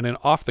in an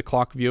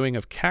off-the-clock viewing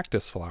of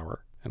Cactus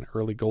Flower, an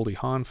early Goldie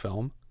Hawn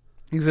film.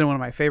 He's in one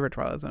of my favorite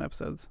Twilight Zone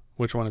episodes.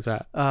 Which one is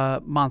that?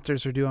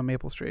 Monsters Are Due on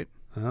Maple Street.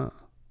 Oh.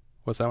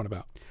 What's that one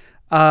about?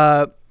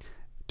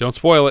 Don't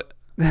spoil it.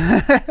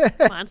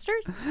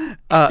 Monsters?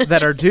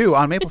 That are due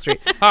on Maple Street.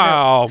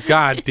 Oh,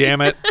 God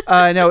damn it.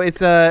 No,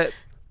 it's like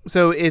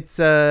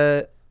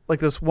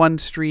this one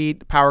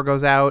street, power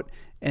goes out,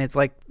 and it's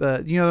like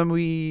the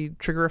movie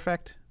Trigger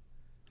Effect?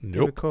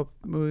 Nope.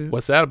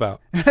 What's that about?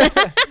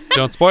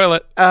 Don't spoil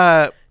it.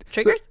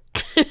 Triggers?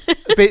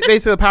 Basically,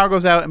 the power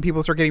goes out, and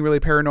people start getting really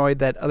paranoid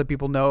that other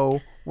people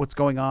know what's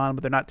going on,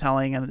 but they're not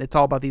telling, and it's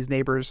all about these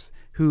neighbors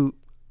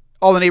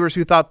all the neighbors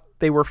who thought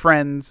they were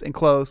friends and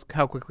close,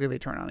 how quickly they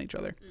turn on each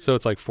other. So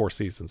it's like 4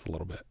 seasons a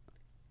little bit.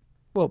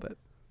 A little bit.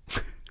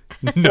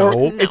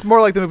 No. It's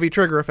more like the movie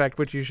Trigger Effect,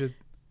 which you should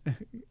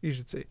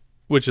see.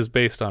 Which is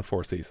based on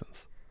 4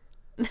 seasons.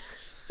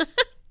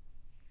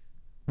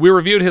 We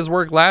reviewed his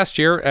work last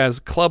year as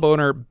club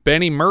owner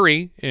Benny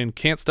Murray in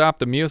Can't Stop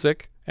the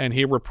Music, and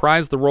he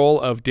reprised the role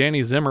of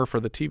Danny Zimmer for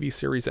the TV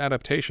series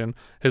adaptation.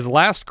 His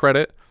last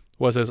credit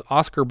was as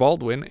Oscar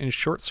Baldwin in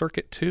Short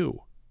Circuit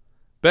 2.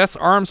 Bess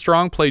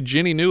Armstrong played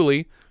Ginny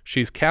Newley.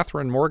 She's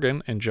Catherine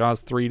Morgan in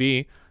Jaws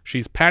 3D.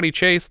 She's Patty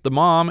Chase, the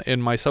mom,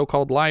 in My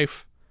So-Called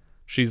Life.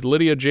 She's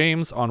Lydia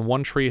James on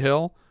One Tree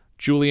Hill.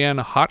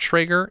 Julianne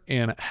Hochschrager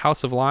in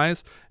House of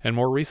Lies. And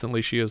more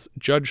recently, she is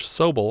Judge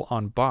Sobel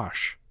on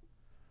Bosch.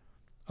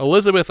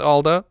 Elizabeth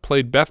Alda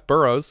played Beth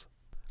Burrows.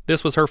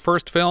 This was her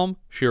first film.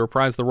 She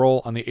reprised the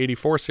role on the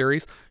 84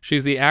 series.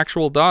 She's the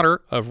actual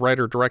daughter of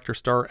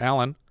writer-director-star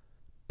Alan.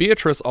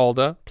 Beatrice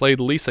Alda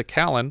played Lisa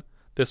Callan.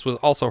 This was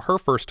also her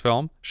first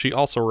film. She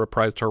also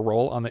reprised her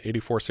role on the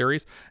 84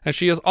 series, and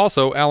she is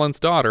also Alan's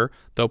daughter,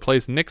 though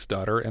plays Nick's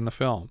daughter in the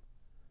film.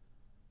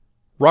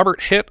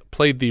 Robert Hitt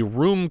played the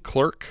room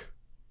clerk.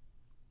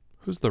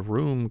 Who's the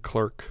room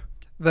clerk?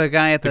 The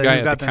guy at the guy who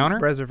at got the counter?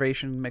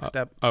 reservation mixed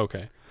up.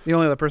 Okay. The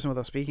only other person with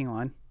a speaking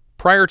line.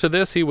 Prior to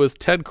this, he was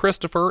Ted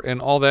Christopher in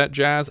All That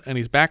Jazz, and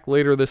he's back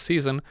later this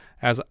season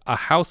as a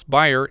house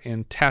buyer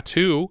in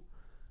Tattoo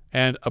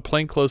and a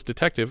plainclothes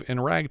detective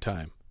in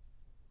Ragtime.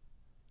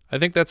 I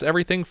think that's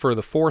everything for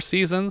the 4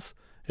 seasons.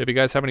 If you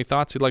guys have any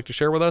thoughts you'd like to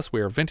share with us,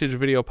 we are Vintage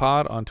Video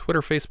Pod on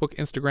Twitter, Facebook,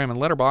 Instagram,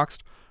 and Letterboxd.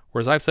 Where,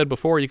 as I've said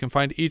before, you can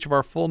find each of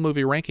our full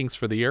movie rankings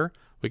for the year.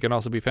 We can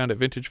also be found at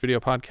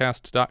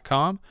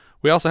vintagevideopodcast.com.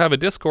 We also have a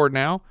Discord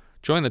now.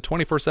 Join the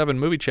 24/7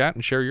 movie chat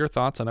and share your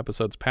thoughts on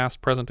episodes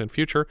past, present, and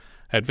future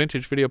at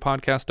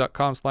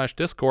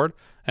vintagevideopodcast.com/discord.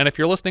 And if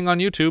you're listening on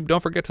YouTube,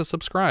 don't forget to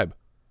subscribe.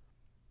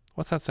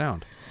 What's that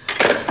sound?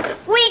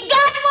 We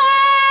got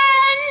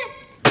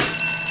one!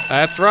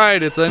 That's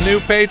right, it's a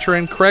new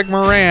patron, Craig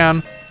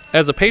Moran.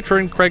 As a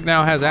patron, Craig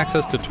now has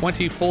access to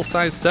 20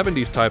 full-size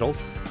 70s titles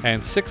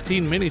and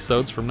 16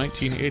 minisodes from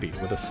 1980,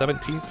 with a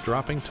 17th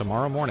dropping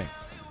tomorrow morning.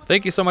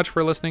 Thank you so much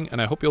for listening,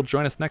 and I hope you'll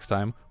join us next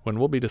time when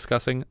we'll be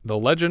discussing The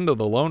Legend of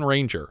the Lone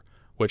Ranger,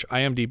 which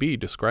IMDb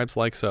describes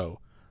like so.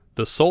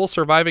 The sole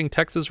surviving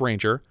Texas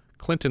Ranger,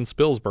 Clinton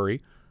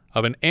Spilsbury,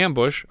 of an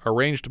ambush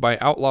arranged by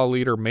outlaw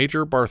leader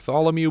Major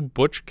Bartholomew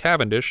Butch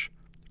Cavendish,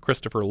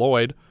 Christopher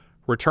Lloyd,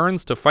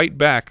 returns to fight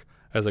back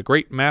as a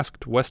great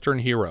masked Western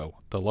hero,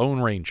 the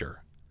Lone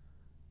Ranger.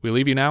 We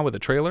leave you now with a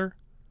trailer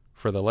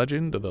for The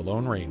Legend of the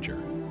Lone Ranger.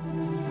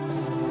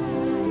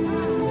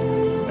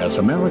 As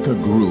America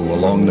grew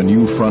along the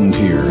new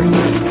frontier,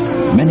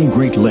 many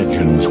great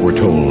legends were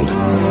told.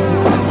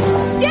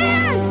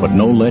 But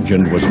no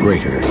legend was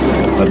greater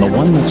than the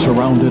one that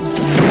surrounded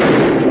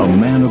a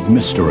man of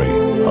mystery,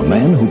 a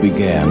man who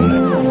began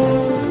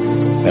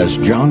as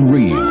John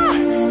Reed.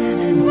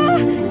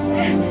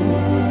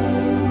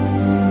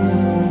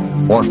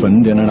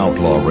 Orphaned in an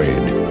outlaw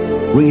raid,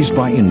 raised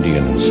by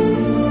Indians,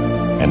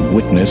 and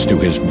witness to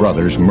his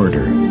brother's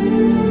murder,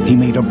 he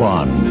made a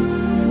bond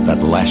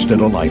that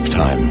lasted a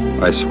lifetime.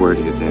 I swear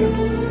to you, Dad,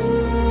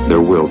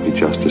 there will be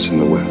justice in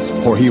the West.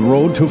 For he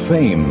rode to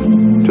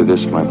fame. To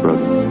this, my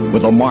brother.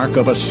 With the mark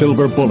of a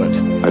silver bullet.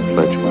 I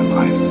pledge my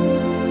life.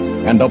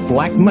 And a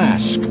black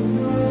mask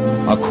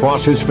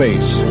across his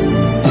face.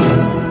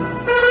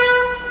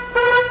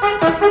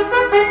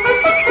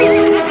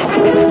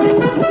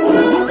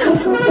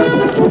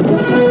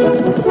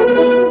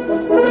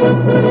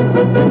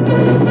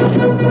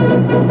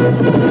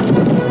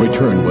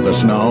 Return with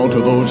us now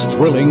to those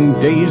thrilling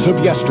days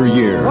of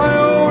yesteryear.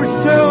 Oh,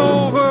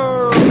 Silver!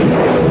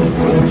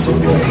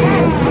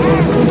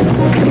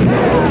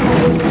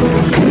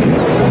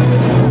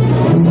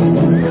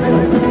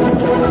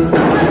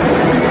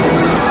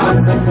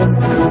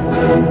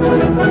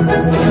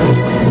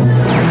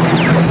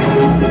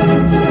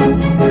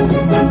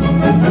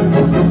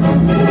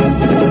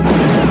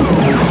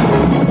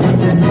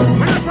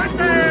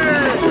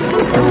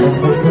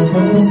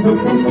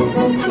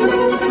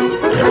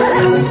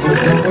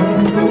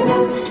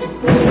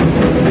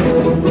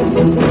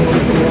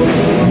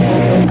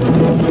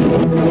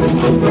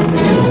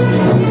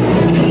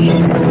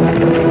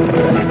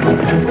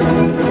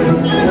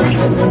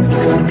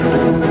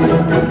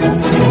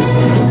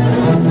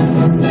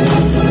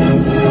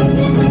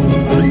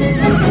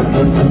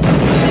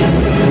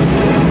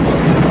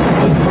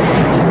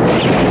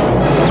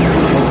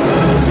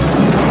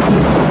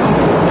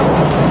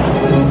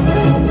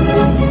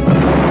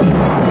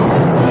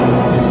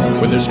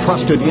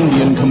 Trusted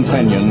Indian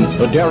companion,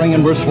 the daring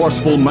and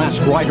resourceful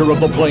masked rider of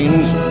the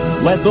plains,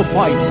 led the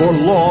fight for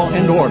law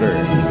and order.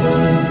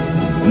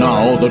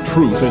 Now the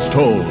truth is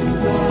told,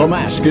 the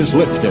mask is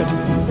lifted,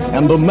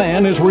 and the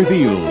man is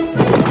revealed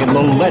in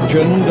the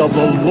legend of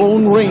the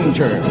Lone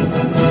Ranger.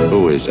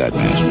 Who is that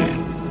masked man?